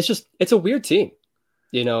 It's a weird team.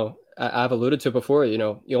 I've alluded to it before,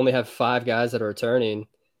 you only have 5 guys that are returning,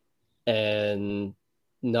 and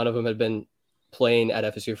none of them had been playing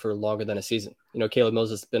at FSU for longer than a season. Caleb Mills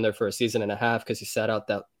has been there for a season and a half because he sat out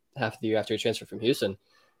that half of the year after he transferred from Houston.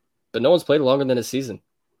 But no one's played longer than a season.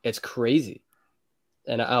 It's crazy.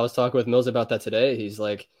 And I was talking with Mills about that today. He's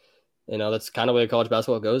like, that's kind of the way college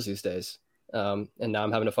basketball goes these days. And now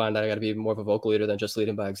I'm having to find that I got to be more of a vocal leader than just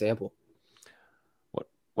leading by example.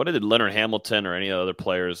 What did Leonard Hamilton or any other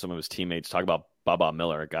players, some of his teammates, talk about Baba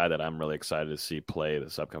Miller, a guy that I'm really excited to see play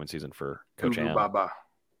this upcoming season for Coach Ham? Baba.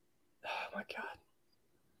 Oh my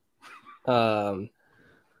God.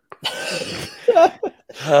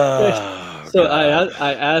 So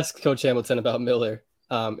I asked Coach Hamilton about Miller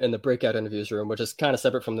in the breakout interviews room, which is kind of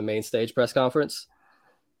separate from the main stage press conference.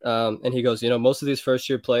 And he goes, most of these first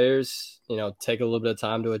year players, take a little bit of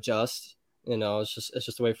time to adjust. It's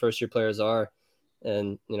just the way first year players are.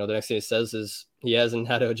 And, the next thing he says is he hasn't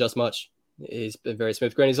had to adjust much. He's been very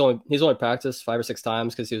smooth. Granted, he's only practiced 5 or 6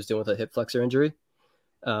 times because he was dealing with a hip flexor injury.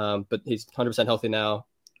 But he's 100% healthy now,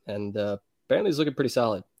 and apparently he's looking pretty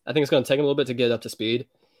solid. I think it's going to take him a little bit to get up to speed.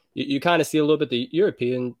 You kind of see a little bit the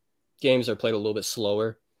European games are played a little bit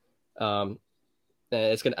slower. I think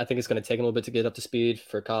it's going to take him a little bit to get up to speed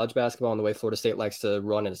for college basketball and the way Florida State likes to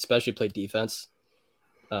run and especially play defense.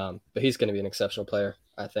 But he's going to be an exceptional player,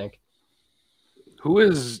 I think. Who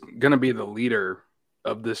is going to be the leader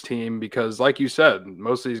of this team? Because like you said,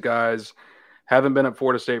 most of these guys haven't been at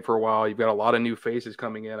Florida State for a while. You've got a lot of new faces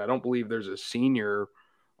coming in. I don't believe there's a senior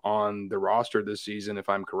on the roster this season, if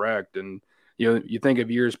I'm correct. And you think of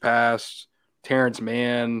years past, Terrence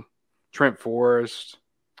Mann, Trent Forrest,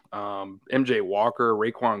 MJ Walker,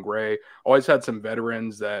 Raekwon Gray, always had some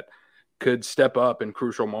veterans that could step up in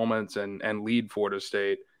crucial moments and lead Florida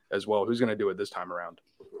State as well. Who's going to do it this time around?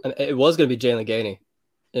 And it was going to be Jalen Gainey,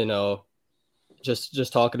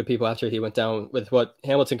 just talking to people after he went down with what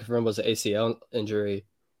Hamilton confirmed was an ACL injury.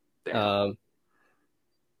 He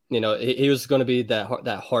was going to be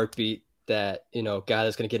that heartbeat, that, guy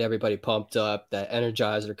that's going to get everybody pumped up, that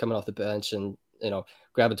energizer coming off the bench and,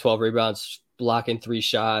 grabbing 12 rebounds, blocking 3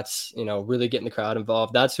 shots, really getting the crowd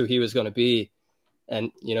involved. That's who he was going to be.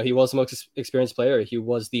 And, he was the most experienced player. He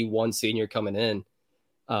was the one senior coming in.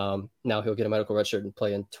 Now he'll get a medical redshirt and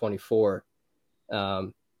play in 24. Now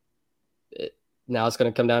it's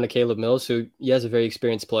going to come down to Caleb Mills, who is a very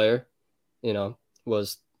experienced player,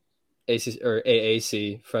 was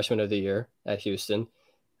AAC freshman of the year at Houston.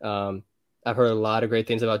 I've heard a lot of great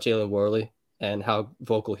things about Jalen Worley and how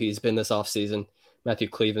vocal he's been this offseason. Matthew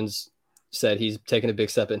Cleveland's said he's taken a big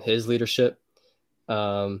step in his leadership.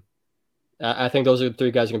 I think those are the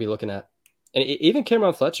 3 guys you're going to be looking at. And even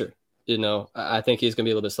Cameron Fletcher, I think he's going to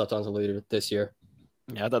be a little bit slept on as a leader this year.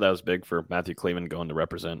 Yeah, I thought that was big for Matthew Cleveland going to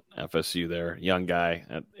represent FSU there. Young guy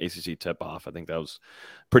at ACC tip-off. I think that was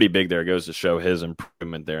pretty big there. It goes to show his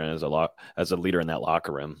improvement there as a leader in that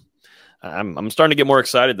locker room. I'm starting to get more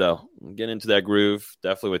excited, though. I'm getting into that groove,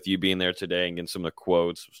 definitely with you being there today and getting some of the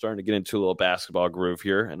quotes. I'm starting to get into a little basketball groove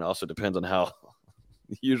here, and it also depends on how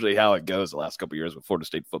it goes the last couple of years with Florida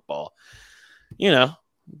State football.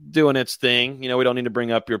 Doing its thing. We don't need to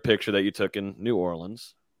bring up your picture that you took in New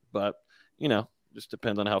Orleans, but, just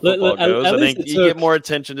depends on how football goes. I think you get more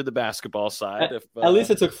attention to the basketball side. At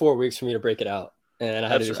least it took 4 weeks for me to break it out, and I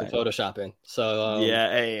had to do some photoshopping. So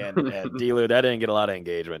D-Lou, that didn't get a lot of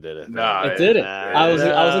engagement, did it? No, it didn't. I was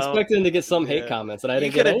expecting to get some hate comments, and I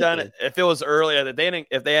didn't. You could have done it if it was earlier.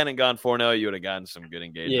 If they hadn't gone 4-0, you would have gotten some good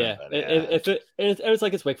engagement. Yeah, it's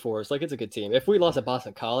like it's Wake Forest, like it's a good team. If we lost at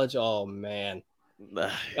Boston College, oh man.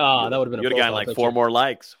 That would have been. You'd have gotten like 4 more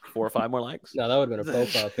likes, 4 or 5 more likes. No, that would have been a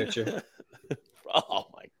profile picture. Oh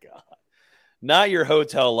my god! Not your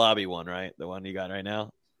hotel lobby one, right? The one you got right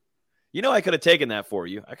now. I could have taken that for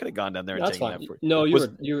you. I could have gone down there and taken that for you. No,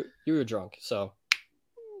 you were drunk. So,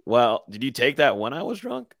 well, did you take that when I was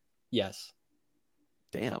drunk? Yes.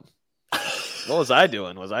 Damn. What was I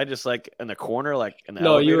doing? Was I just like in the corner, like in the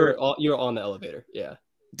No, elevator? you were on the elevator. Yeah.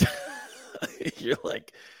 You're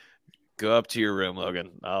like, go up to your room,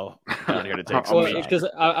 Logan. I'm down here to take some shots. Because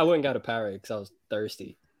I went and got a Powerade because I was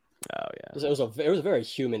thirsty. Oh yeah. It was a very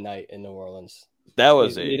humid night in New Orleans. That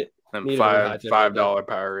was $5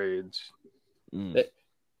 Powerades.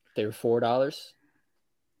 They were $4.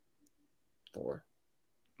 4.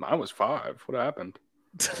 Mine was 5. What happened?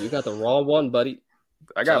 You got the wrong one, buddy.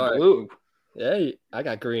 I got blue. Yeah, I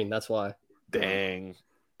got green. That's why. Dang.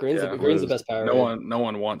 Green's the best Powerade. No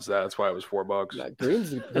one wants that. That's why it was $4. Nah,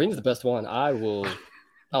 green's the best one.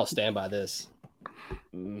 I'll stand by this.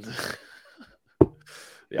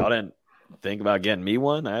 Y'all didn't think about getting me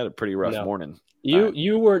one? I had a pretty rough morning.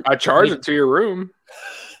 You were. I charged it to your room.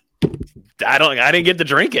 I didn't get to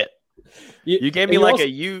drink it. You gave me like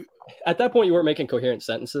also, At that point, you weren't making coherent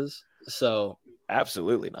sentences, so.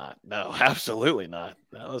 Absolutely not. No, absolutely not.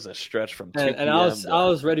 That was a stretch from 2 and p.m. I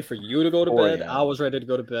was ready for you to go to bed. I was ready to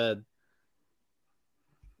go to bed.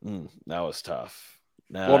 That was tough.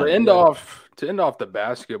 Well, to end off the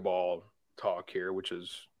basketball talk here, which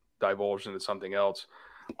is divulged into something else.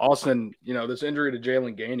 Austin, this injury to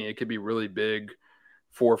Jalen Gainey, it could be really big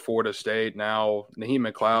for Florida State. Now, Naheem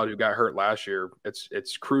McLeod, who got hurt last year,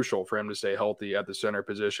 it's crucial for him to stay healthy at the center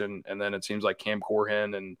position. And then it seems like Cam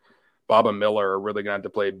Corhin and Baba Miller are really going to have to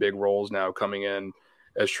play big roles now coming in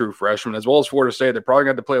as true freshmen, as well as Florida State. They're probably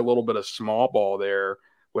going to have to play a little bit of small ball there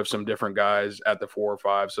with some different guys at the 4 or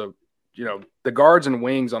 5. So, the guards and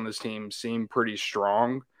wings on this team seem pretty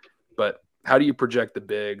strong, but how do you project the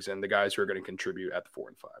bigs and the guys who are going to contribute at the 4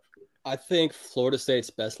 and 5? I think Florida State's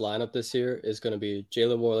best lineup this year is going to be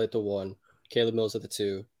Jalen Worley at the 1, Caleb Mills at the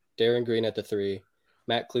 2, Darren Green at the 3,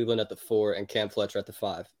 Matt Cleveland at the 4, and Cam Fletcher at the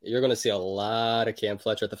 5. You're going to see a lot of Cam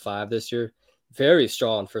Fletcher at the 5 this year. Very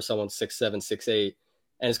strong for someone 6'7", 6'8",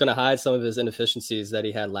 and it's going to hide some of his inefficiencies that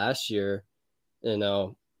he had last year. You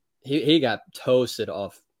know, he got toasted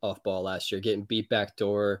off ball last year, getting beat back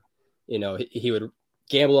door. You know, he would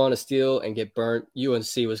gamble on a steal and get burnt.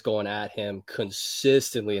 UNC was going at him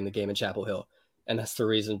consistently in the game in Chapel Hill, and that's the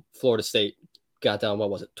reason Florida State got down. What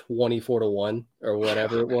was it, 24-1 or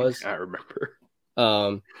whatever it was? I remember.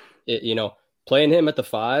 You know, playing him at the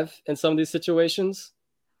 5 in some of these situations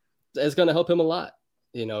is going to help him a lot.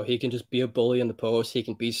 You know, he can just be a bully in the post. He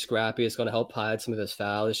can be scrappy. It's going to help hide some of his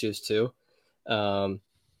foul issues too.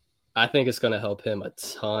 I think it's going to help him a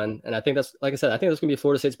ton. And I think that's, like I said, I think that's going to be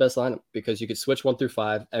Florida State's best lineup because you could switch 1 through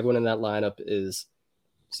 5. Everyone in that lineup is,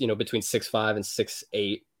 you know, between 6'5" and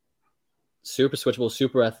 6'8". Super switchable,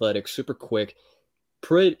 super athletic, super quick.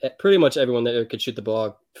 Pretty much everyone there could shoot the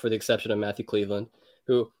ball for the exception of Matthew Cleveland,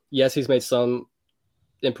 who, yes, he's made some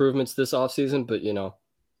improvements this offseason, but, you know,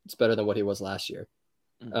 it's better than what he was last year.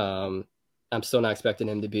 I'm still not expecting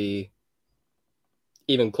him to be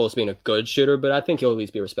even close to being a good shooter, but I think he'll at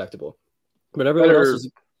least be respectable. But everyone else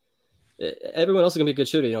is going to be a good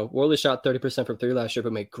shooter. You know, Worley shot 30% from 3 last year,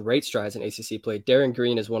 but made great strides in ACC play. Darren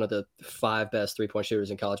Green is one of the 5 best 3-point shooters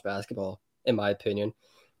in college basketball, in my opinion.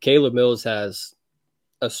 Caleb Mills has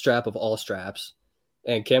a strap of all straps,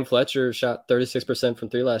 and Cam Fletcher shot 36% from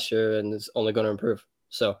 3 last year and is only going to improve.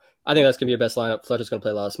 So I think that's going to be your best lineup. Fletcher's going to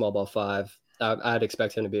play a lot of small ball 5. I'd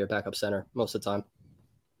expect him to be your backup center most of the time.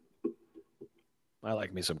 I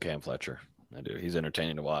like me some Cam Fletcher. I do. He's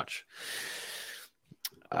entertaining to watch.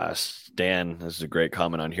 Stan, this is a great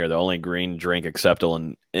comment on here. The only green drink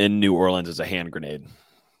acceptable in New Orleans is a hand grenade.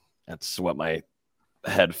 That's what my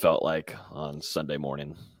head felt like on Sunday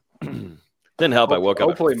morning. Didn't help. I woke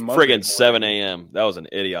up at friggin' 7 a.m. That was an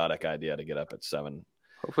idiotic idea to get up at 7.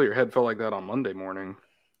 Hopefully your head felt like that on Monday morning.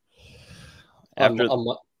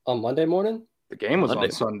 On Monday morning? The game was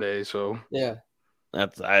on Sunday, so yeah.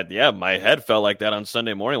 My head felt like that on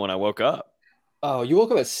Sunday morning when I woke up. Oh, you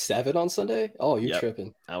woke up at 7 on Sunday? Oh, you're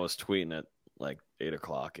tripping. I was tweeting at like 8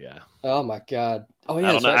 o'clock. Yeah. Oh my God. Oh yeah.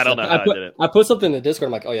 I don't know how I did it. I put something in the Discord.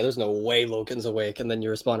 I'm like, oh yeah, there's no way Logan's awake. And then you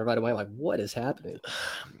responded right away. I'm like, what is happening?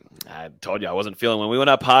 I told you I wasn't feeling when we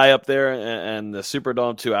went up high up there and the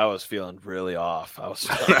Superdome too. I was feeling really off. I was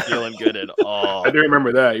not feeling good at all. I do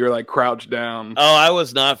remember that. You were like crouched down. Oh, I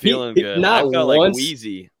was not feeling good. I felt like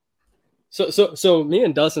wheezy. So me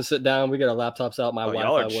and Dustin sit down. We get our laptops out. My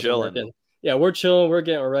Wi-Fi wasn't working. Yeah, we're chilling. We're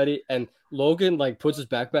getting ready. And Logan like puts his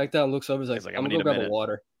backpack down, looks over, he's like I'm gonna go grab a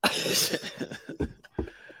water.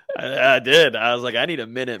 I did. I was like, I need a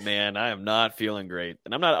minute, man. I am not feeling great.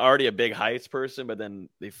 And I'm not already a big heights person, but then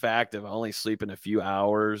the fact of only sleeping a few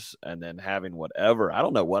hours and then having whatever, I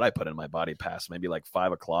don't know what I put in my body past maybe like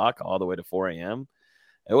 5 o'clock all the way to 4 a.m.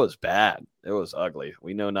 It was bad. It was ugly.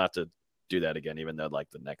 We know not to do that again, even though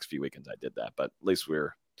like the next few weekends I did that, but at least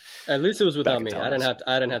it was without me. I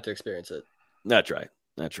didn't have to experience it. That's right.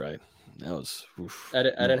 That was I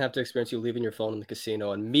didn't have to experience you leaving your phone in the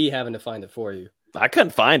casino and me having to find it for you. I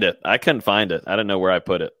couldn't find it. I didn't know where I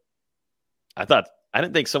put it. I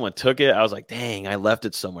didn't think someone took it. I was like, dang, I left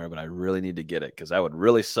it somewhere, but I really need to get it because that would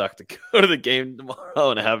really suck to go to the game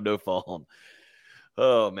tomorrow and have no phone.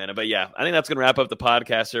 Oh, man. But yeah, I think that's going to wrap up the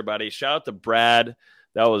podcast, everybody. Shout out to Brad.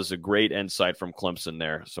 That was a great insight from Clemson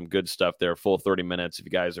there. Some good stuff there. Full 30 minutes. If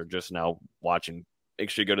you guys are just now watching, make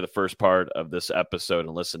sure you go to the first part of this episode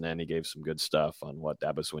and listen in. He gave some good stuff on what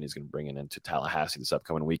Dabo Swinney's going to bring into Tallahassee this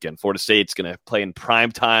upcoming weekend. Florida State's going to play in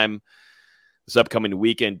prime time this upcoming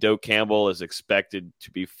weekend. Doak Campbell is expected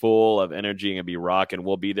to be full of energy and be rocking.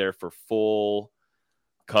 We'll be there for full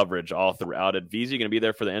coverage all throughout it. VZ, you going to be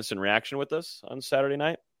there for the instant reaction with us on Saturday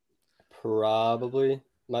night? Probably.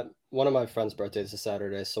 One of my friend's birthdays is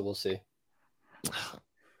Saturday, so we'll see.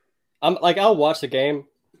 I'll watch the game.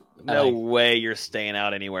 No way you're staying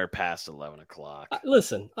out anywhere past 11 o'clock.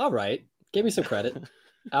 Listen, all right. Give me some credit.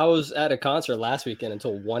 I was at a concert last weekend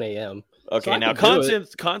until 1 a.m. Okay, so now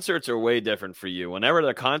concerts are way different for you. Whenever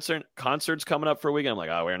the concert's coming up for a weekend, I'm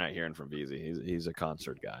like, oh, we're not hearing from VZ. He's a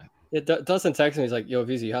concert guy. Dustin texted me. He's like, yo,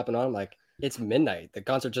 VZ, you hopping on? I'm like, it's midnight. The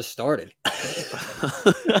concert just started.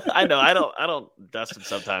 I know. I don't. Dustin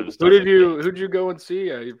sometimes. Who'd you go and see?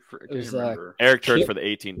 It was Eric Church for the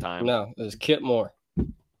 18th time. No, it was Kip Moore.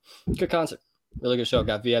 Good concert. Really good show.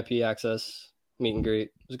 Got VIP access, meet and greet.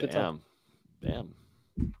 It was a good time. Damn.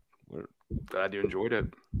 We're glad you enjoyed it.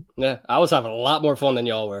 Yeah, I was having a lot more fun than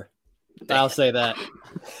y'all were. I'll say that.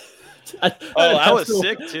 I was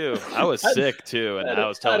sick too. And I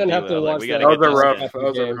was telling you, we got to get that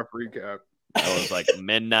was a rough recap. It was like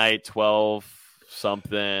midnight, 12,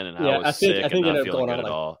 something, and Yeah, I was sick and not feeling good at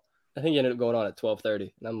all. I think he ended up going on at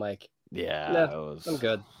 12:30, and I'm like, I'm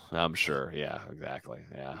good. I'm sure. Yeah, exactly.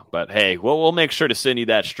 Yeah, but hey, we'll make sure to send you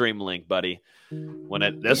that stream link, buddy.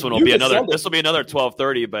 This will be another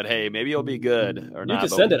 12:30, but hey, maybe it'll be good or not. You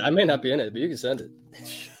can send it. I may not be in it, but you can send it.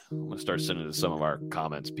 I'm gonna start sending it to some of our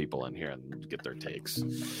comments people in here and get their takes.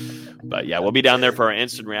 But yeah, we'll be down there for our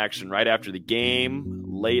instant reaction right after the game,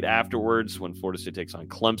 late afterwards when Florida State takes on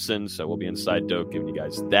Clemson. So we'll be inside dope giving you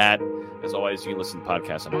guys that. As always, you can listen to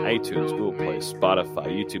podcasts on iTunes, Google Play, Spotify,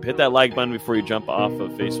 YouTube. Hit that like button before you jump off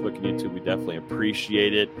of Facebook and YouTube. We definitely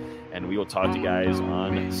appreciate it. And we will talk to you guys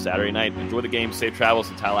on Saturday night. Enjoy the game. Safe travels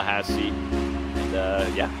to Tallahassee. And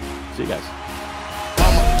see you guys.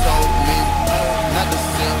 Not the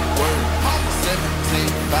same word.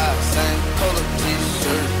 17.5, same color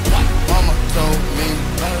t-shirt. Mama told me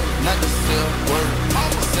not the same word.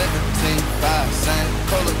 17.5, same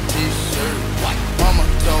color t-shirt. Mama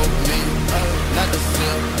told me not the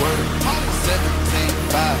same word.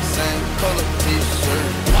 17.5, same color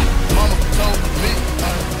t-shirt. Mama told me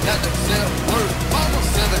not the same word.